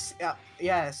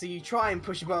 Yeah, so you try and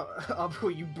push him up,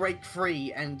 you break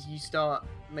free, and you start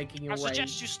making your I way.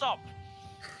 suggest you stop.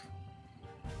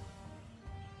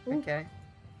 Okay.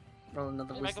 Roll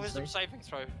another Make a wisdom save. saving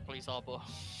throw, please, Arbor.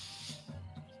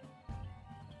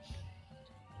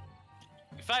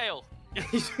 You fail.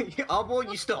 Arbor,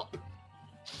 you stop.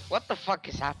 What the fuck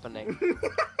is happening?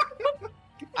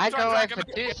 I Try go away drag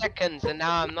for him 2 seconds and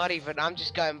now I'm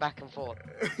just going back and forth.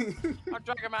 I'll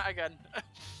drag him out again.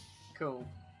 Cool.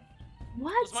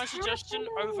 What's Does my suggestion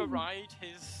happening? override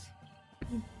his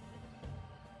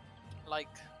like?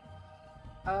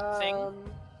 Thing?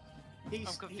 He's,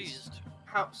 I'm confused.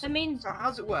 I mean, So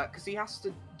how's it work? Because he has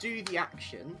to do the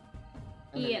action.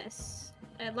 and then- yes.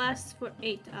 It lasts for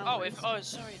 8 hours. Oh,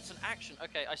 sorry, it's an action.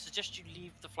 Okay, I suggest you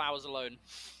leave the flowers alone.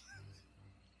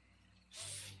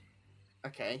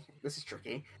 Okay, this is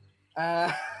tricky.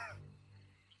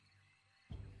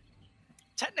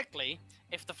 technically,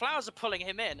 if the flowers are pulling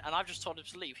him in and I've just told him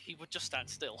to leave, he would just stand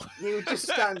still. He would just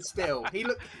stand still. He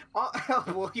look.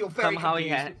 Well, you're very Somehow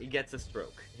confused. he gets a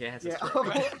stroke. He has a Yeah,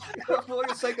 stroke.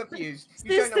 you're so confused. You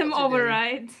don't know System what to do.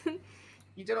 override.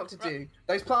 You don't know what to do.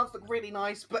 Those plants look really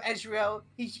nice, but Ezreal,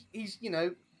 he's he's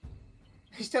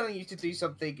telling you to do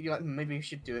something, and you're like, maybe you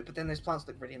should do it. But then those plants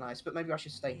look really nice, but maybe I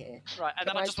should stay here. Right, and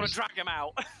then I just want to drag him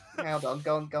out. Hold on,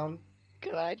 go on.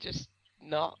 Can I just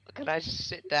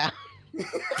sit down?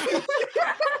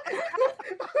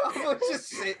 I'll just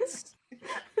sit.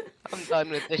 I'm done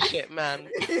with this shit, man.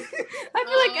 I feel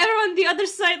like everyone on the other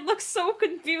side looks so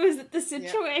confused at the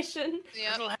situation.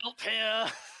 Yeah. Little help here.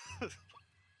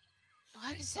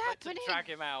 What is I'd like to happening? drag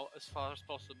him out as far as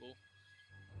possible.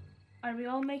 Are we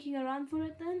all making a run for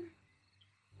it then?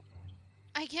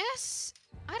 I guess.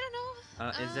 I don't know.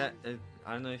 Is that?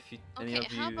 I don't know if any okay,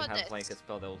 of you how have about like a this?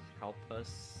 spell that will help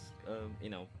us. You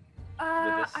know.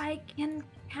 With this? I can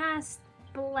cast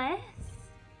Bless.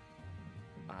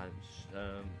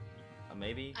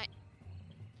 Maybe.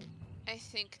 I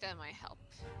think that might help.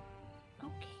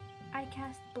 Okay. I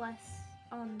cast Bless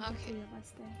on the Okay. three of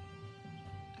us there.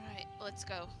 Alright, let's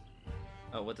go.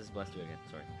 Oh, what does bless do again?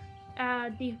 Sorry.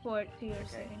 D4 to your Okay,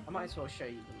 saving. I might as well show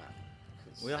you the map.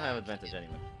 'cause- We all have advantage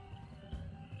anyway.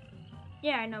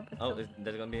 Yeah, I know, but Oh, still. is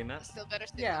there gonna be a map? Still better.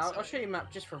 Still Yeah, I'll show you a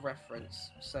map just for reference,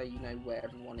 so you know where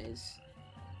everyone is.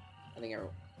 I think,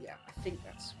 yeah, I think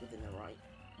that's within the right.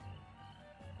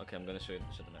 Okay, I'm gonna show the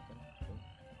map then. Cool.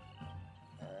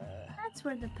 That's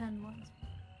where the pen was.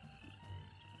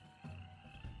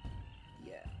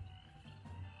 Yeah.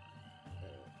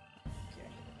 Okay.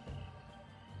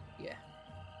 Yeah.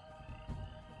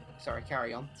 Sorry,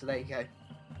 carry on. So there you go.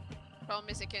 Problem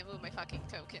is I can't move my fucking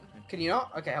token. Can you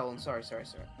not? Okay, hold on. Sorry.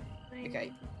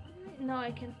 Okay. No,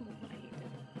 I can't move my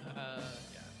either.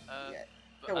 Yeah.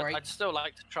 But Don't worry. I'd still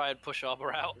like to try and push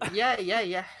Arbor out.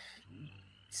 Yeah.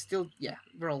 Still, yeah.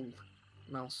 Roll.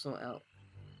 And I'll sort out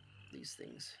these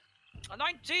things. A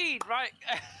 19, right?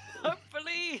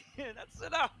 Hopefully, that's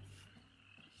enough.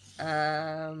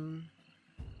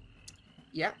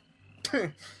 Yeah.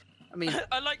 I mean,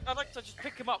 I like to just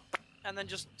pick him up and then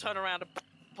just turn around and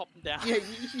pop him down. yeah,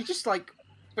 you just like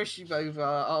push him over.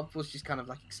 Arbor's just kind of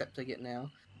like accepting it now.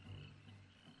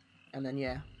 And then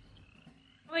yeah,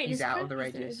 Wait, He's is out of the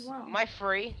Chris there radius. As well? Am I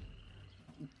free?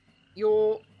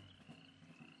 you're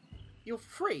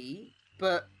free,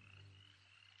 but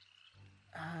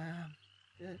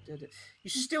you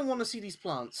still want to see these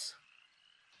plants.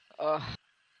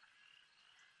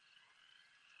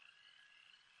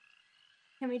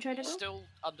 Can we try to go? Still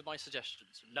under my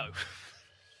suggestions. No.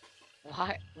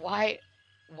 Why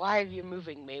are you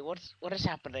moving me? What is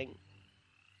happening?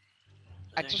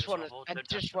 I just want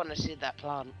to see that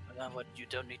plant. You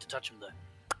don't need to touch him though.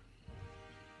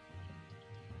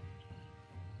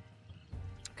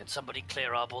 Can somebody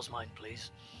clear Arbor's mind, please?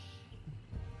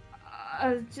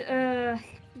 Yeah,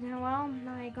 well,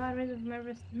 I got rid of my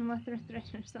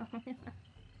thresher, so.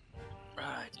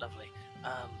 Right, lovely.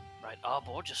 Right,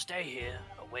 Arbor, just stay here,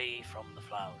 away from the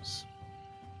flowers.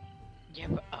 Yeah,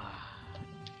 but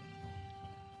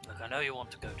Look, I know you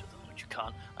want to go to them, but you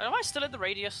can't. Am I still in the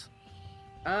radius?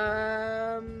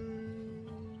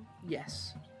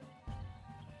 Yes. I'm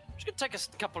just gonna take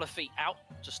a couple of feet out,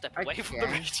 just step away from the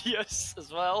Okay. radius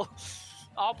as well.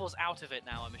 Arbor's out of it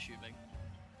now, I'm assuming.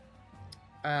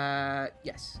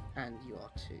 Yes, and you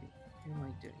are too. Who am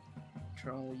I doing?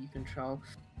 Control, you control.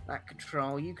 That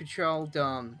control, you control,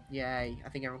 done. Yay, I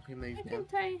think everyone can move I now. can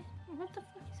tell you, what the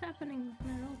fuck is happening with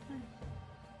my roll time?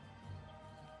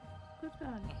 Good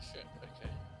god. Oh shit, okay.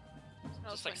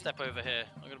 Just like step over here.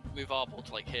 I'm gonna move Arbor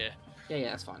to like here. Yeah,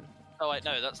 that's fine. Oh wait,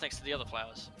 no, that's next to the other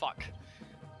flowers. Fuck.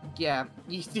 Yeah,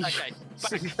 you Okay,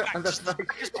 back that's just as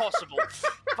quick as possible.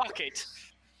 Fuck it.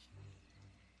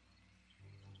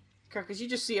 Because you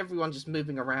just see everyone just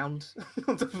moving around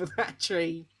on top of that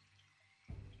tree.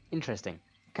 Interesting.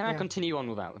 Can I Yeah. continue on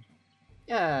without them?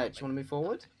 Yeah, do you want to move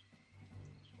forward?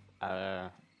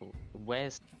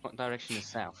 What direction is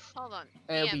south? Hold on.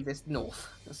 It'll DM, be this north.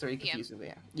 That's very Yeah. confusing, but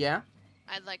yeah. Yeah?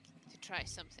 I'd like to try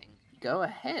something. Go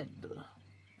ahead.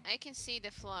 I can see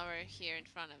the flower here in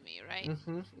front of me, right?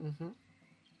 Mm-hmm.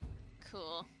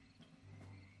 Cool.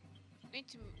 I need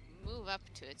to move up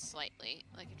to it slightly,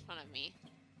 like in front of me.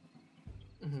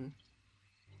 Mm-hmm.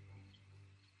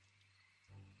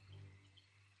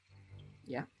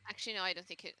 Yeah. Actually, no, I don't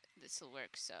think this will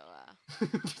work. So,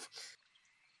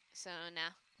 so now.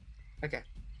 Okay.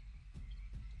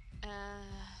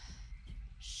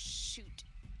 Shoot.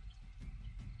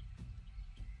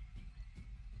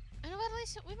 And what, at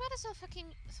least we might as well fucking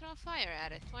throw fire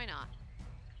at it. Why not?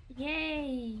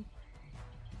 Yay!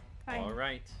 Fine.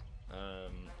 Alright.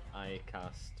 I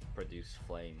cast Produce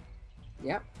Flame.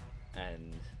 Yep.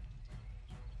 And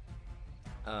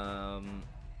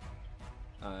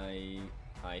I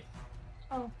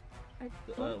Oh.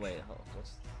 wait,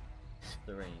 what's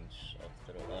the range of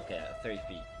the roll? Okay, 30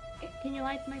 feet. Can you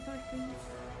light my torch, please?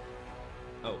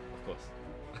 Oh, of course.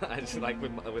 I just like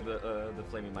with the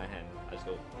flame in my hand, I just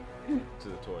go to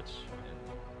the torch and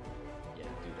yeah,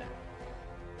 do that.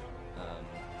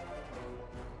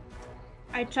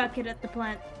 I chuck it at the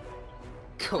plant.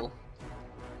 Cool.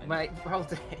 And- Mate, roll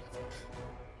to hit.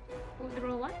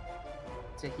 Roll what?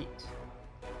 To hit.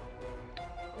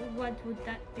 What would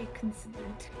that be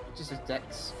considered? Just a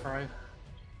dex throw.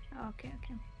 Okay,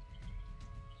 okay.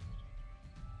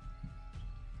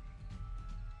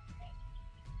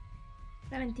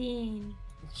 $17.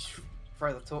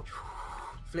 Throw the torch.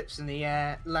 Flips in the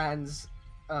air. Lands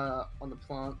on the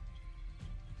plant.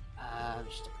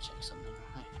 Just double check something.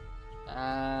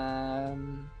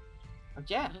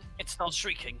 Yeah. It's not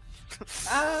shrieking.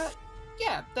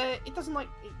 Yeah. It doesn't like.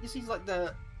 You see, like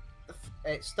the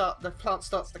plant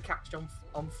starts to catch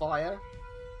on fire,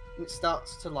 and it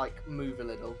starts to like move a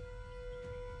little.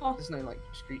 Oh. There's no like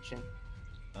screeching.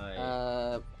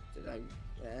 Yeah.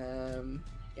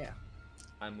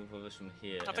 I move over from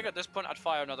here. I think at this point I'd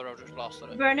fire another Eldritch Blast at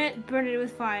it. Burn it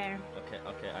with fire. Okay,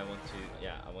 I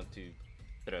want to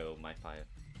throw my fire,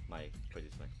 my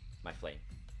Produce Flame, my flame.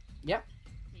 Yep.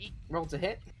 Roll to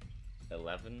hit.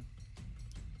 11.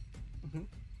 Mhm.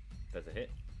 Does it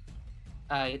hit?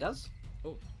 It does.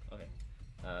 Oh, okay.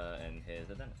 And here's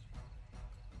the damage.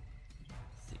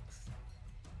 6.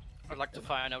 I'd like to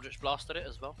fire an Eldritch Blast at it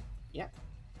as well. Yep.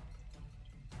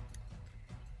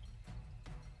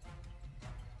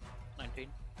 19.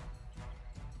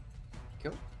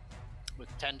 Cool. With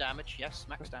 10 damage, yes,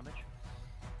 max damage.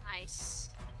 Nice.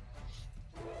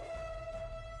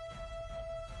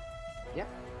 Yep.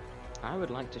 I would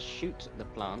like to shoot the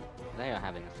plant they are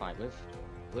having a fight with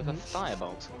a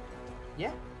firebolt.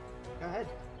 Yeah. Go ahead.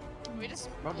 We're just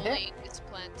Roll to bullying this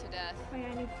plant to death. Wait,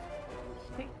 I need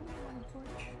to take one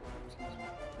torch. Excuse me.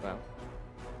 Well.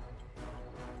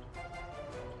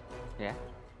 Yeah.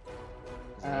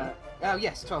 Is it me? Oh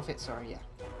yes, 12 hits. Sorry, yeah.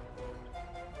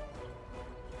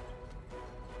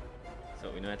 So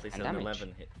we know at least And an damage.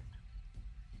 11 hit.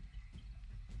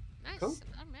 Nice. Cool.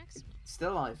 Not maximum.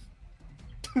 Still alive.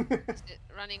 Is it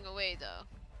running away though?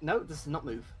 No, does not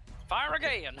move. Fire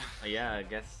again! Yeah, I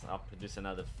guess I'll produce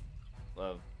another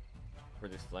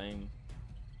Produce Flame.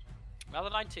 Another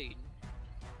 19.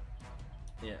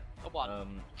 Yeah. A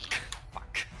 1.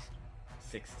 Fuck.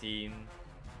 16.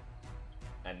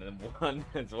 And then 1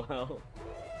 as well.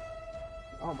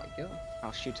 Oh my god.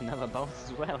 I'll shoot another bolt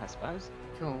as well, I suppose.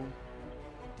 Cool.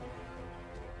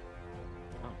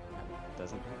 Oh, that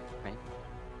doesn't hit me.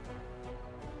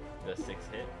 The 6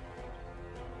 hit.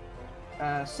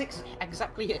 6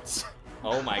 exactly hits.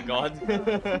 Oh my god.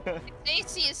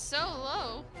 AC is so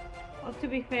low. Well, to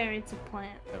be fair, it's a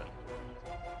plant.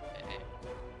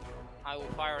 I will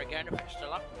fire again if it's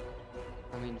still up.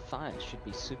 I mean, fire should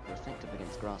be super effective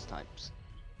against grass types.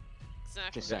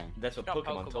 Exactly. Just saying. That's what Not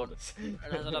Pokemon Pokemon. told us. And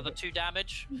there's another 2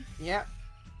 damage. Yep.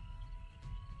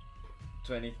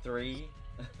 23.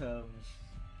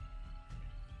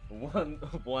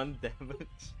 One damage.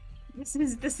 This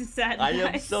is sad. I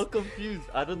am guys. so confused.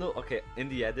 I don't know. Okay, in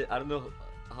the edit, I don't know.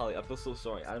 Holly, I feel so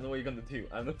sorry. I don't know what you're gonna do.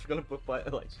 I don't know if you're gonna put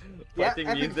Yeah, fighting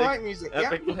epic music. fight music. Yeah.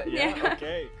 Epic fight. Yeah. Yeah.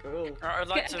 Okay. Cool. I'd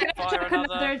like Can to I fire chuck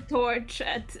another. another torch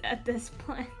at this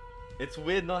plant? It's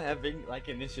weird not having like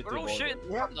initiative. We're all order. shooting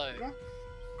Yeah. though. Yeah.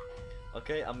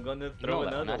 Okay, I'm gonna Ignore throw that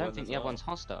another one. I one. don't think as the other well. one's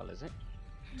hostile, is it?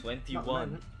 Not at the 21.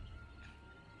 moment.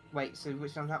 Wait, so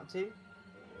which one's that to?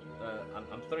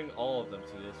 I'm throwing all of them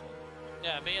to this one.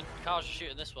 Yeah, me and Carl's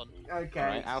shooting this one. Okay.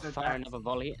 Alright, I'll so fire that's- another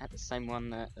volley at the same one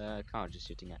that Carge is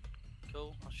shooting at.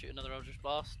 Cool. I'll shoot another Eldritch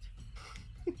Blast.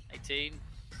 18.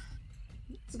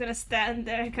 It's gonna stand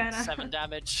there, kind of. 7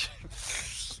 damage.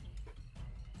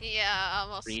 Yeah,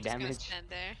 almost 3 just gonna damage. stand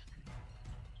there.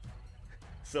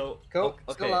 So Cool.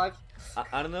 Okay. Still alive.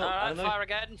 I don't know. I Alright, don't know. fire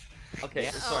again. Okay.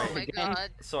 Yeah. Sorry. Oh my again. god.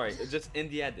 Sorry. Just in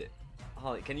the edit,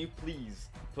 Holly, can you please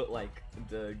put like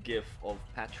the gif of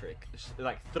Patrick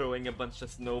like throwing a bunch of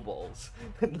snowballs?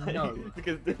 Like, No.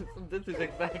 Because this is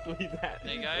exactly that.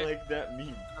 There you go. Like that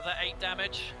meme. Another 8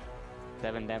 damage.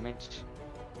 7 damage.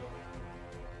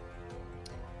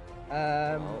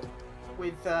 Oh,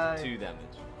 With 2 damage.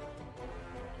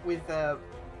 with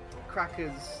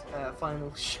Cracker's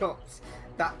final shot,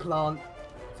 that plant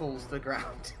falls to the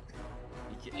ground.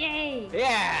 Yay!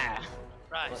 Yeah!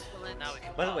 Right. Excellent. Now we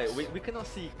can By the way, pass. we cannot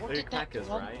see What did that crackers,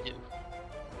 one right? do?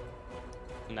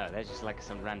 No, they're just like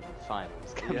some random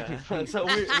fireballs. Yeah. So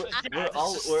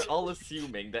we're all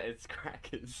assuming that it's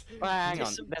crackers. Well, hang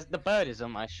on. The bird is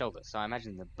on my shoulder, so I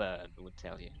imagine the bird would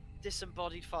tell you.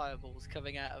 Disembodied fireballs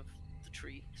coming out of the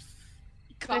tree.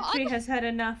 The tree has had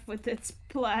enough with its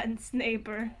plant's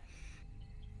neighbor.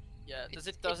 Yeah. Does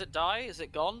it die? Is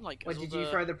it gone? Like. Wait, did you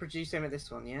throw the produce aim at this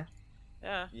one? Yeah.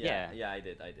 Yeah. Yeah, I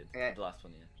did. Yeah. The last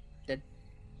one, yeah.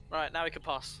 Right, now we can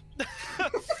pass.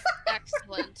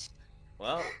 Excellent.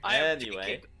 Well, I am anyway.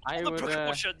 taking I all the would.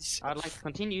 precautions. I'd like to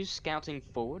continue scouting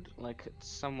forward, like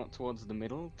somewhat towards the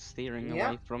middle, steering Yeah.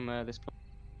 away from this point.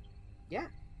 Yeah.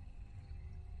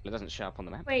 It doesn't show up on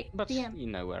the map, Wait, but DM. you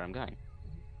know where I'm going.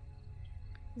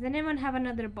 Does anyone have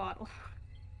another bottle?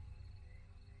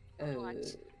 What? Well, I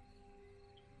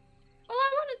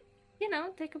want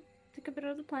to, take a bit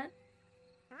of the plant.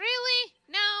 Really?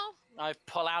 No. I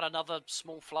pull out another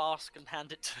small flask and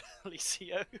hand it to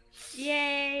Alicio.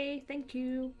 Yay! Thank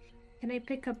you. Can I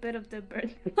pick a bit of the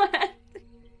bird plant?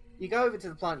 You go over to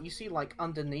the plant. You see, like,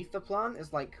 underneath the plant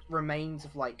is like remains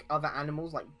of like other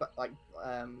animals, like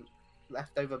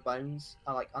leftover bones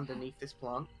are like underneath this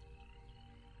plant.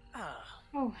 Ah,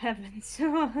 Oh heavens!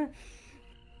 well,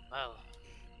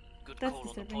 good That's call on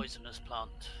the disturbing. poisonous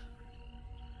plant.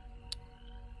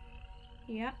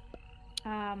 Yeah.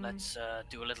 Let's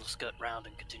do a little skirt round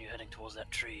and continue heading towards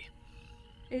that tree.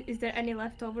 Is there any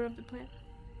leftover of the plant?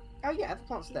 Oh yeah, the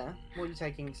plant's there. What are you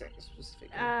taking specifically?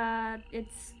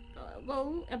 It's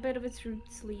well, a bit of its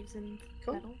roots, leaves, and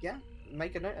Cool. petals. Yeah.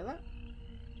 Make a note of that.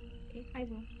 Okay, I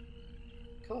will.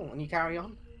 Cool. And you carry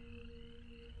on.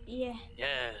 Yeah.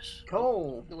 Yes.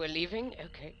 Cool. We're leaving?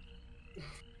 Okay.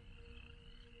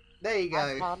 There you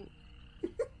Have go. fun.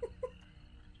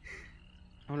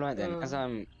 Alright then, as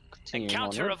I'm continuing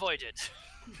Encounter onward, avoided.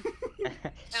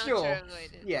 Sure. Counter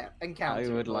avoided. Yeah. Encounter.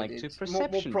 I would like avoided. to More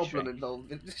perception problem check.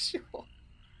 involved. Sure.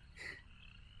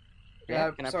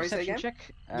 yeah, can I sorry, say perception again?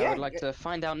 check? I Yeah, would like to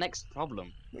find our next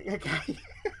problem. Okay.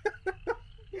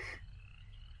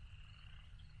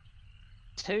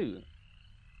 2.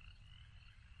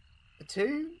 A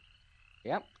 2?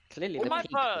 Yep, clearly Will the my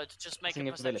peak. bird just make a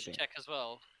Passing perception ability. check as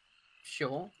well?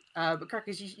 Sure. But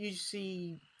Crackers, you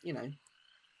see,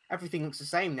 everything looks the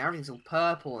same now. Everything's all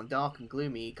purple and dark and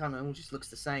gloomy. It kind of all just looks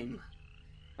the same.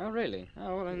 Oh really?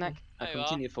 Oh well, in that I'll There you are.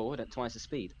 continue forward at twice the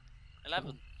speed.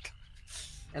 11.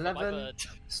 For my 11. bird.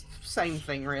 Same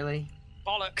thing, really.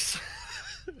 Bollocks.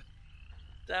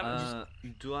 Damn.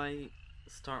 Do I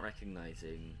start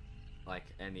recognizing, like,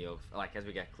 any of, like, as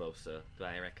we get closer, do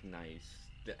I recognize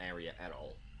the area at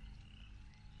all?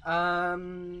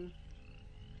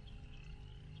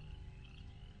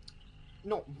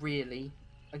 Not really.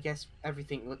 I guess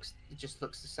everything just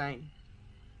looks the same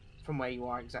from where you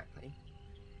are exactly.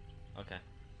 Okay.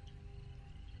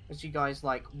 As you guys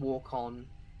like walk on,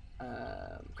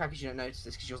 Crackers, you don't notice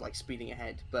this because you're like speeding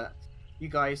ahead, but you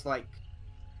guys like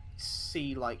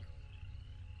see like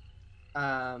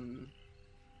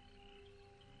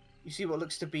you see what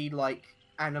looks to be like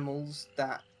animals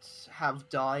that have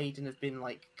died and have been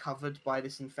like covered by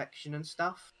this infection and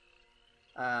stuff,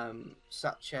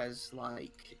 such as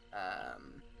like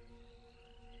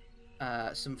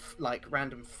some like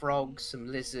random frogs, some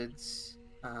lizards,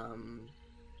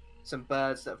 some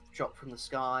birds that have dropped from the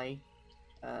sky,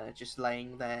 just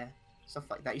laying there, stuff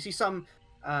like that. You see some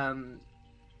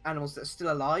animals that are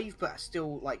still alive, but are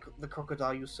still like the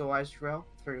crocodile you saw, Azrael,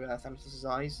 through Thanatos'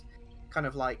 eyes, kind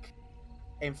of like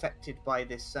infected by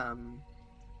this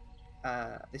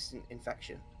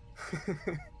infection.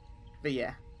 But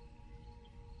yeah,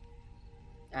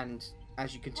 and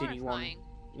as you continue on, Horrifying.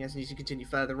 yes, and as you continue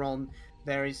further on,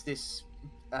 there is this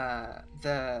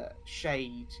the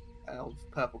shade of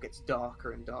purple gets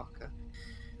darker and darker.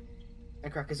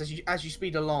 And Crackers, as you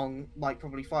speed along, like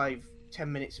probably 5-10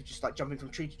 minutes of just like jumping from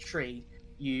tree to tree,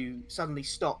 you suddenly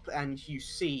stop and you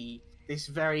see this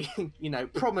very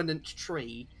prominent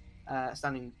tree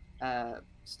standing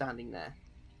there.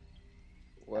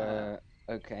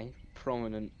 Okay,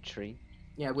 prominent tree.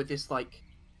 Yeah, with this like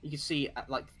you can see at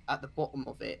the bottom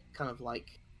of it, kind of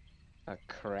like A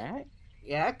crack?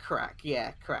 crack. A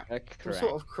Some crack.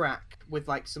 sort of crack with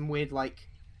like some weird like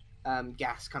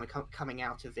gas kind of coming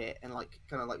out of it and like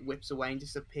kind of like whips away and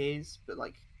disappears. But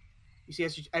like you see,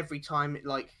 every time it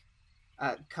like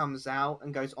comes out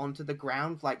and goes onto the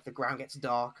ground, like the ground gets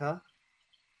darker.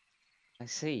 I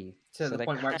see. To so the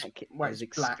point where it's is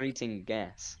black. excreting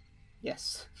gas.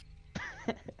 Yes.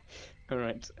 All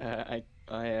right.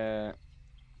 I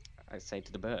say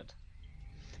to the bird,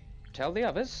 tell the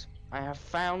others I have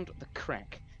found the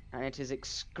crack, and it is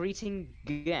excreting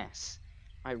gas.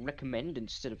 I recommend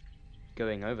instead of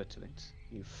going over to it,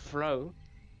 you throw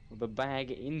the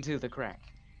bag into the crack.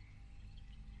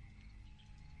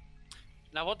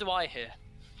 Now, what do I hear?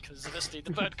 Because obviously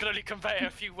the bird can only convey a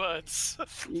few words.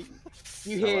 You So,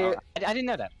 hear. I didn't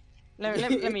know that. Let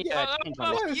me Oh, change no,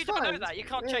 my list. it's you don't know fine. that. You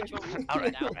can't Yeah. change your. All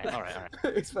right, all right, all right, all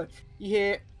right. It's fine. You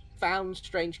hear found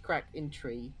strange crack in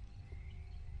tree.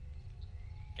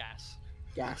 Gas.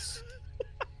 Gas.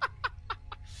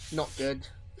 Not good.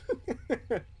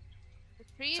 The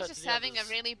tree So is to just the having others.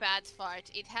 a really bad fart.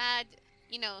 It had,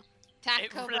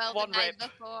 Taco ripped Bell the one night rib.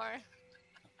 before.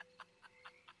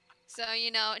 So,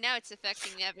 now it's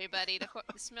affecting everybody. The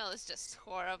smell is just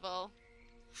horrible.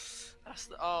 That's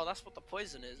what the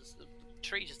poison is. The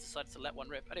tree just decided to let one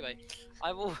rip. Anyway,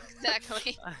 I will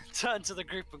Exactly. turn to the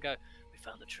group and go. We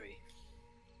found the tree.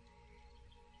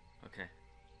 Okay.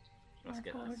 Let's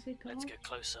get Forward this. we go. Let's get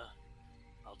closer.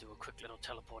 I'll do a quick little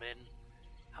teleport in.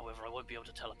 However, I won't be able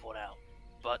to teleport out.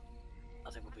 But I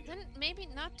think we'll be good. Then maybe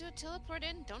not do a teleport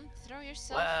in. Don't throw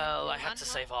yourself. Well, into I had to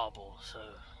unwell- save Arbor, so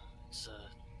it's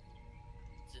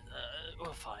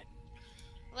we're fine.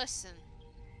 Listen,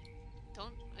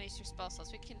 don't waste your spell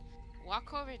slots. We can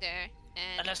walk over there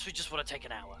and. Unless we just want to take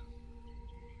an hour.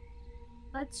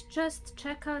 Let's just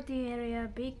check out the area,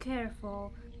 be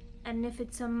careful, and if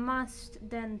it's a must,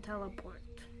 then teleport.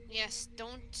 Yes,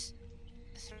 don't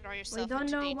throw We yourself don't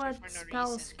into know danger what for no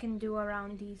spells reason. can do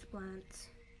around these plants.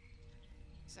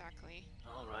 Exactly.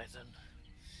 All right then.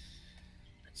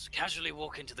 Let's casually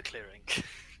walk into the clearing.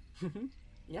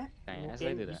 Yeah. Okay, walk as they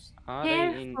in, do that, just- are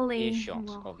they in Carefully earshot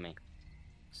walk. of me?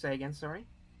 Say again, sorry.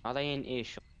 Are they in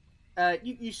earshot?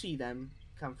 You see them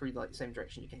come through like the same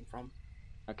direction you came from.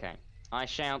 Okay. I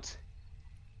shout,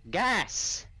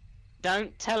 gas!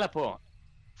 Don't teleport!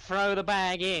 Throw the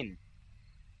bag in!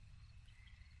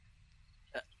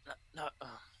 No,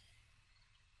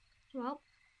 Well,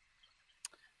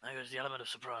 there goes the element of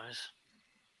surprise.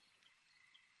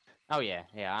 Oh yeah,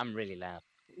 I'm really loud.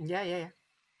 Yeah.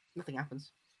 Nothing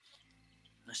happens.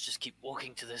 Let's just keep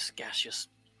walking to this gaseous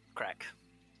crack.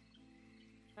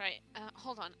 Right.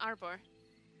 Hold on, Arbor.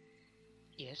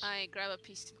 Yes. I grab a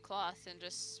piece of cloth and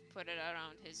just put it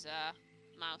around his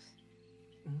mouth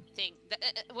Mhm. thing,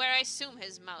 where I assume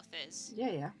his mouth is. Yeah.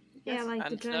 yeah, Yes. like the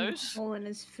And giant nose? hole in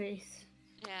his face.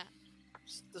 Yeah.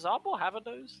 Does Arbor have a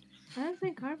nose? I don't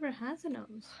think Harper has a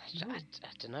nose. I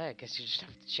don't know. I guess you just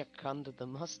have to check under the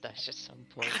mustache at some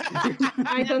point.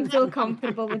 I don't feel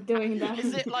comfortable with doing that.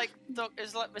 Is it like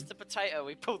is like Mr. Potato?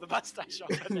 We pull the mustache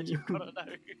off and then you've got a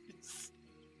nose.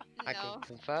 I No. can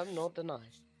confirm nor deny.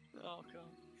 Oh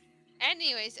god.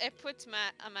 Anyways, I put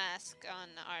a mask on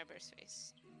Arbor's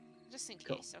face, just in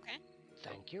Cool. case. Okay.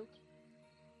 Thank you.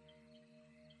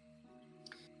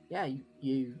 Yeah,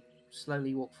 you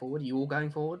slowly walk forward. Are you all going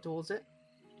forward towards it?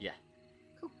 Yeah.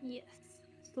 Yes,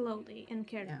 slowly and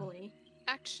carefully.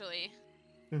 Actually,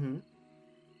 Mm-hmm.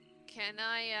 can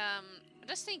I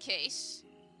just in case,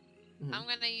 Mhm. I'm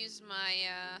gonna use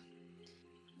my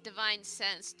divine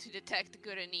sense to detect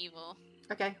good and evil.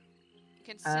 Okay. You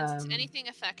can sense Um, anything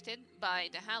affected by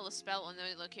the Hallow spell on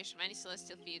the location of any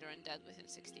celestial feet or undead within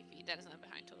 60 feet. That is not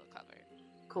behind total cover.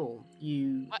 Cool.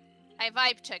 You I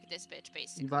vibe check this bitch,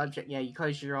 basically. vibe check. Yeah, you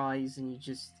close your eyes and you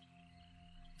just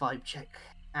vibe check,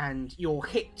 and you're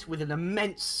hit with an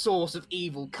immense source of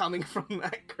evil coming from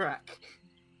that crack.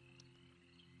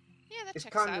 Yeah, that It's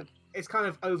checks kind out.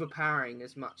 of overpowering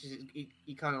as much as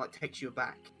it kind of like takes you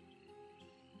aback.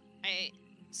 I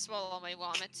swallow my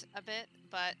vomit a bit,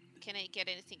 but can I get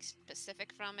anything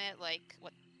specific from it? Like,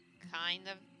 what kind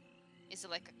of... Is it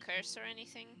like a curse or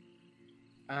anything?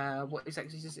 What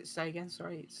exactly does it say again?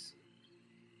 Sorry, it's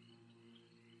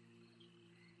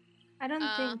I don't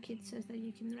Uh, think it says that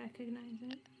you can recognize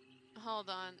it. Hold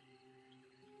on.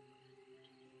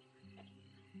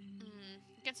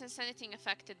 You can sense anything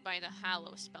affected by the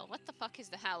Hallow spell. What the fuck is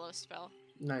the Hallow spell?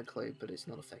 no clue, but it's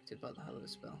not affected by the Hallow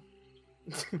spell.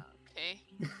 Okay.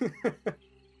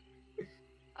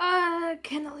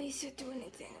 Can Alicia do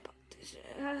anything about this?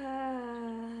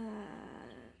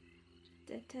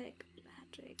 Detect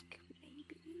magic,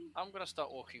 maybe. I'm gonna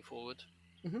start walking forward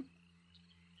Be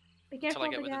until careful, I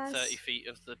get within guys. 30 feet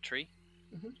of the tree,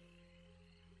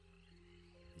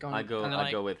 Go on, I go. And then I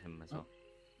I- go with him as well.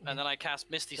 and then I cast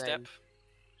Misty Same. Step.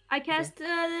 I cast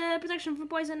protection from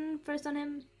poison first on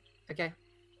him. Okay.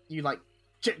 You like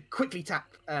quickly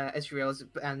tap Ezreal's,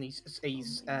 and he's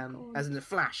Oh my God. as in the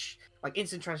flash, like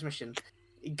instant transmission.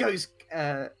 It goes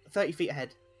 30 feet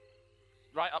ahead.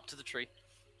 Right up to the tree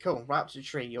Cool. Right up to the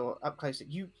tree. You're up closer.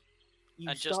 You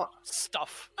and start. just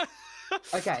stuff.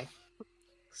 Okay.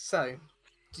 So,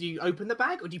 do you open the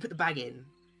bag or do you put the bag in?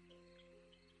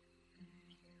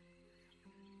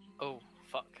 Oh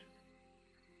fuck.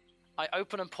 I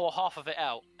open and pour half of it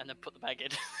out, and then put the bag in.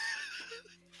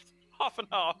 Half and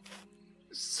half.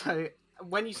 So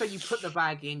when you say you put the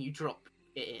bag in, you drop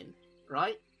it in,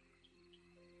 right?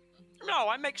 No,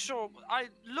 I make sure I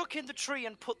look in the tree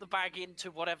and put the bag into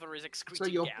whatever is excreting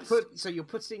So you're gas. you're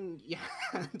putting your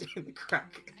hand in the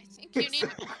crack. I think you need to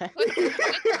put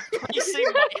Placing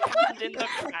my hand in the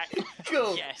crack.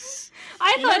 Cool. Yes.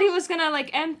 I You thought know- he was gonna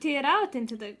like empty it out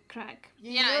into the crack.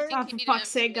 Yeah, I Oh, think you for need to fuck's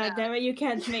sake, empty it out. goddammit, you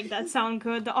can't make that sound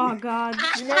good. Oh god.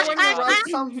 You know when you write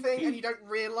something and you don't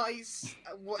realise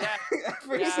what Yeah.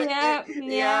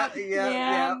 everything.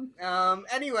 Yeah.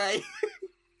 Anyway.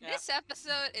 Yeah. This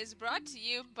episode is brought to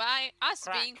you by us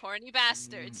Crack. being horny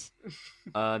bastards.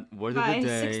 Word of By the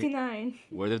day. 69.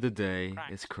 Word of the day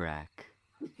Crack. is crack.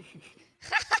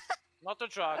 Not the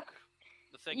drug.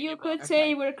 The thing in You your could butt.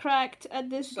 say we're cracked at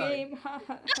this So- game.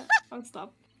 Oh,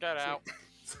 stop. Get out.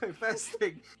 So first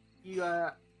thing, you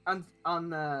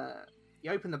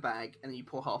you open the bag and you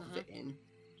pour half of it in,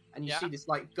 and you Yeah. see this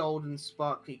like golden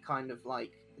sparkly kind of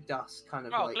like dust, kind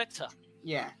of Oh, like glitter.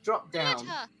 drop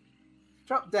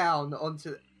down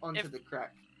onto If- the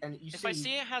crack, and you If see. I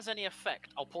see it has any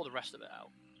effect, I'll pour the rest of it out.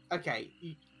 Okay,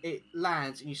 it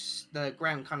lands and the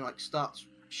ground kind of like starts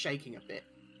shaking a bit,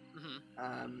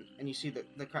 Mm-hmm. and you see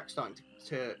the crack starting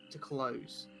to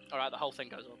close. All right, the whole thing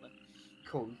goes on then.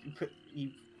 Cool.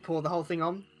 You pour the whole thing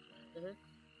on.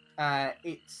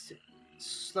 It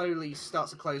slowly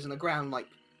starts to close, and the ground like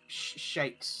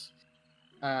shakes,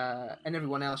 and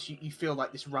everyone else you feel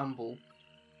like this rumble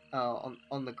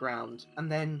on the ground,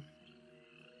 and then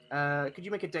could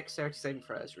you make a dexterity saving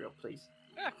throw, Ezreal, please?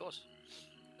 Yeah, of course.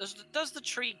 Does the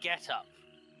tree get up?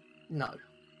 No,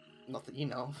 not that you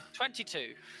know of.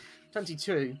 22.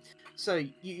 22. So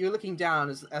you're looking down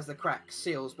as the crack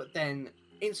seals, but then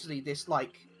instantly this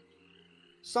like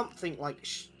something like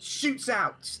shoots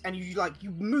out, and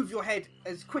you move your head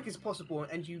as quick as possible,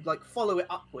 and you like follow it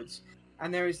upwards,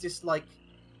 and there is this like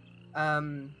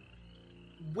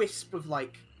wisp of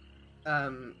like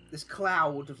this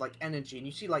cloud of like energy, and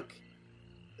you see like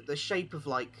the shape of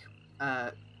like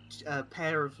a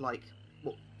pair of like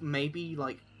what maybe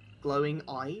like glowing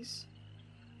eyes.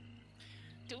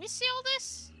 Do we see all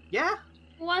this? Yeah.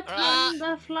 What Uh, in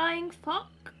the flying fuck?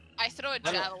 I throw a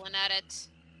Well, javelin at it.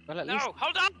 Well, at No, least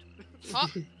hold on! Oh,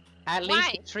 at why?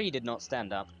 least the tree did not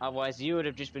stand up. Otherwise, you would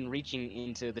have just been reaching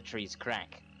into the tree's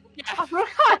crack. Yeah, For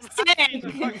God's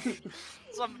sake!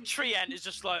 some tree ant is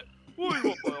just like, what do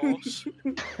you want, my horse?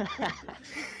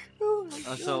 Oh my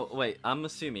God. So wait, I'm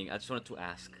assuming. I just wanted to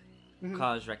ask. Mhm.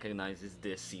 Kaj recognizes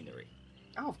this scenery.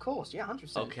 Oh, of course, yeah,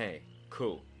 100%. Okay,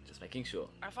 cool. Just making sure.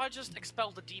 If I just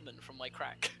expel the demon from my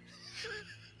crack.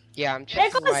 Yeah, I'm There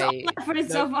checking goes all my.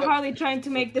 efforts of Harley trying to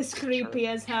make this creepy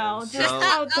as hell. Just So-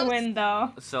 out the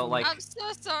window. So like, I'm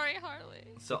so sorry, Harley.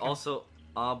 so also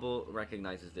Abo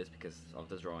recognizes this because of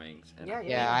the drawings. And Yeah,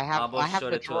 Yeah, I have Abo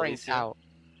showed the it to drawings Alicia. out.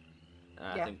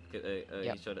 I Yeah. think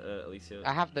Yep. he showed Alicia.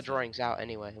 I have the so- drawings out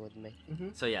anyway with me.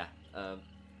 So yeah,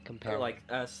 Compare. like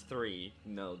us three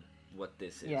know what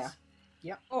this is.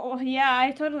 Yeah. Oh yeah,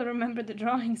 I totally remember the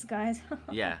drawings, guys.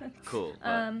 Yeah, cool.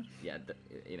 But, yeah,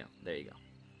 there you go.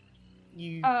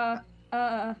 You,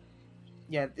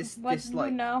 yeah, this what this do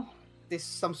like you know? this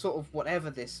some sort of whatever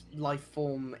this life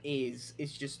form is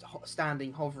just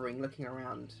standing, hovering, looking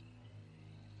around.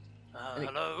 And it-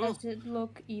 Hello? Does it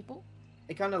look evil?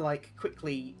 It kind of like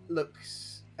quickly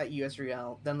looks at you,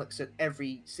 Ezreal, then looks at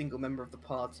every single member of the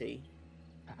party.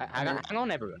 Hang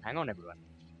on, everyone.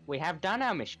 We have done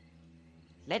our mission.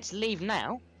 Let's leave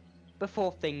now,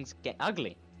 before things get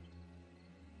ugly.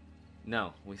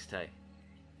 No, we stay.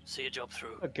 See a job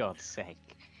through. For God's sake.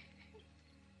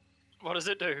 What does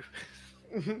it do?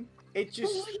 It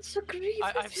just Oh, it's so creepy.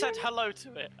 I've said hello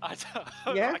to it.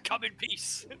 Yeah? I come in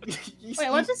peace. you Wait,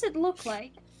 what does it look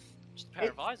like? Just a pair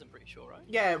of eyes, I'm pretty sure, right?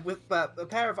 Yeah, with a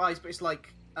pair of eyes, but it's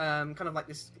like kind of like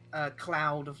this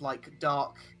cloud of like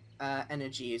dark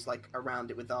energy is like around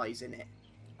it with eyes in it.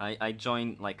 I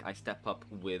join, like, I step up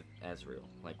with Ezreal,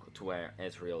 like, to where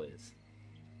Ezreal is.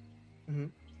 Mhm.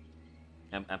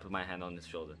 And put my hand on his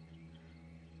shoulder.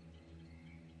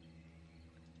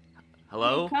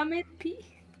 Hello? Come in peace.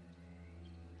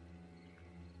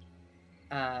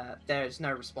 There's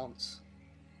no response.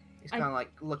 It's I- kind of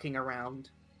like looking around.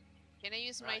 Can I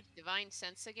use my Right. divine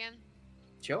sense again?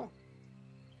 Sure.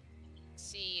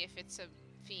 See if it's a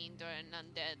fiend or an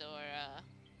undead or a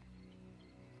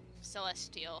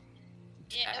celestial.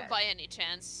 Yeah, by any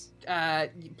chance.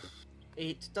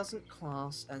 It doesn't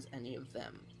class as any of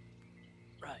them.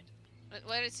 Right.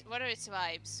 What are its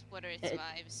vibes? What are its It-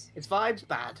 vibes? Its vibes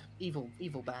bad, evil,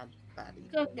 bad,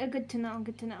 evil. Good to know.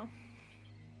 Good to know.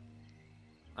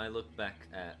 I look back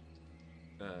at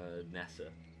Nessa,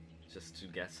 just to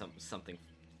get something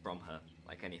from her,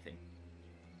 like anything.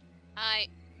 I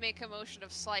make a motion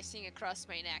of slicing across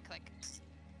my neck, like.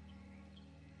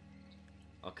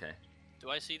 Okay. Do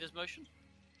I see this motion?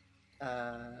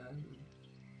 Um,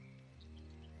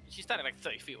 She's standing like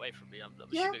 30 feet away from me. I'm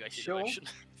Yeah, assuming I see sure. the motion.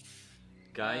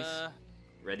 Guys,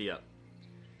 ready up.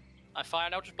 I fire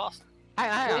an Eldritch Blast.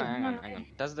 Hang on.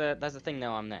 Does the thing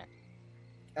know I'm there?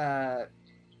 uh,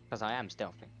 Because I am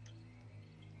stealthy.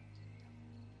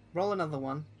 roll another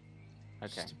one,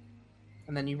 Okay.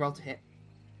 and then you roll to hit.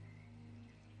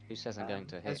 Who says I'm going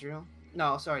to hit? Ezreal.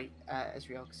 No, sorry,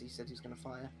 Ezreal, because he said he was going to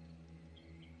fire.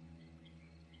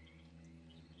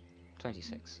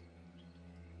 26.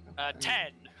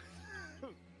 10.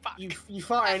 Fuck. You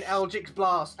fire an Eldritch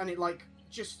Blast, and it like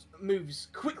just moves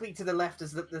quickly to the left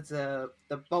as the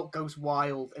bolt goes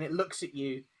wild, and it looks at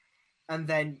you, and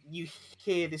then you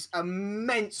hear this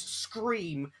immense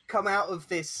scream come out of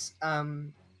this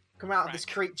this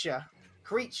creature.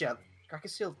 Crack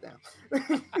is sealed now.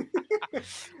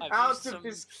 I've Out used of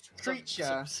this some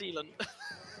creature. sealant.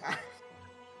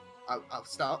 I'll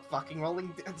start fucking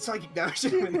rolling psychic damage.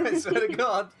 I swear to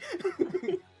God.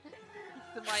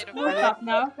 The might of We'll stop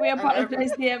now. We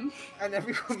apologize, DM. And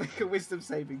everyone make a wisdom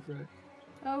saving throw.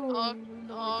 Oh.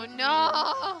 Oh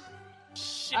no!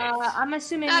 Shit. I'm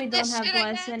assuming Not we don't this have shit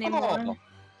bless again. anymore.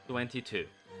 22.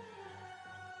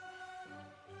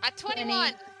 At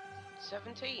 21!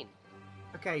 17.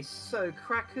 Okay, so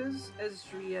Crackers,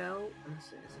 Ezreal, and that's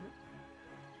it, isn't it?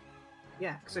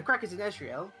 Yeah, so Crackers and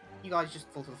Ezreal, you guys just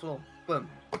fall to the floor. Boom.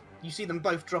 You see them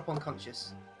both drop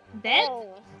unconscious. Dead?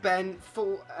 Oh.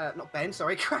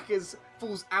 Crackers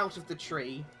falls out of the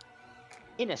tree.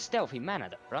 In a stealthy manner,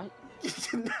 though, right?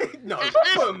 No,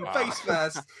 boom, face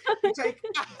first. You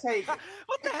take.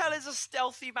 What the hell is a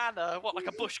stealthy manner? What, like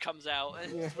a bush comes out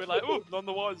and Yeah. we're like, oh, none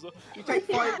the wiser. You take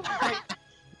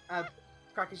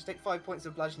Crackers, you take 5 points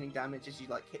of bludgeoning damage as you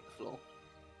like hit the floor,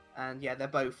 and yeah, they're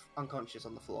both unconscious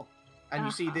on the floor. And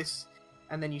you see this,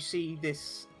 and then you see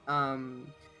this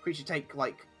creature take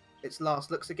like its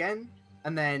last looks again,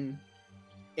 and then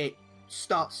it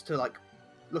starts to like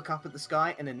look up at the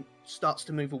sky, and then starts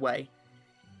to move away.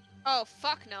 Oh,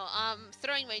 fuck no. I'm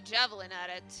throwing my javelin at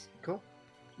it. Cool.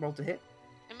 Roll to hit.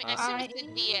 I mean, I assume it's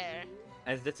in the air.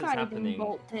 As this is Guiding happening,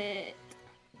 bolt it.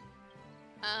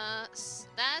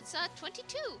 That's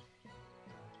 22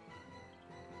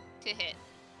 to hit.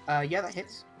 Yeah, that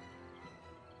hits.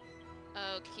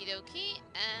 Okie dokie,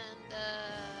 and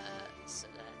so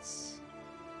that's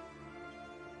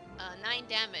 9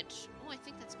 damage. Oh, I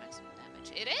think that's maximum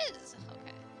damage. It is.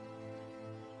 Okay.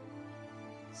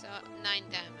 So 9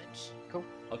 damage.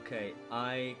 okay,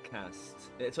 I cast.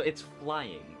 So it's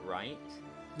flying, right?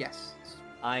 Yes.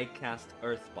 I cast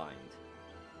Earthbind.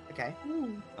 Okay.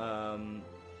 Ooh.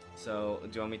 So do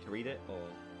you want me to read it or?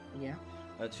 Yeah.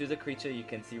 Choose a creature you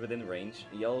can see within range.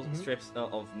 Yellow Mhm. strips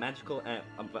of magical.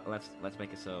 But let's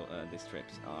make it so these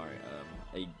strips are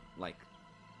a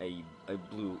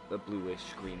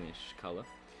bluish greenish color.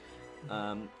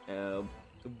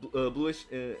 Bluish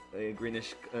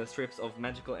greenish strips of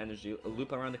magical energy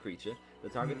loop around the creature. The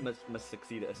target must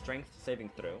succeed a strength saving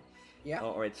throw. Yeah.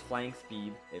 Or its flying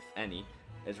speed, if any,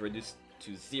 is reduced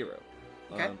to 0.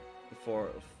 Okay. For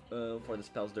the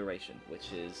spell's duration,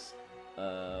 which is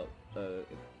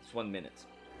it's 1 minute.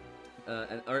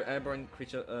 An airborne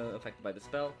creature affected by the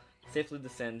spell safely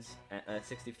descends at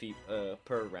 60 feet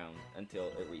per round until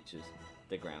it reaches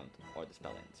the ground or the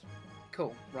spell ends.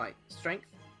 Cool. Right. Strength.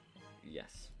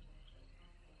 Yes.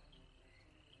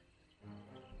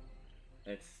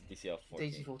 It's DC of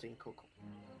 14. DC 14. Cool.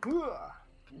 Cool.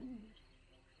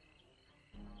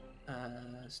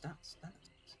 Stats.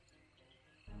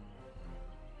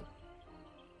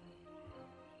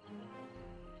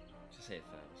 Just say it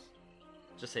fails.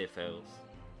 Just say it fails,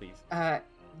 please.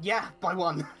 Yeah, by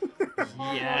 1.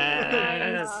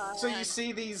 Yes! So you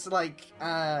see these like,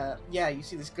 you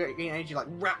see this great green energy like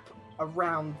wrap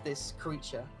around this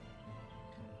creature.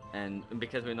 And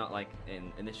because we're not like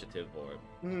in initiative or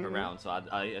Mhm. around, so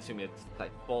I assume it's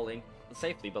like falling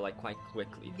safely, but like quite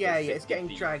quickly. Yeah, Like yeah, it's 60 getting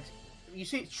feet. dragged. You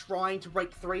see it's trying to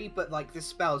break free, but like this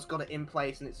spell's got it in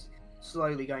place and it's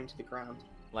slowly going to the ground.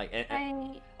 Like,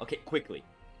 okay, quickly.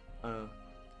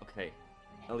 Okay,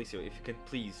 Alicia, if you could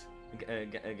please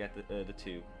get the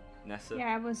two. Nessa,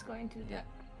 Yeah, I was going to do that.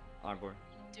 Arbor.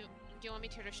 Do you want me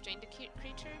to restrain the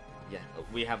creature? Yeah,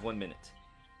 we have 1 minute.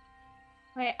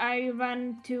 Wait, I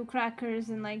run to Crackers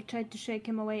and like try to shake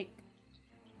him awake.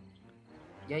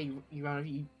 Yeah, you run over,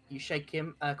 you shake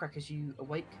him. Crackers, you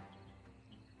awake.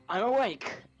 I'm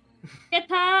awake.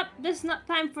 Get up! This is not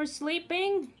time for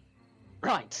sleeping.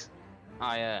 Right.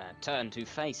 I turn to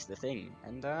face the thing,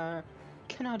 and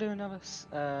can I do another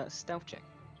stealth check?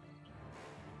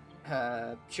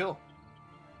 Sure.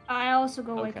 I also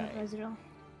go wake up Okay. Ezreal.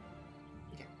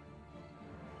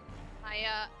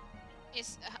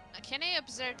 Can I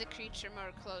observe the creature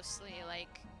more closely,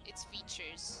 like its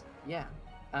features? Yeah.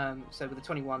 So with the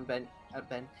 21, Ben,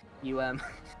 you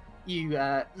you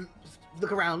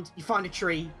look around, you find a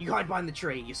tree, you hide behind the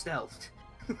tree, you're stealthed.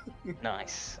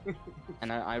 Nice.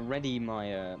 And I ready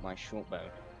my my short bow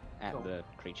at Cool. the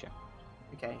creature.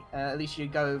 Okay. At least you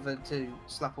go over to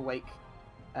slap awake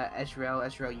Ezreal.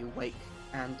 Ezreal, you awake,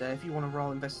 and if you want to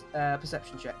roll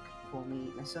perception check for me,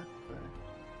 Nessa.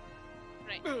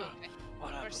 Right. Okay.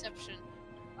 What happened? Perception.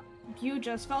 You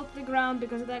just fell to the ground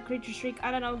because of that creature shriek. I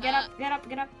don't know. Get up, get up,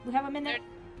 get up. We have a minute.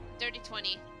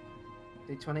 30-20.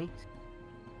 D20.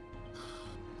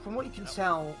 From what you can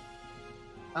tell,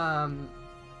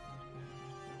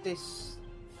 this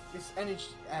energy,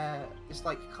 it's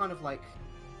like kind of like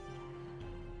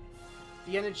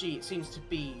the energy it seems to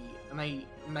be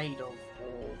made of,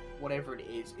 or whatever it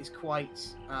is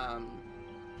quite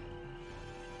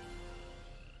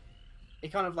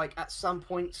it kind of like at some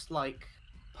points like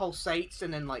pulsates,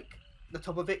 and then like the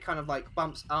top of it kind of like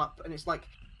bumps up, and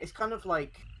it's kind of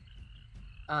like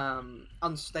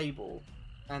unstable,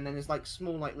 and then there's like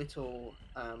small like little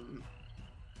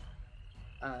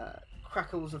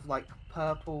crackles of like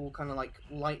purple kind of like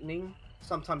lightning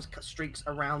sometimes streaks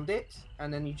around it,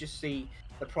 and then you just see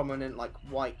the prominent like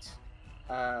white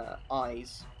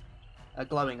eyes,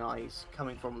 glowing eyes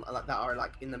coming from that are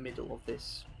like in the middle of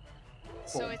this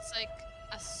So form. it's like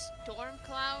a storm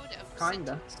cloud, a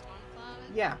Kinda. scented storm cloud.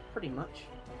 Yeah, pretty much.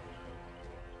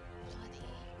 Bloody.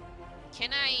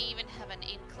 Can I even have an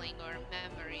inkling or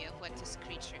memory of what this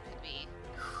creature could be?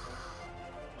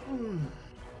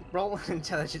 Roll an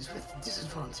intelligence with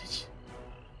disadvantage.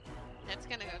 That's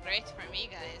gonna go great for me,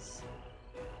 guys.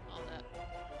 Hold up.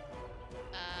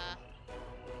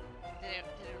 Did it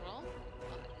roll? Oh,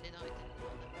 no, it didn't. Hold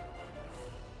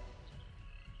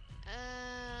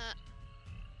up.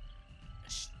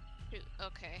 Shoot.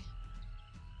 Okay.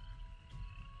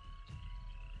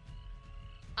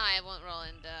 I won't roll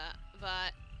in the,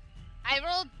 but I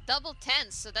rolled double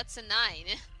 10s, so that's a 9.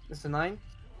 It's a 9.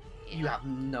 You Yeah. have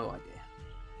no idea.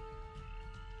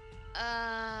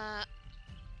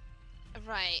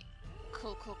 Right.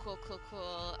 Cool.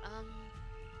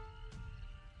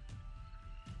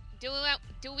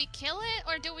 Do we kill it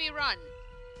or do we run?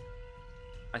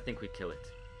 I think we kill it.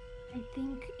 I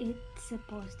think it's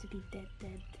supposed to be dead.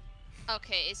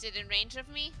 Okay, is it in range of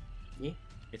me?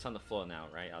 It's on the floor now,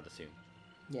 right? I'd assume.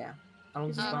 Yeah. How long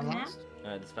does the Does it spell have a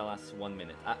last? The spell lasts 1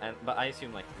 minute. But I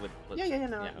assume like with. Yeah,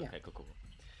 no, yeah. Okay, cool.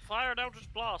 Fire out its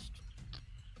blast.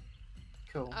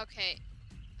 Cool. Okay,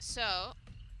 so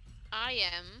I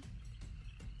am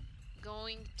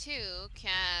going to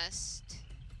cast.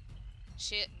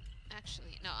 Shit.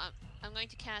 Actually, no. I'm going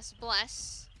to cast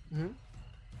Bless Mhm.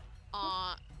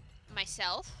 on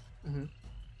myself. Mhm.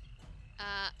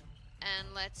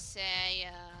 And let's say,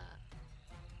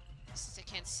 since I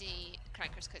can't see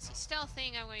Crackers because he's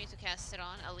stealthing, I'm going to cast it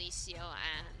on Alicio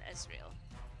and Ezreal.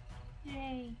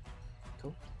 Yay.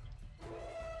 Cool.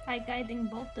 I guiding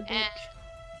both the bitch.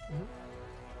 Mhm.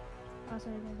 Oh,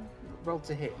 sorry. Roll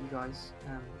to hit, you guys.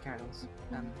 Carry on.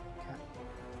 Cat.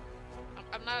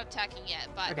 I'm not attacking yet,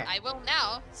 but Okay. I will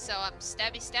now, so I'm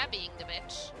stabbying the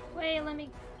bitch. Wait, let me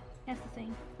cast the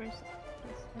thing first.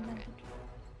 Yes, advantage.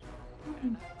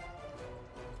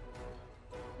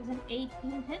 Is an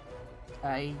 18 hit?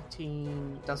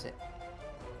 18 does it.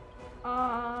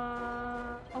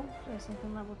 Oh, there's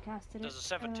something level casted. Does a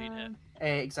 17 hit?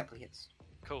 Exactly hits.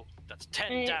 Cool. That's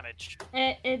 10 Eh. damage.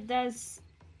 It does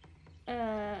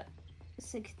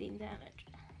 16 damage.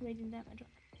 Radiant damage.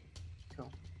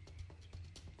 Cool.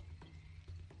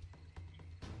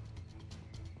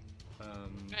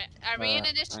 Right, are we in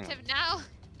hang initiative on. now?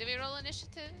 Do we roll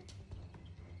initiative?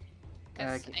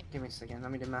 'Cause Give me a second.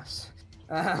 Let me do maths.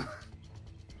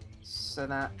 So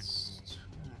that's.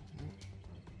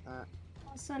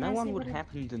 Also, No Nancy one would would've-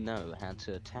 happen to know how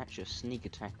to attach a sneak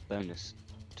attack bonus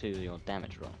to your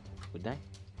damage roll, would they?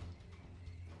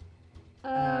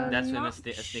 That's when a not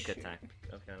sneak sure. attack.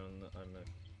 Okay, I don't know.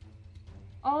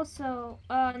 Also,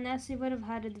 Nessie would have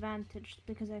had advantage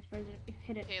because I further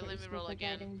hit it. Okay, let first me roll with the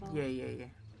again. guiding bolt.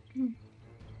 Yeah.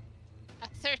 A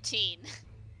 13.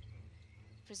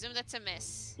 Presume that's a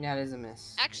miss. Yeah, it is a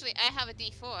miss. Actually, I have a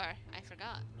D4. I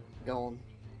forgot. Go on.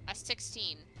 A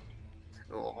 16.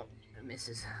 Oh, it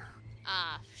misses.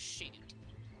 Ah, shoot.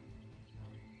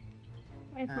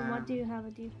 Wait, from what do you have a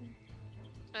defense?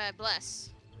 Bless.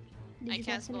 Did I you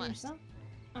cast cast it on Bless. yourself?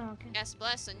 Oh, okay. Cast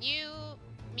Bless on you,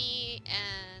 me,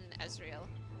 and Ezreal.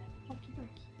 Okey-dokey.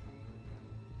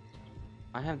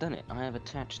 I have done it. I have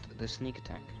attached the sneak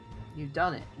attack. You've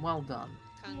done it. Well done.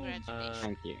 Congratulations.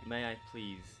 Thank you. May I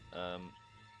please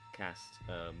cast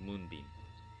Moonbeam?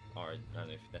 Or I don't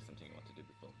know if that's something you want to do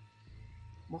before.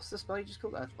 What's the spell you just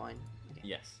called? Earthbind. Okay.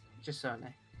 Yes. Just so I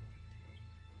know.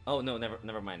 Oh no,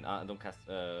 never mind. I don't cast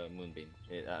Moonbeam.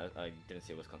 I didn't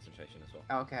see it was concentration as well.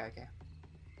 Oh, okay, okay.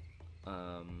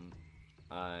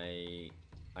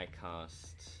 I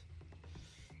cast.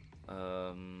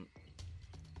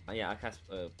 Yeah, I cast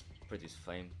Produce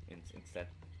Flame instead.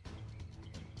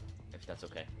 If that's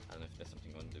okay. I don't know if there's something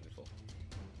you want to do before.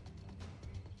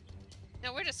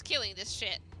 No, we're just killing this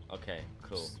shit. Okay,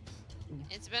 cool.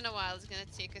 It's been a while. It's gonna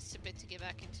take us a bit to get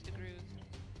back into the groove.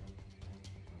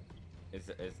 Is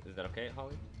that okay,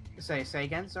 Holly? Say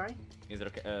again, sorry? Is it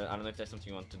okay? I don't know if there's something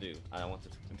you want to do. I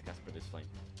wanted to cast Produce Flame.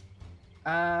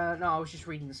 No, I was just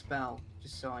reading the spell,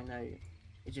 just so I know.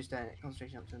 It's just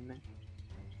concentration up to a minute.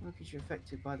 One creature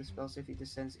affected by the spell safely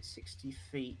descends at 60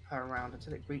 feet per round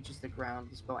until it reaches the ground.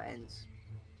 The spell ends.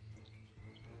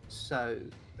 So,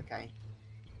 okay.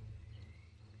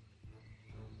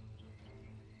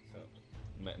 So,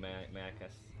 may I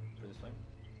cast Produce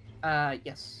Flame?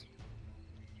 Yes.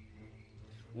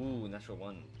 Ooh, natural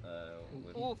one.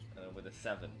 Ooh. With a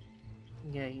 7.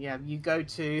 Yeah. You go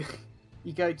to,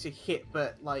 you go to hit,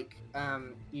 but like,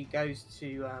 you goes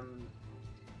to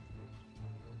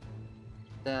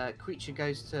the creature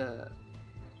goes to,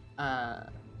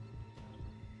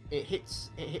 it hits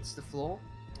the floor,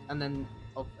 and then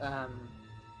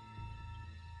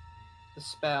the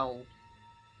spell.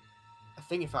 I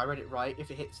think if I read it right, if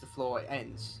it hits the floor, it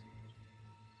ends.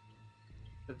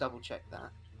 But double check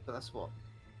that. But that's what.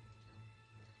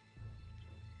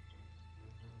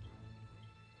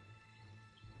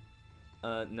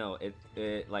 No,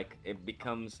 it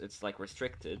becomes, it's like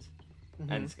restricted,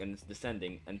 and it's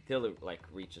descending until it like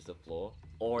reaches the floor,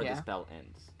 or Yeah. the spell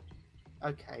ends.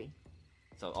 Okay.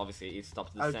 So obviously it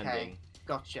stops descending. Okay.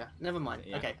 Gotcha. Never mind.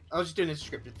 Yeah. Okay. I was just doing a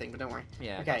scripted thing, but don't worry.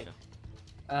 Yeah. Okay.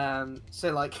 Gotcha.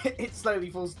 So like it slowly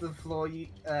falls to the floor. You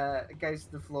it goes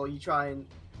to the floor. You try and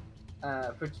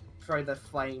throw the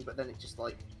flame, but then it just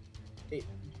like it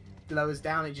lowers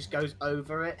down. It just goes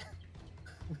over it.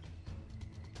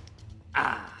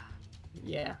 Ah.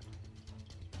 Yeah.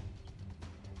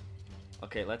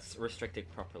 Okay, let's restrict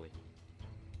it properly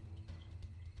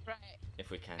Right. if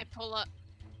we can. I pull up.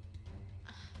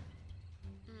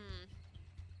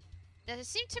 Does it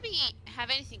seem to be have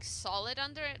anything solid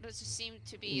under it? Does it seem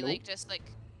to be like Nope.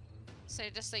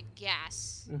 just like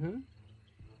gas? Mm-hmm.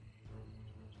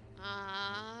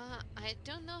 I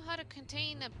don't know how to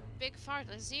contain a big fart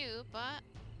as you, but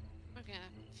we're gonna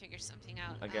figure something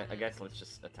out. I guess let's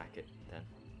just attack it then.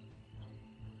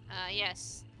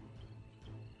 Yes.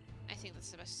 I think that's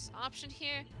the best option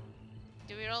here.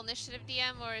 Do we roll initiative,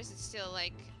 DM, or is it still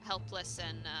like helpless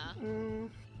and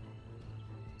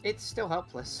It's still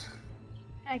helpless.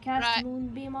 I cast Right.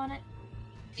 Moonbeam on it.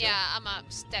 Yeah, I'm a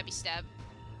stabby stab.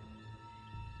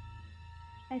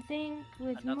 I think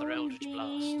with Another Eldritch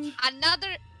Moonbeam. A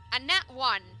nat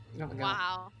 1. Oh my God.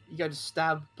 Wow. You go to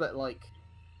stab, but like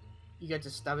you go to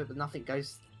stab it, but nothing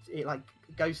goes. It like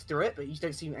goes through it, but you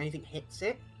don't see anything hits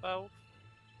it. 12.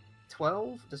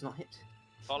 12 does not hit.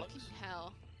 Bollocks. Fucking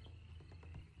hell.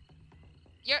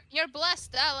 You're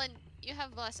blessed, Alan. You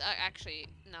have blessed. Actually,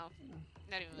 no.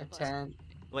 Not even A blessed. 10.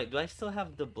 Wait, do I still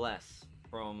have the bless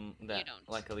from that? don't.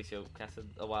 Like Alicia casted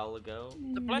a while ago.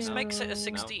 The bless makes it a No?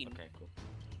 16. Okay, cool.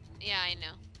 Yeah, I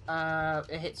know.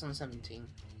 It hits on 17.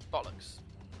 Bollocks.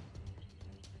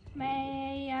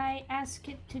 May I ask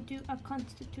it to do a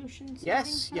Constitution saving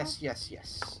Yes, throw?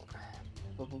 yes.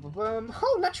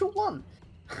 Oh, natural 1.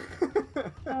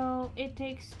 So it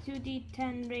takes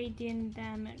 2d10 radiant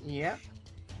damage. Yep.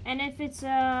 And if it's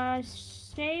a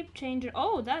shape changer,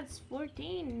 oh, that's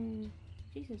 14.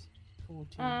 Jesus.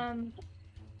 14.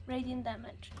 Radiant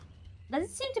damage. Does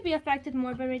it seem to be affected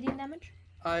more by radiant damage?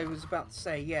 I was about to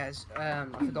say yes. I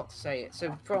forgot to say it.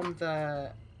 So from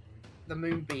the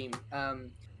moonbeam,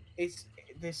 it's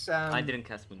this. I didn't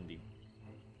cast Moonbeam.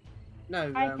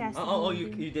 No. I cast it. Oh, you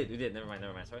Moonbeam. did. Never mind.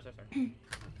 Sorry.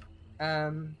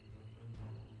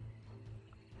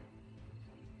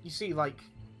 You see, like,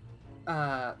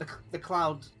 the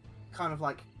cloud kind of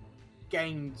like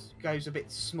goes a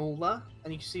bit smaller,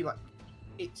 and you can see like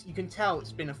you can tell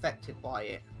it's been affected by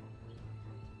it.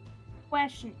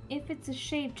 Question: if it's a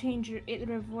shape changer, it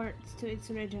reverts to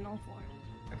its original form.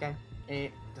 Okay,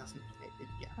 it doesn't.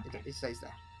 Yeah, Okay. it stays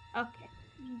there. Okay,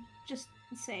 just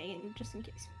saying, just in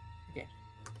case. Okay.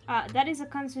 That is a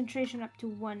concentration up to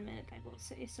 1 minute, I will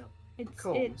say. So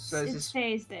Cool. So it this-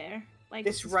 stays there, like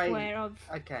this a ray- square of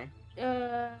Okay.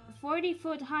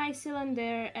 40-foot high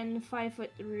cylinder and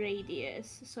 5-foot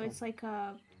radius. So it's like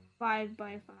a 5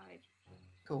 by 5.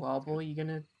 Cool. Arbor, you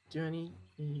gonna do any?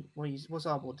 What's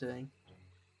Arbor doing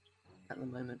at the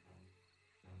moment?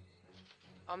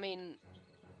 I mean,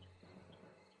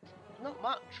 not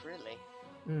much really.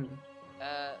 Hmm.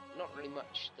 Not really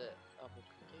much that Arbor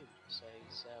can do. So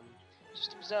he's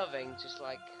just observing, just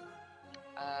like,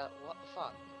 what the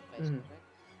fuck, basically.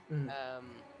 Mm.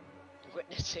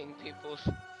 Witnessing people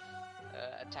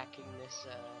attacking this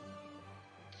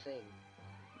thing.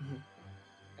 Mhm.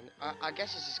 And I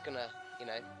guess he's just gonna,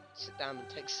 sit down and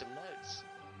take some notes.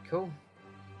 Cool.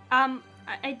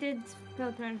 I did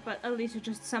filter it, but Elisa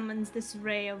just summons this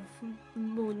ray of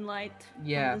moonlight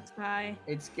Yeah. from the sky.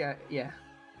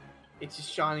 It's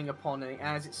just shining upon it.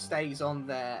 As it stays on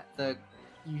there,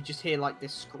 you just hear like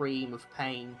this scream of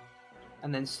pain,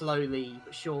 and then slowly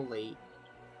but surely,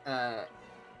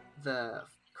 the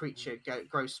creature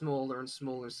grows smaller and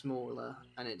smaller and smaller,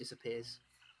 and it disappears.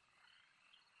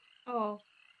 Oh,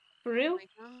 for real?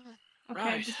 Oh my god. Okay, I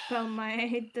Right. dispel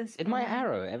my Did my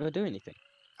arrow ever do anything?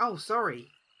 Oh, sorry.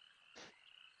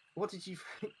 What did you?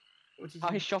 What did you?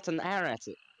 I shot an arrow at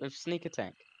it with sneak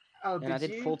attack, Oh, and I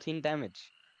did you? 14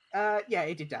 damage. Yeah,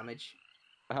 it did damage.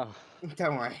 Oh,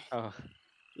 Don't worry. oh.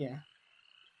 Yeah.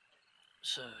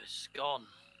 So it's gone.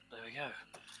 There we go.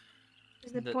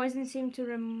 Does the The- poison seem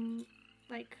to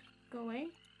go away?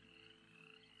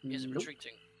 Is it Nope.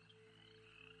 retreating?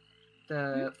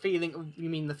 The feeling. You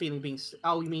mean the feeling being?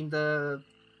 Oh, you mean the?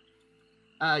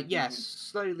 Yes,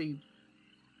 slowly,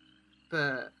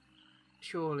 but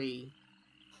surely,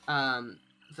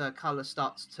 the color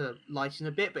starts to lighten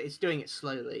a bit, but it's doing it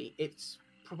slowly. It's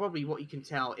probably what you can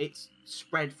tell. It's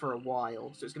spread for a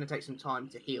while, so it's going to take some time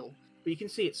to heal. But you can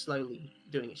see it slowly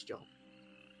doing its job.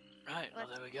 Right. Well,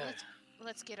 there we go.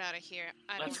 Let's get out of here.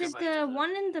 I Let's don't Is go it back the to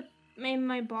the- one in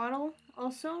my bottle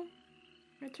also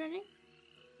returning?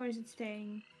 Or is it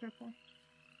staying purple?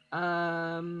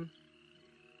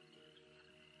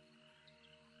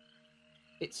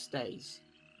 It stays.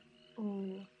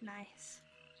 Oh, nice.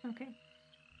 Okay.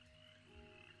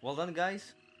 Well done,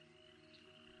 guys.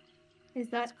 Is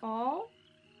that all?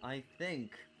 I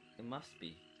think it must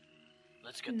be.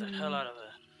 Let's get the hell out of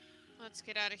there. Let's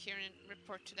get out of here and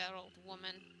report to that old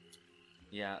woman.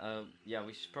 Yeah,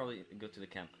 we should probably go to the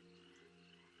camp.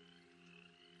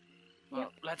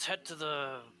 Well, let's head to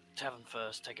the tavern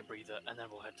first, take a breather, and then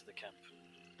we'll head to the camp.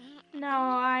 No,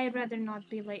 I'd rather not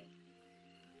be late.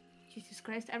 Jesus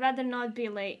Christ, I'd rather not be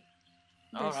late.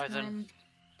 All this right, then. time.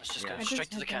 Let's just Yeah. go I just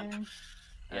straight to the had camp. to-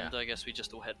 Yeah. And I guess we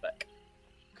just all head back.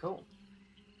 Cool.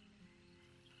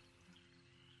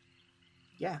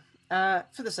 Yeah.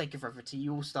 For the sake of brevity,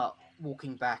 you all start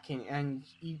walking back, and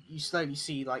you slowly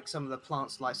see like some of the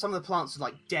plants are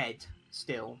like dead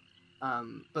still,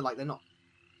 but like they're not.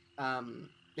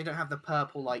 They don't have the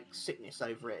purple like sickness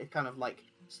over it. It kind of like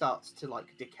starts to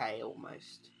like decay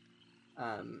almost.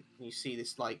 You see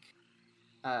this like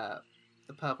the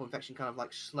purple infection kind of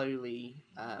like slowly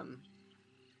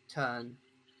turn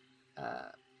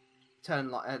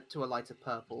to a lighter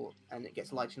purple, and it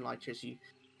gets lighter and lighter as you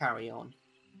carry on,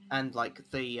 and like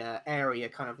the area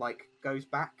kind of like goes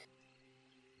back.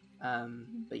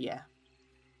 But yeah.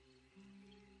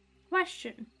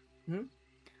 Question. Hmm?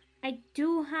 I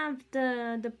do have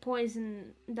the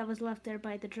poison that was left there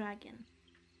by the dragon.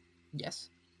 Yes.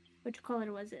 Which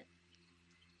color was it?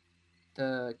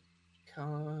 The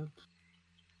color.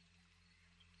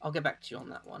 I'll get back to you on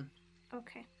that one.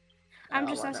 Okay. I'm I'll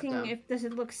just write that asking down. if does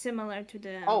it look similar to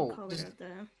the Oh, color does- of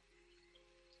the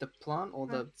The plant or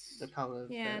the That's- color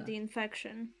of yeah, the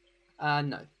infection.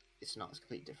 No, it's not. It's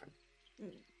completely different.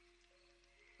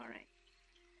 All right.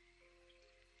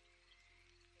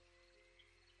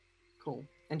 Cool.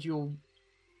 And you'll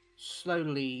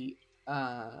slowly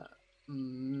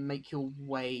make your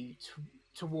way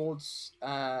towards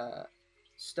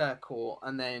Sturcourt,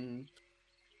 and then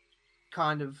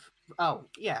kind of. Oh,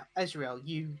 yeah, Ezreal,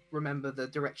 you remember the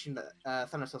direction that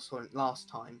Thanatos went last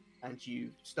time, and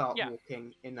you start Yeah.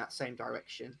 walking in that same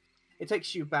direction. It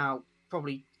takes you about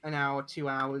probably an hour, 2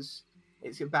 hours.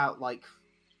 It's about like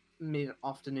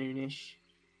mid-afternoonish.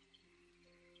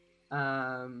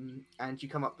 And you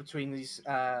come up between these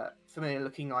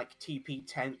familiar-looking like TP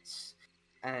tents,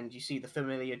 and you see the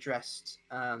familiar dressed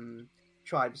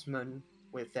tribesmen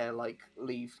with their like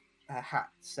leaf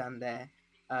hats and their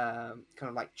kind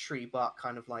of like tree bark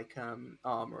kind of like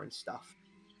armor and stuff.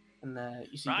 And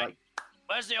you see Right. like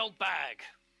Where's the old bag?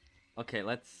 Okay,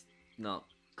 let's not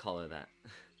call her that.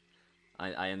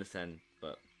 I understand,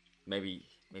 but maybe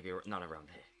not around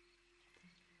here.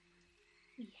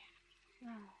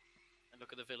 And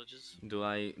look at the villagers. Do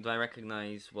I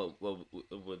recognize what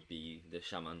would be the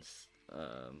shaman's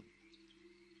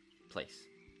place?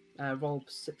 Roll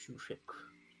perception check.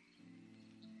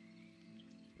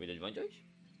 With advantage?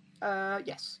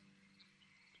 Yes.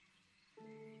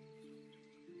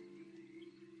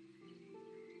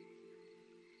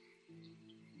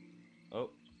 Oh,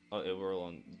 it will roll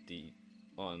on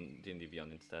D&D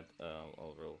Beyond instead.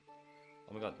 I'll roll.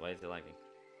 Oh my god, why is it lagging?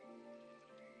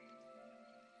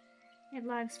 It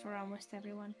lags for almost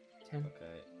everyone. 10.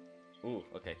 Okay. Ooh,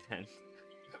 okay, 10.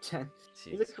 10.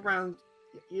 You Jesus look around.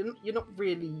 You're not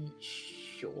really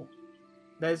sure.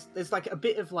 There's like a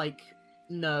bit of like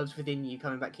nerves within you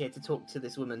coming back here to talk to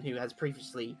this woman who has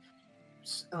previously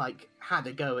like had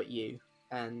a go at you,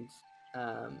 and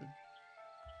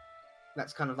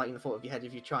that's kind of like in the thought of your head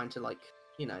if you're trying to like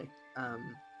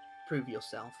prove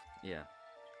yourself. Yeah.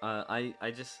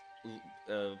 I just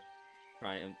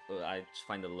try and I just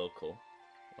find a local,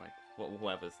 like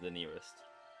whoever's the nearest.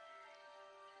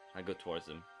 I go towards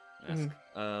them. And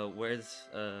ask, where does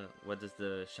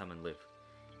the shaman live?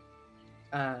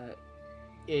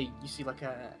 You see like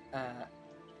a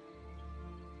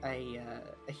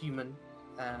human,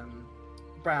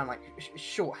 brown, like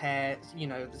short hair,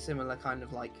 the similar kind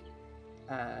of like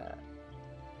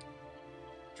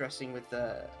dressing with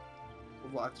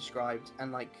what I've described,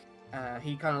 and like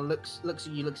he kind of looks at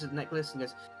you, looks at the necklace, and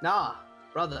goes, "Nah,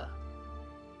 brother."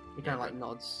 He kind of like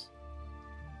nods.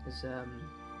 Because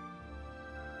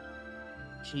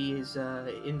she is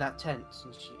in that tent,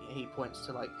 and he points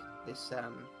to like this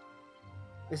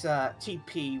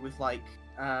TP with like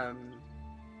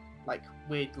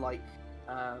weird like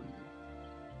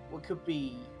what could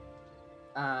be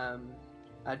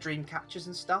dream catchers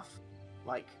and stuff,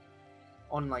 like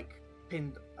on like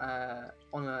pinned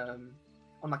on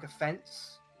like a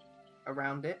fence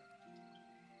around it.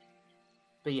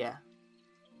 But yeah.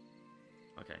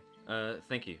 Okay.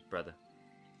 Thank you, brother.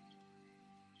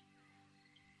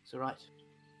 It's alright.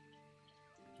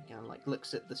 He kind of like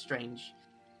looks at the strange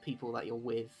people that you're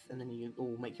with, and then you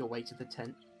all make your way to the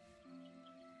tent.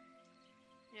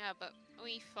 Yeah, but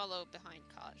we follow behind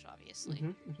Kaj,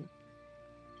 obviously.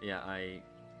 Yeah,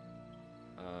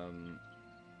 I'm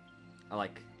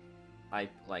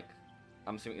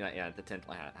assuming that the tent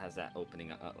has that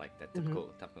opening, like that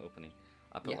typical type of opening.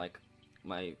 I put like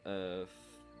my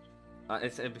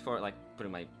it's before like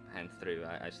putting my hand through.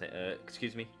 I say,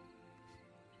 excuse me.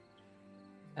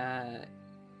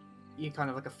 You kind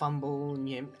of like a fumble, and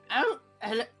you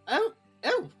hello,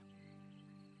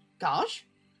 gosh.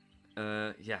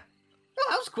 Yeah. Oh,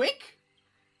 that was quick.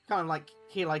 Kind of like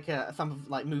hear like a thump of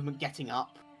like movement getting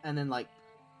up, and then like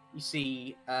you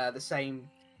see the same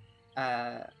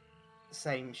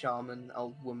shaman,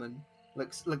 old woman,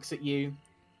 looks at you,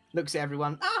 looks at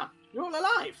everyone. Ah, you're all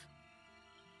alive.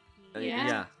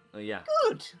 Yeah.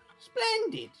 Good,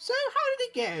 splendid. So how did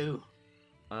it go?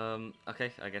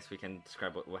 Okay, I guess we can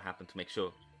describe what happened to make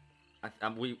sure.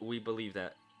 We believe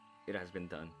that it has been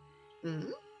done.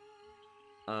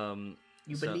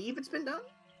 You believe it's been done?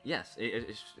 Yes,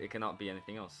 it cannot be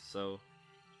anything else. So,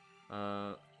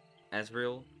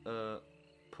 Asriel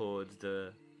poured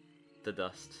the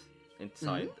dust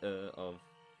inside of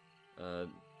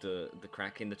the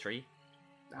crack in the tree.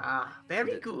 Ah,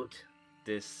 very good.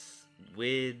 This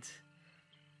weird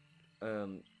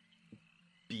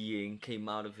being came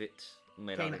out of it,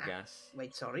 made out of gas.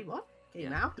 Wait, sorry, what?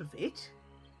 Came out of it?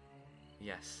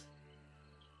 Yes.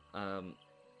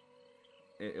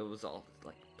 It was all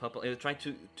like purple. It tried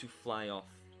to fly off,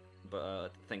 but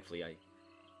thankfully I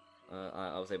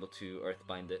was able to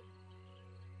earthbind it.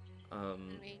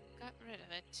 And we got rid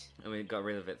of it. And we got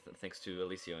rid of it thanks to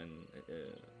Alicio and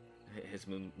his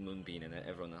Moonbeam and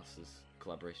everyone else's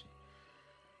collaboration.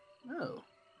 Oh,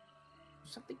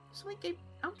 something came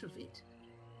out of it.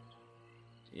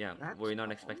 Yeah, That's were you not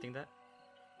odd. expecting that?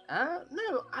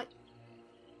 No,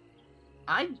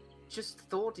 I just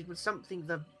thought it was something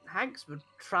the hags were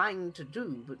trying to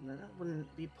do, but that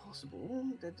wouldn't be possible.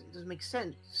 That doesn't make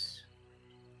sense.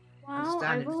 Well,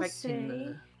 I will infecting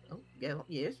say, Oh, yeah,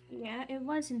 yes. yeah, it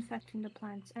was infecting the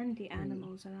plants and the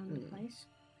animals around the place.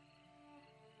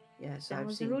 Yes, That I've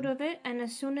was seen. the root of it, and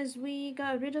as soon as we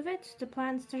got rid of it, the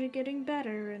plants started getting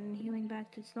better and healing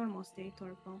back to its normal state,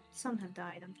 or, well, some have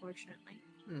died, unfortunately.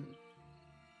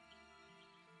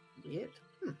 Weird.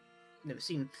 Never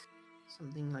seen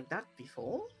something like that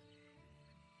before.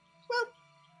 Well,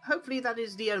 hopefully that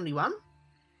is the only one.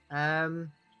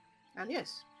 And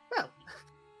yes, well,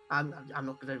 I'm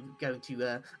not going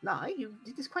to lie. You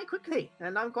did this quite quickly,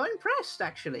 and I'm quite impressed,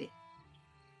 actually.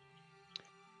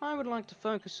 I would like to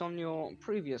focus on your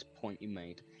previous point you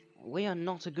made. We are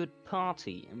not a good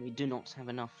party, and we do not have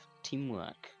enough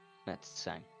teamwork, let's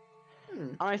say.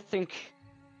 I think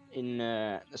in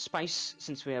the space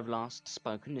since we have last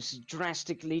spoken, this has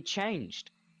drastically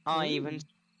changed. I even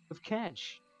with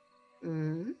Kedge.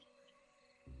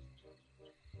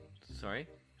 Sorry.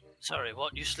 Sorry,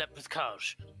 what? You slept with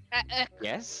Kaj?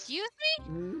 Yes? Excuse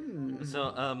me?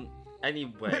 So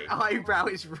anyway. Eyebrow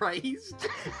is raised.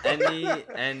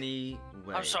 Anyway.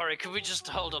 I'm sorry, can we just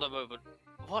hold on a moment?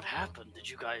 What happened? Did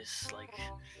you guys, like,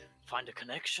 find a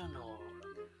connection, or...?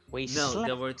 We No, slept.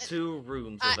 there were 2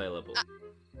 rooms available.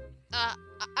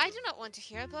 I do not want to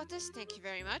hear about this. Thank you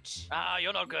very much.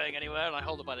 You're not going anywhere, and I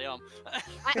hold her by the arm.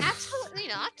 Absolutely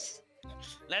not.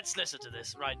 Let's listen to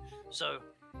this, right? So,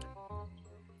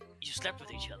 you slept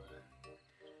with each other.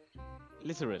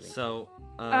 Literally. So,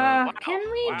 can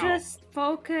we just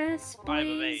focus, I'm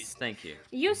please? amazed. thank you.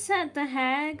 You said the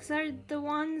hags are the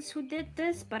ones who did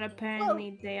this, but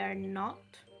apparently they are not.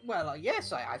 Well,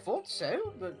 yes, I thought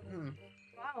so, but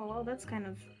Wow, well, that's kind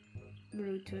of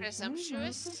rude to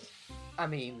Presumptuous. I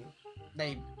mean,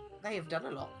 they have done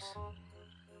a lot.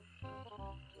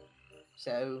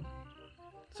 So,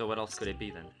 So what else could it be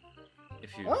then?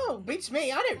 If you oh, beats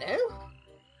me. I don't know.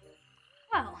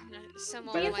 Well,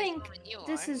 Someone do you wiser think than you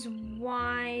this are. is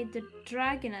why the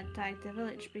dragon attacked the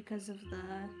village because of the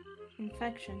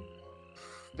infection?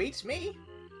 Beats me.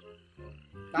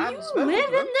 I You haven't spoken live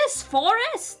to them. in this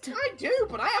forest? I do,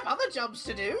 but I have other jobs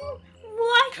to do.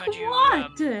 Like Could you,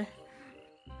 what?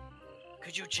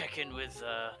 Could you check in with,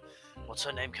 what's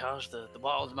her name, Kaj? The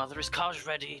wild mother? Is Kaj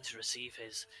ready to receive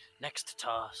his next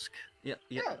task? Yeah.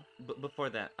 Yeah. But before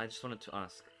that, I just wanted to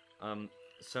ask.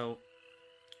 So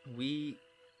we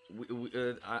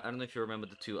I don't know if you remember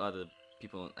the 2 other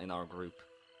people in our group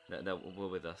that were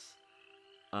with us.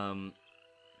 I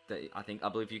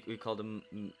believe you called them.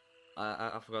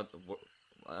 I forgot.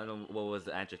 I don't know what was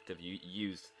the adjective you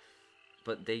used,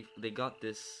 but they got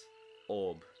this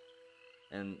orb,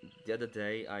 and the other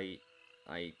day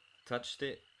I touched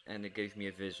it and it gave me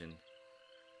a vision,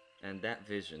 and that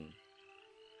vision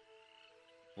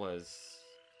was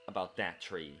about that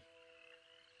tree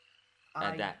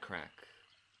and that crack.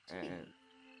 And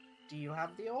Do you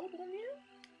have the orb on you?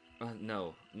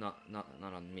 no, not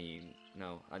on me.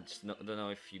 No, I just don't know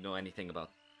if you know anything about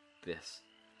this.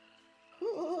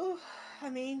 Ooh, I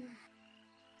mean,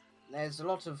 there's a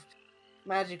lot of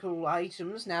magical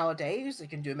items nowadays that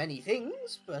can do many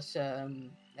things, but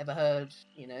never heard,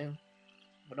 of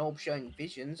an orb showing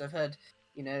visions. I've heard,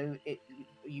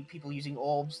 people using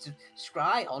orbs to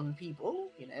scry on people.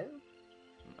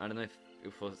 I don't know if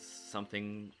it was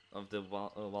something of the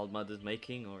Wild Mother's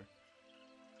making, or...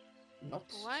 Not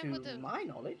Why to would the- my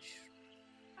knowledge.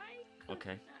 I could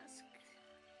Okay. ask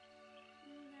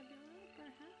Nebula,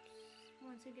 perhaps,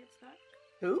 once it gets dark.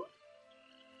 Who?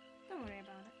 Don't worry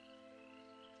about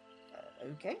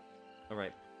it. Okay.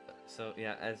 Alright, so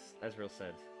yeah, as Real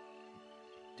said,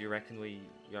 do you reckon we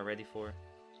are ready for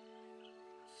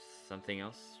something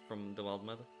else from the Wild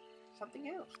Mother? Something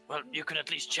else. Well, you can at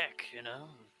least check,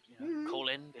 call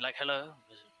in, be like, hello,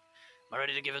 am I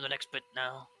ready to give him the next bit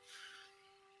now?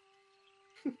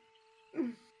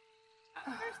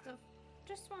 First off,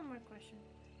 just one more question.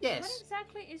 What Yes,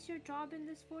 exactly is your job in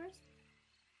this forest?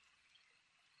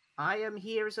 I am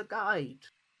here as a guide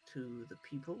to the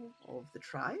people of the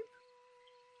tribe.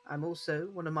 I'm also,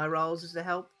 one of my roles is to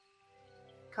help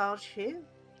Kaj here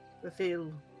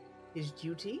fulfill his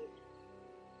duty.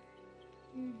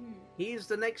 Mm-hmm. He is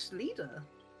the next leader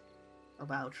of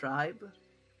our tribe.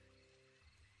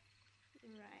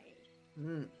 Right.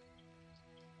 Hmm.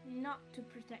 Not to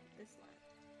protect this land.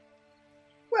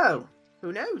 Well,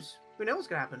 who knows? Who knows what's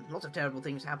gonna happen? Lots of terrible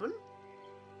things happen.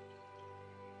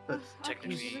 But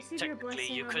Technically- receive your technically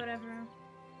blessing you or could- whatever.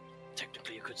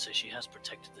 Technically, you could say she has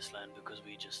protected this land because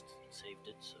we just saved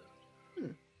it, so...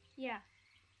 Yeah,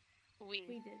 We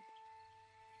we did.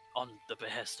 On the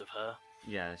behest of her,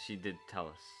 Yeah, she did tell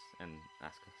us and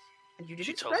ask us. and you did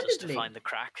she it told us to splendidly. find the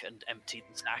crack and empty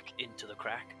the sack into the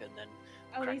crack, and then...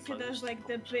 crack Alicia does closed. like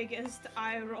the biggest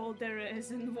eye roll there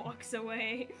is and walks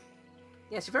away.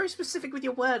 Yes, you're very specific with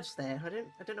your words there.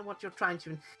 I don't know what you're trying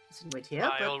to insinuate here.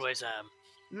 I but... always am.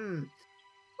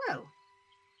 Well,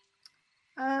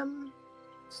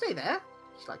 stay there.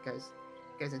 She goes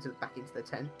back into the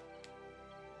tent.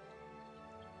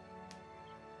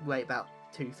 Wait about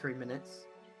 2-3 minutes.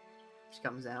 She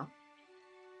comes out.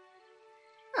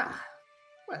 Ah,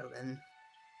 well then.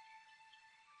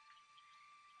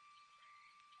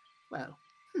 Well,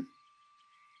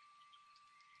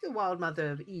 the Wild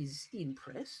Mother is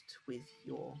impressed with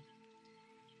your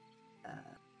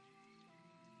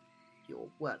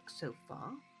work so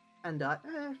far, and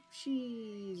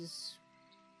she's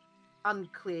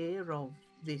unclear of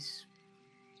this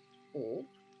orb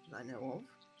that I know of.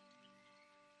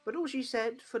 But all she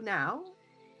said for now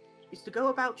is to go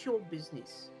about your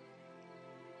business.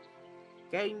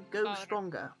 Go Got it.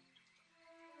 stronger.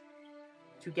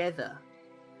 Together.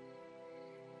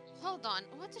 Hold on,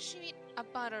 what does she mean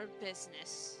about our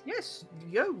business? Yes,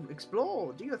 go,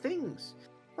 explore, do your things.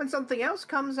 When something else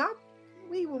comes up,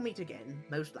 we will meet again,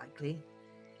 most likely.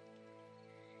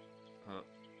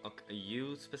 Okay,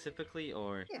 you specifically,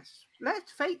 or Yes, let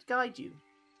fate guide you.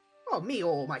 Well, me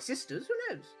or my sisters, who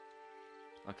knows?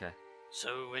 okay?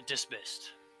 So we're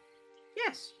dismissed.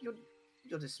 Yes,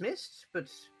 you're dismissed, but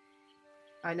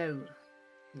I know,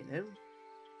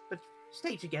 but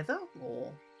stay together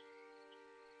or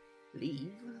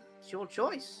leave. It's your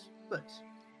choice. But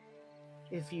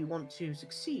if you want to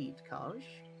succeed, Kaj,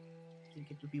 I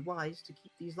think it would be wise to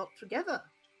keep these lot together.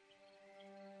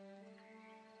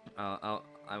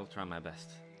 I will try my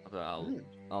best, but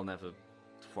I'll never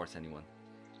force anyone.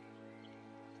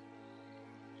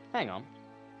 Hang on.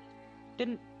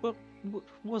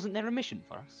 Wasn't there a mission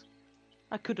for us?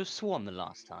 I could have sworn the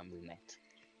last time we met,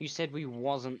 you said we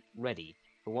wasn't ready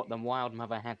for what the Wild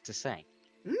Mother had to say.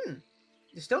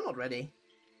 You're still not ready.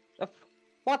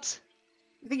 What?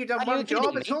 You think you've done Are you one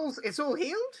job? kidding It's all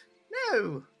healed?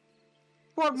 No.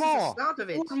 What This is the more? start of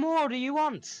it. What more do you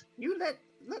want? You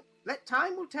let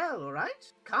time will tell, all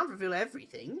right? Can't reveal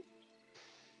everything.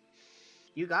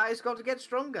 You guys got to get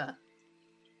stronger.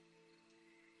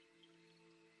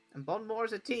 And bond more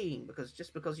as a team, because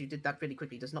just because you did that really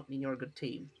quickly does not mean you're a good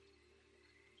team.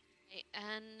 Okay,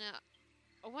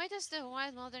 and why does the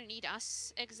Wild Mother need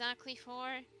us exactly for?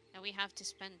 And we have to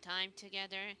spend time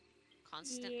together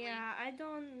constantly? Yeah, I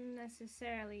don't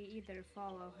necessarily either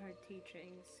follow her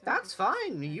teachings. So That's this is fine.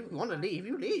 kind You of want to fun. leave,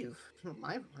 you leave. It's not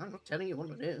I'm not telling you what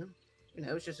to do.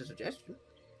 It's just a suggestion.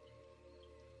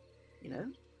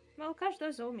 Well, Kash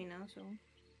does owe me now, so.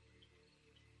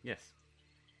 Yes.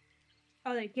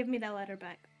 Oh, they give me that letter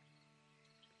back.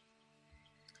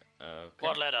 Okay.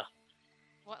 What letter?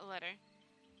 What letter?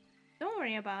 Don't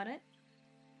worry about it.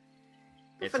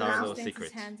 It's For our now- little Stands his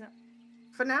secret. hands up.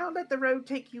 For now, let the road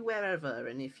take you wherever,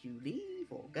 and if you leave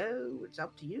or go, it's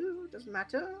up to you. Doesn't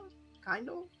matter. Kind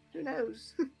of. Who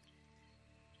knows?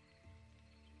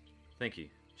 Thank you,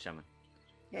 Shaman.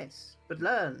 Yes, but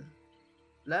learn.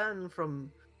 Learn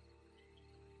from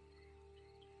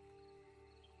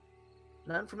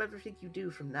everything you do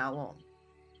from now on.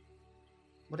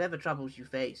 Whatever troubles you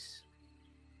face.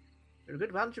 You're a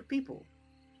good bunch of people.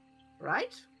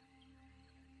 Right?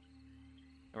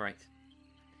 All right.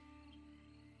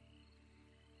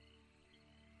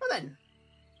 Well then,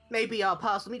 maybe our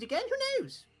paths will meet again, who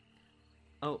knows?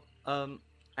 Oh,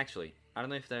 actually, I don't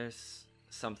know if there's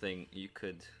something you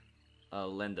could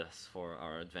lend us for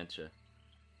our adventure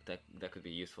that could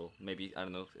be useful. Maybe, I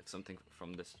don't know, if something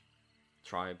from this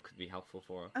tribe could be helpful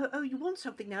for. Oh, you want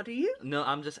something now, do you? No,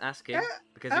 I'm just asking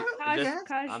because oh, you, yes.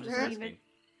 I'm just leave asking. it.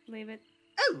 Leave it.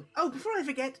 Oh, before I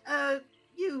forget,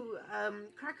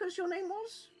 Crackers, your name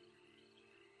was?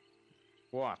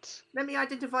 What? Let me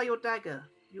identify your dagger.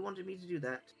 You wanted me to do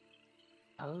that.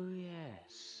 Oh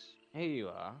yes. Here you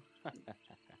are.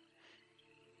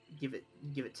 Give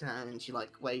it to her, and she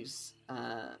waves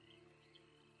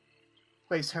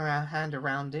her hand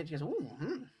around it. She goes,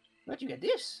 "Ooh, where'd you get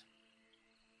this?"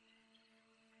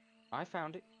 I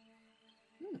found it.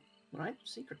 Right,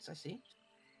 secrets, I see.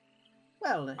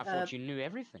 Well, I thought you knew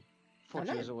everything. Thought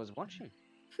you know. was always watching.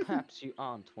 Perhaps you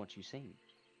aren't what you seem.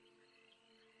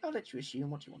 I'll let you assume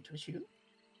what you want to assume.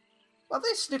 Well,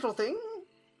 this little thing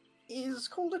is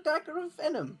called a dagger of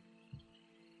venom.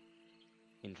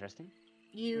 Interesting.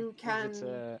 You can. Is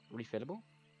it refillable?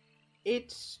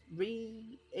 It's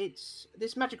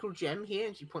this magical gem here,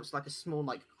 and she points to a small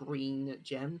green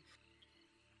gem.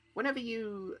 Whenever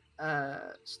you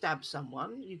stab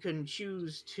someone, you can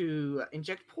choose to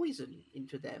inject poison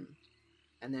into them,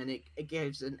 and then it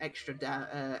gives an extra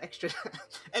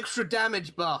extra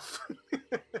damage buff.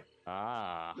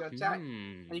 Ah. Your attack.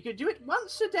 And you can do it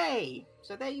once a day.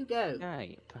 So there you go.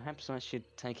 Okay, perhaps I should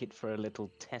take it for a little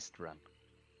test run.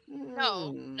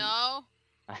 No, Hmm. no,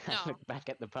 I No. look back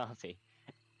at the party.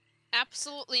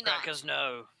 absolutely not. Crackers,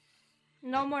 no.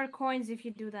 No more coins if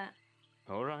you do that.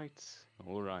 All right.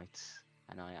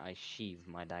 And I sheathe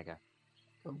my dagger.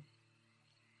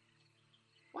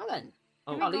 Well then,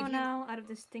 Oh, Can I'll we go leave you- now out of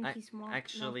this stinky swamp? No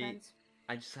actually- offense.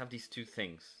 I just have these two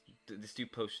things, these two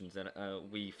potions that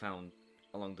we found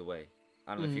along the way.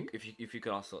 I don't know if you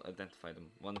could also identify them.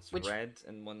 One's Which- red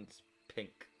and one's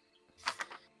pink.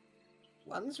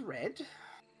 One's red.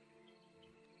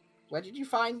 Where did you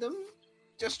find them?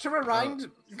 Just to remind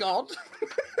God.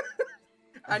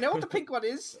 I know what the pink one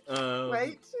is.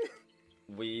 Wait.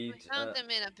 We We found them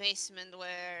in a basement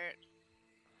where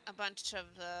a bunch of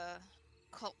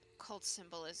cult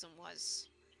symbolism was.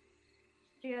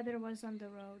 The other was on the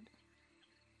road.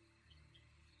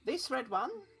 This red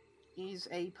one is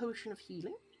a potion of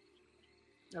healing.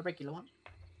 A regular one.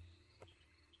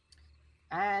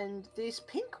 And this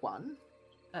pink one,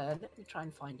 let me try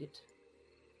and find it.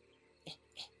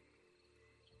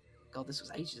 God, this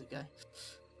was ages ago.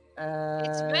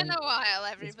 It's been a while,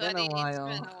 it's everybody. been a while.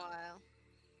 It's been a while.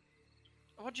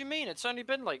 What do you mean? It's only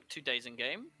been like 2 days in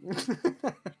game.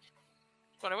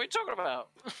 What are we talking about?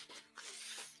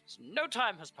 No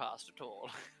time has passed at all.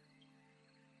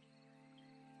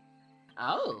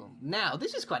 Oh, now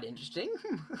this is quite interesting.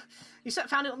 You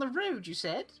found it on the road, you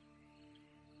said?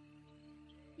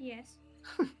 Yes.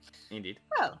 Indeed.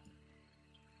 Well,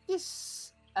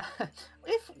 this...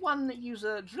 if one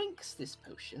user drinks this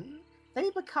potion, they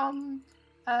become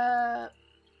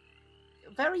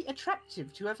very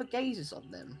attractive to whoever gazes on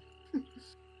them.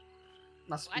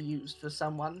 Must What? be used for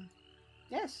someone.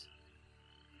 Yes,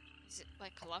 Is it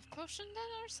like a love potion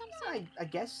then, or something? I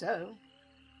guess so.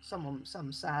 Some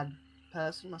sad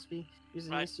person must be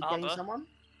using Right, this to gain Arbor. someone.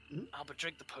 Albert,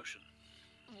 drink the potion.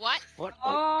 What? What?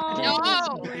 Oh,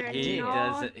 No! we're He not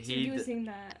doesn't- he d- using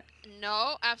that.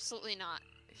 No, absolutely not.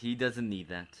 He doesn't need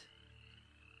that.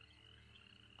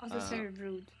 Also, very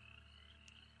rude.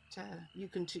 You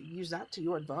can use that to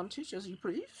your advantage as you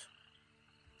please.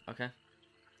 Okay.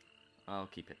 I'll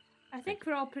keep it. I think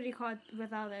we're all pretty hot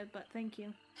without it, but thank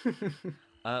you.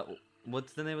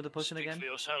 What's the name of the potion Speak again? for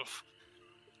yourself.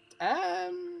 Are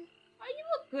you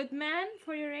a good man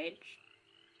for your age?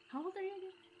 How old are you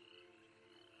again?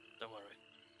 Don't worry.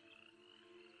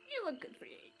 You look good for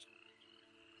your age.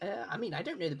 I mean, I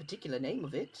don't know the particular name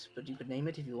of it, but you could name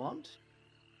it if you want.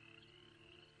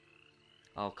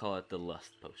 I'll call it the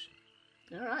lust potion.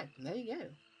 All right, there you go.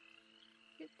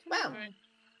 Good to Well, know.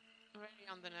 Already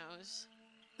on the nose.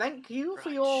 thank you for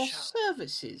Right, your shall-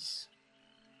 services.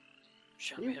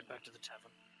 Shall You- we head back to the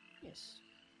tavern? Yes.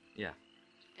 Yeah.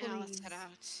 Yeah, let's head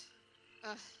Please.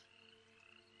 out. Ugh.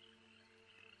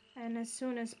 And as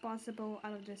soon as possible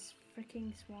out of this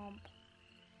freaking swamp.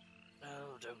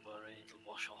 Oh, don't worry, it'll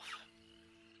wash off.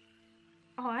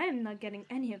 Oh, I am not getting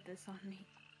any of this on me.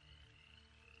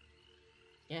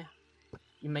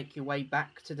 You make your way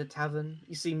back to the tavern.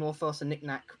 You see Morthos and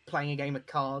Knick-Knack playing a game of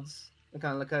cards. And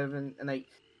kind of look over and they...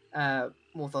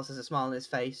 Morthos has a smile on his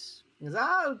face. He goes,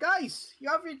 "Oh, guys, you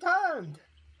have returned!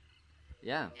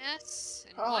 Yeah. Yes,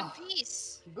 in Ah. one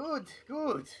piece. Good,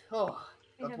 good. Oh,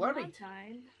 I not have worried. not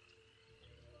died.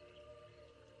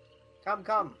 Come,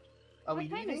 come. Are we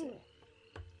What time is leaving?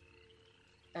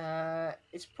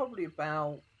 It's probably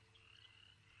about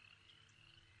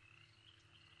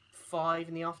 5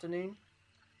 in the afternoon.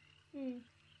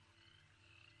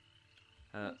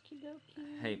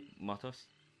 Hey, Motos.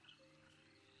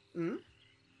 Hmm?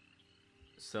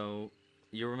 So,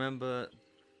 you remember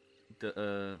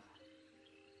the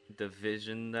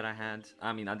vision that I had?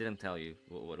 I mean, I didn't tell you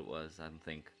what it was, I don't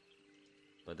think.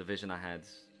 But the vision I had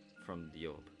from the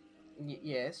orb.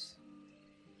 Yes,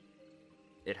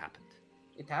 It happened.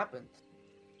 it happened.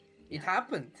 It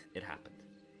happened. It happened.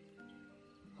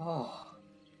 Oh.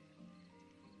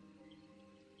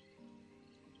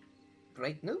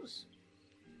 Great news.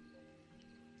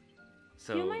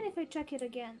 So, Do you mind if I check it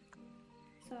again?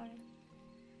 Sorry.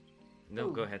 no,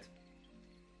 go Ooh. ahead.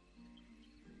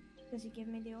 Does he give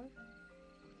me the orb?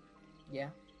 Yeah.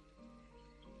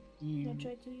 Can You, I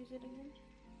try to use it again?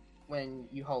 when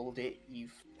you hold it, you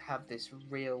have this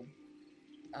real.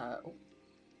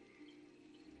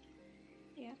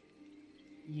 Yeah.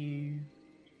 You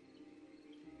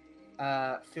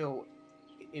feel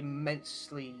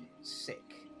immensely sick.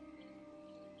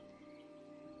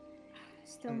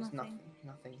 Still And there's nothing.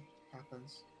 nothing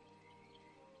happens.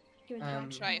 Give it Um,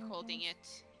 back. Try Oh, holding gosh.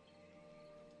 it.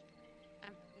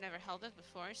 I've never held it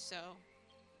before, so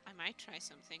I might try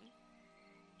something.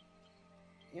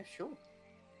 Yeah, sure.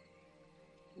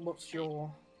 What's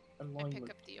your I alignment? pick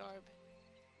up the orb.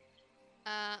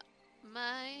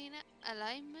 Mine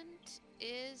alignment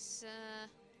is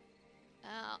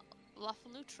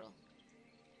lawful neutral.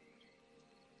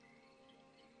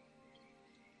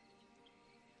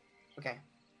 Okay.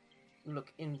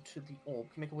 Look into the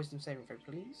orb. Can you make a wisdom saving throw,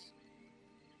 please?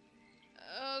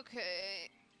 Okay.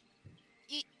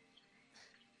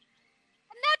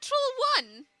 A natural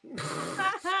one.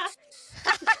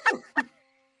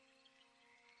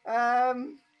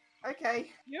 Okay.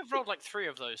 You have rolled like 3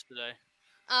 of those today.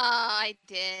 I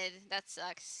did. That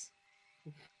sucks.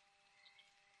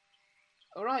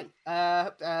 All right.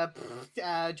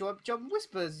 Job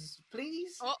whispers,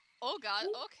 please. Oh god,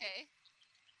 okay.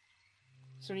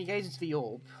 So when you gaze into the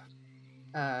orb,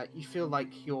 you feel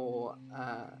like your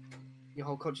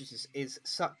whole consciousness is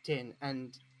sucked in,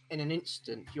 and in an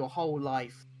instant, your whole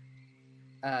life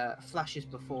flashes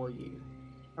before you.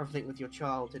 Everything with your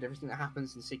childhood, everything that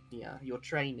happens in Signia, your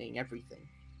training, everything.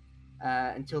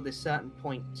 Until this certain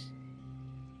point,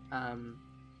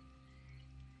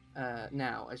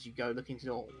 now, as you go look into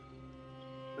the orb.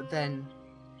 But then,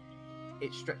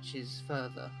 it stretches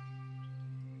further.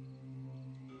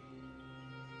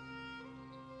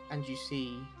 And you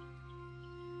see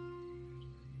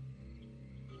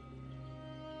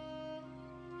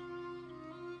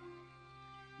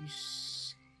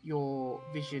your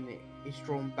vision is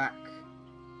drawn back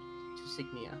to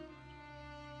Signia,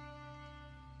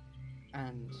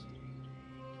 and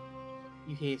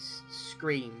you hear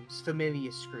screams,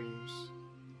 familiar screams,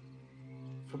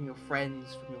 from your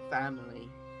friends, from your family.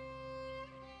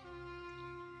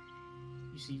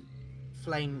 You see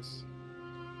flames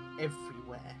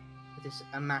everywhere, with this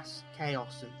amassed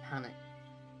chaos and panic.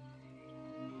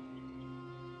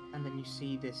 And then you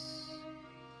see this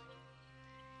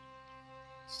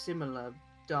similar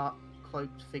dark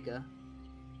cloaked figure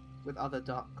with other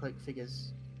dark cloaked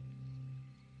figures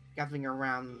gathering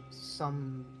around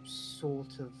some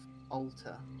sort of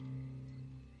altar.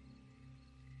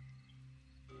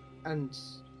 And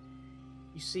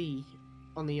you see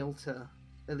on the altar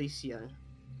Alicio,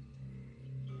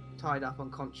 tied up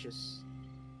unconscious.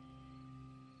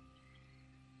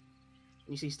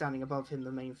 You see standing above him,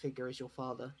 the main figure is your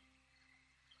father.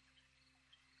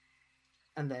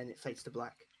 And then it fades to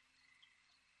black.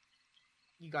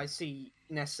 You guys see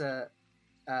Nessa,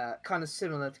 kind of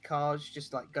similar to Kaj,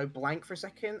 just like go blank for a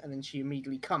second, and then she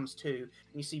immediately comes to,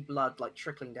 and you see blood like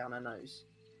trickling down her nose.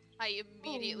 I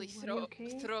immediately Oh, are you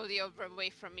okay? throw the orb away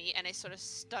from me, and I sort of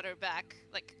stutter back,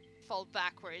 like fall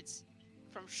backwards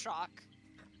from shock.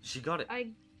 She got it.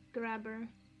 I grab her.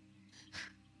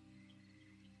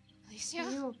 Alicia?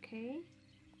 Are you okay?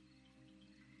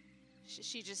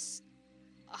 She just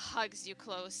hugs you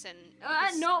close and...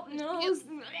 No.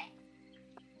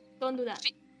 Don't do that.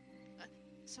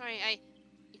 Sorry,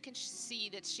 you can see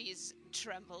that she's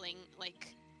trembling,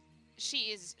 like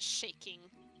she is shaking.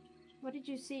 What did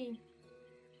you see?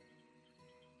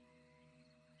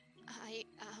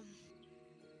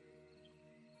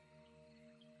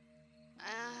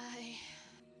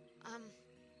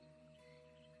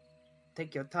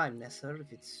 Take your time, Nessa,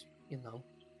 if it's, you know.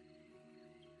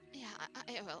 Yeah,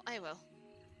 I will.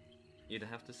 You don't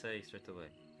have to say straight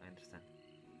away. I understand.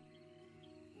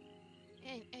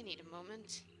 I need a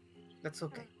moment. That's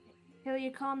okay. Till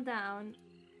you calm down,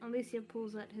 Alicia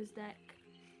pulls out his deck.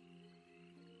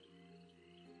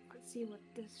 Let's see what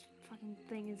this fucking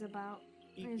thing is about.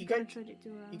 You go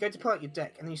to pull out your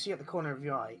deck, and then you see at the corner of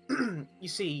your eye, you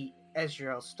see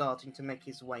Ezreal starting to make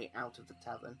his way out of the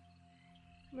tavern.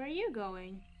 Where are you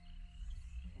going?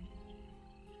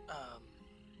 I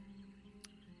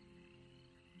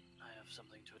have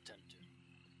something to attend to.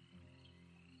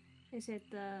 Is it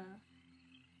the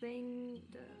thing,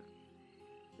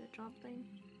 the job thing?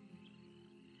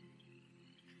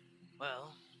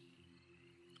 Well,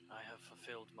 I have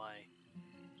fulfilled my,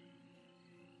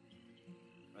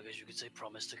 I guess you could say,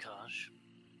 promise to Kaj.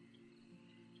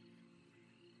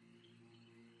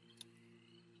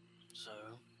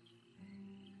 So,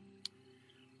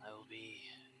 I will be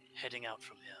heading out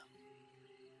from here.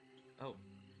 Oh,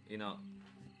 you're not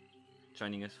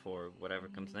joining us for whatever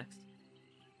comes next?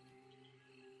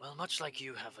 Well, much like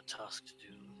you have a task to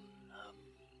do,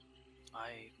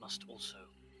 I must also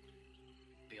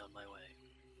be on my way.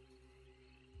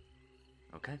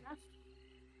 Okay.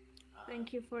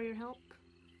 Thank you for your help.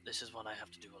 This is one I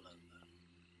have to do alone,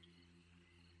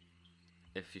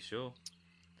 though. If you're sure.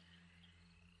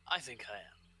 I think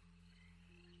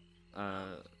I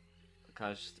am.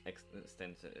 Kaj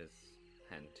extends his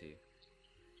hand to you.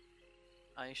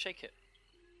 I shake it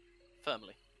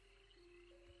firmly.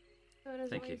 So does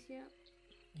Thank you. Alicia.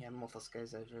 Yeah, Morphos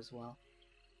goes over as well.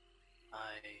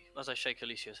 As I shake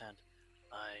Alicia's hand,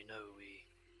 I know we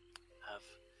have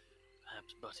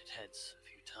perhaps butted heads a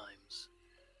few times,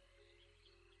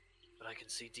 but I can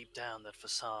see deep down that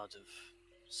facade of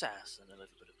sass and a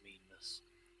little bit of meanness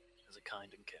as a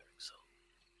kind and caring soul.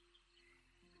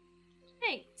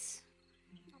 Thanks.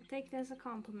 I'll take it as a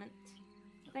compliment.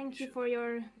 Thank you for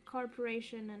your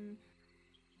cooperation, and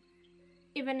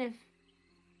even if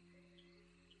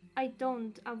I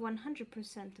don't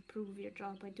 100% approve of your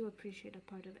job. I do appreciate a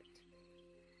part of it.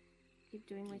 Keep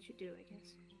doing what you do, I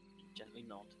guess. Gently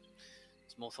nod.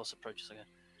 As Morthos approaches again.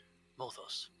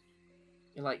 Morthos.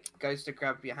 He like goes to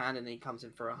grab your hand and he comes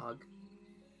in for a hug.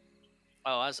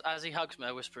 Oh, as he hugs me,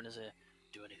 I whisper in his ear,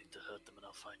 "Do anything to hurt them and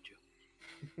I'll find you."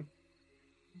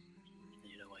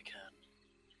 You know I can.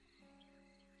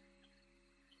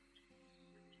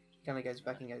 He kind of goes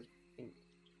back and goes,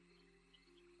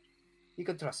 "You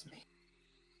can trust me."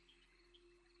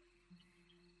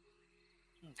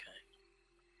 Okay.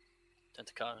 Turn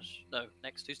to Karsh. No,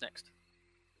 next. Who's next?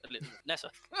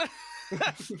 Nessa.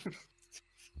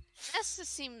 Nessa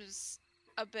seems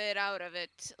a bit out of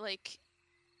it. Like,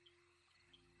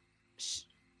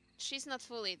 she's not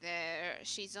fully there.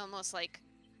 She's almost like...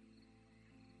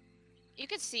 You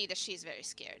could see that she's very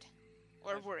scared.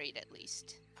 Or worried, at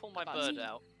least. Pull my about bird it.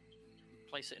 out,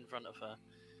 place it in front of her,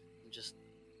 and just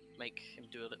make him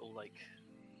do a little, like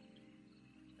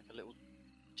a little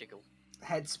jiggle.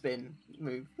 Head spin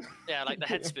move. Yeah, like the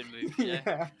head spin move, yeah.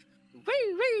 Yeah.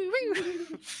 Woo, woo,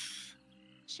 woo.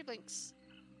 She blinks.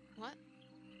 What?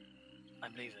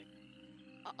 I'm leaving.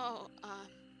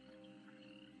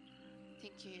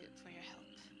 Thank you for your help.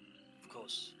 Of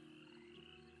course.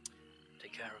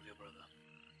 Take care of your brother.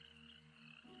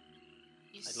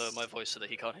 You I lower my voice so that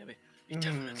he can't hear me. He Mhm.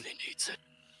 definitely needs it.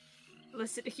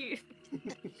 Listen to you.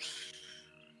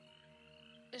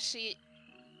 She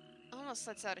almost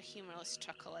lets out a humorless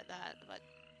chuckle at that, but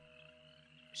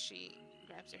she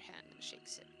grabs your hand and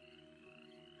shakes it.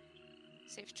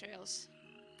 Safe trails.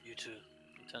 You too.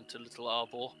 I turn to little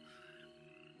Arbor.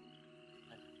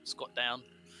 I squat down.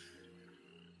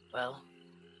 Well,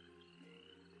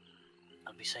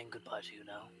 I'll be saying goodbye to you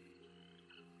now.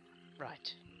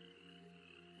 Right.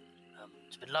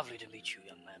 It's been lovely to meet you,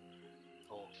 young man.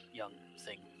 Or young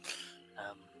thing.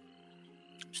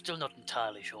 Still not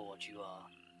entirely sure what you are,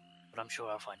 but I'm sure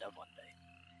I'll find out one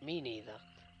day. Me neither.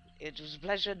 It was a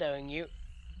pleasure knowing you.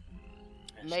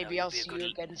 Yes, Maybe now I'll you'll be a see good you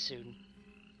again soon.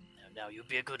 Now you'll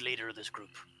be a good leader of this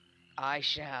group. I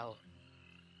shall.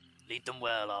 Lead them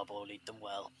well, Arbor, lead them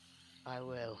well. I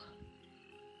will.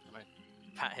 And I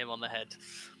pat him on the head.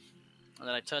 And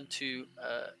then I turn to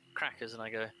Crackers and I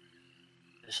go,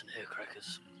 "Listen here,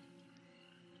 Crackers.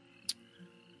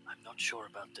 I'm not sure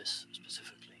about this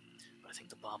specifically, but I think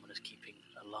the barman is keeping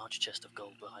a large chest of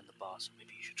gold behind the bar, so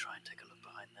maybe you should try and take a look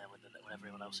behind there when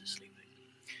everyone else is sleeping."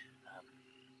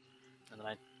 And then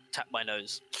I tap my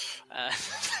nose.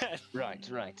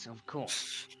 Right, of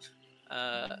course.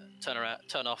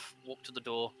 Turn off, walk to the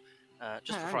door,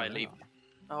 just Hang before I on, leave. hang on.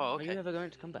 Oh, Are you okay. ever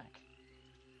going to come back?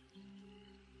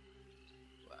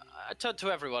 I turn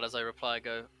to everyone as I reply, I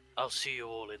go, "I'll see you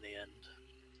all in the end."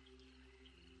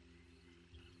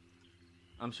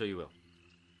 I'm sure you will.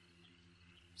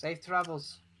 Safe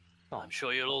travels. I'm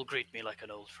sure you'll all greet me like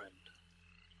an old friend.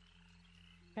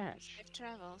 Cash, Safe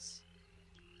travels.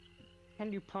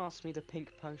 can you pass me the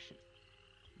pink potion?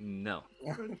 No.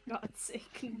 For God's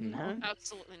sake. No?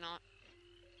 Absolutely not.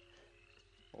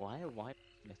 Why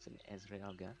let an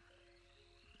Ezreal go?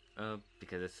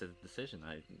 Because it's a decision.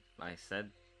 I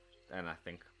said, and I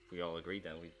think we all agreed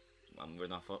that we're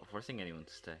not forcing anyone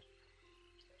to stay.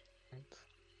 Right.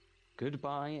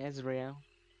 Goodbye, Ezreal.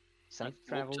 Safe Walk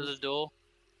travels. to the door,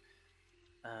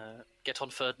 get on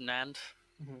Ferdinand,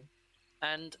 Mhm.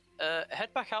 and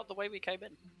head back out the way we came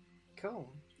in.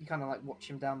 Cool. You kind of like watch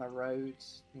him down the road,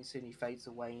 and soon he fades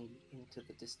away into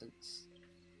the distance.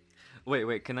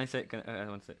 Wait. Can I say? I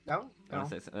want to say. No, I want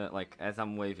to say, like as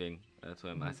I'm waving to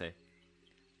him, I say,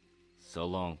 "So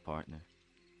long, partner."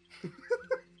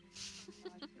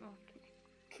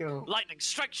 Cool. Lightning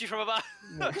strikes you from above.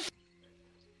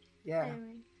 Yeah.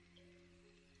 Anyway.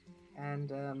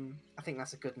 And I think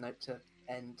that's a good note to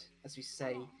end as we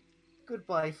say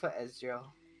goodbye for Ezreal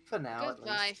for now at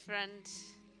Goodbye, least. friend.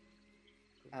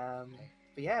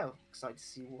 But yeah, excited to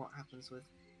see what happens with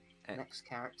the Eh. next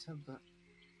character, but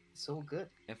it's all good.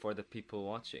 And for the people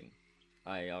watching,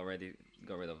 I already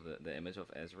got rid of the image of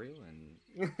Ezreal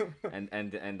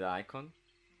and the icon,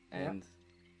 Yeah. and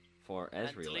for And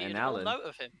Ezreal deleted and all Alan. note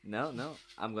of him. No,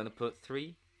 I'm gonna put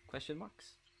 3 question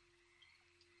marks.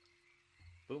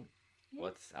 Boom. Yeah.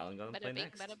 What's Alan gonna play Bada bing,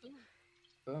 next? bada boom.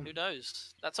 Boom. Who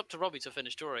knows? That's up to Robbie to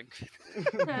finish drawing.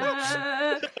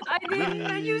 I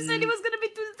didn't. You said it was gonna be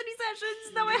 2 to 3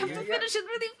 sessions. Now I have to Yeah. finish it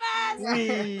really fast.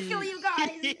 Kill you guys.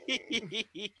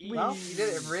 Well, you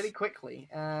did it really quickly.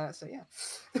 So yeah.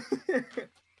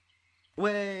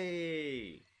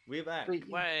 Way, we're back.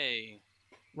 Way.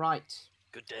 Right.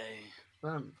 Good day.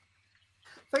 Boom.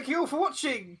 Thank you all for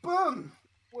watching. Boom.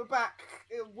 we're back.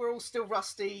 We're all still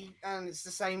rusty, and it's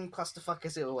the same clusterfuck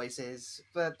as it always is.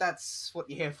 But that's what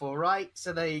you're here for, right?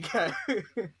 So there you go. The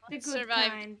good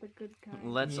Survived. kind, the good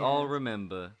kind. Let's Yeah. all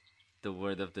remember the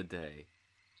word of the day.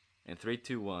 In 3,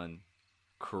 2, 1,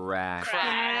 crack.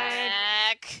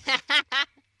 Crack.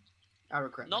 I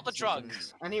regret Not my the drugs.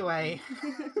 decisions. Anyway.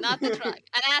 Not the drug.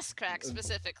 An ass crack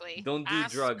specifically. Don't do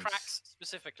Ass drugs. cracks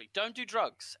specifically. Don't do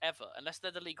drugs ever, unless they're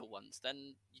the legal ones.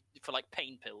 Then for like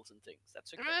pain pills and things.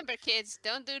 That's okay. Remember, kids,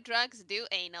 don't do drugs, do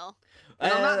anal.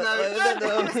 And on that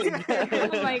note-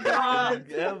 Oh my god.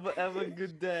 Have a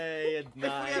good day at If we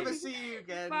night. ever see you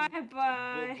again, Bye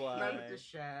bye. Bye-bye. remember to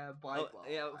share. Bye bye. Oh,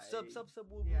 yeah, sub.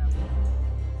 Yeah.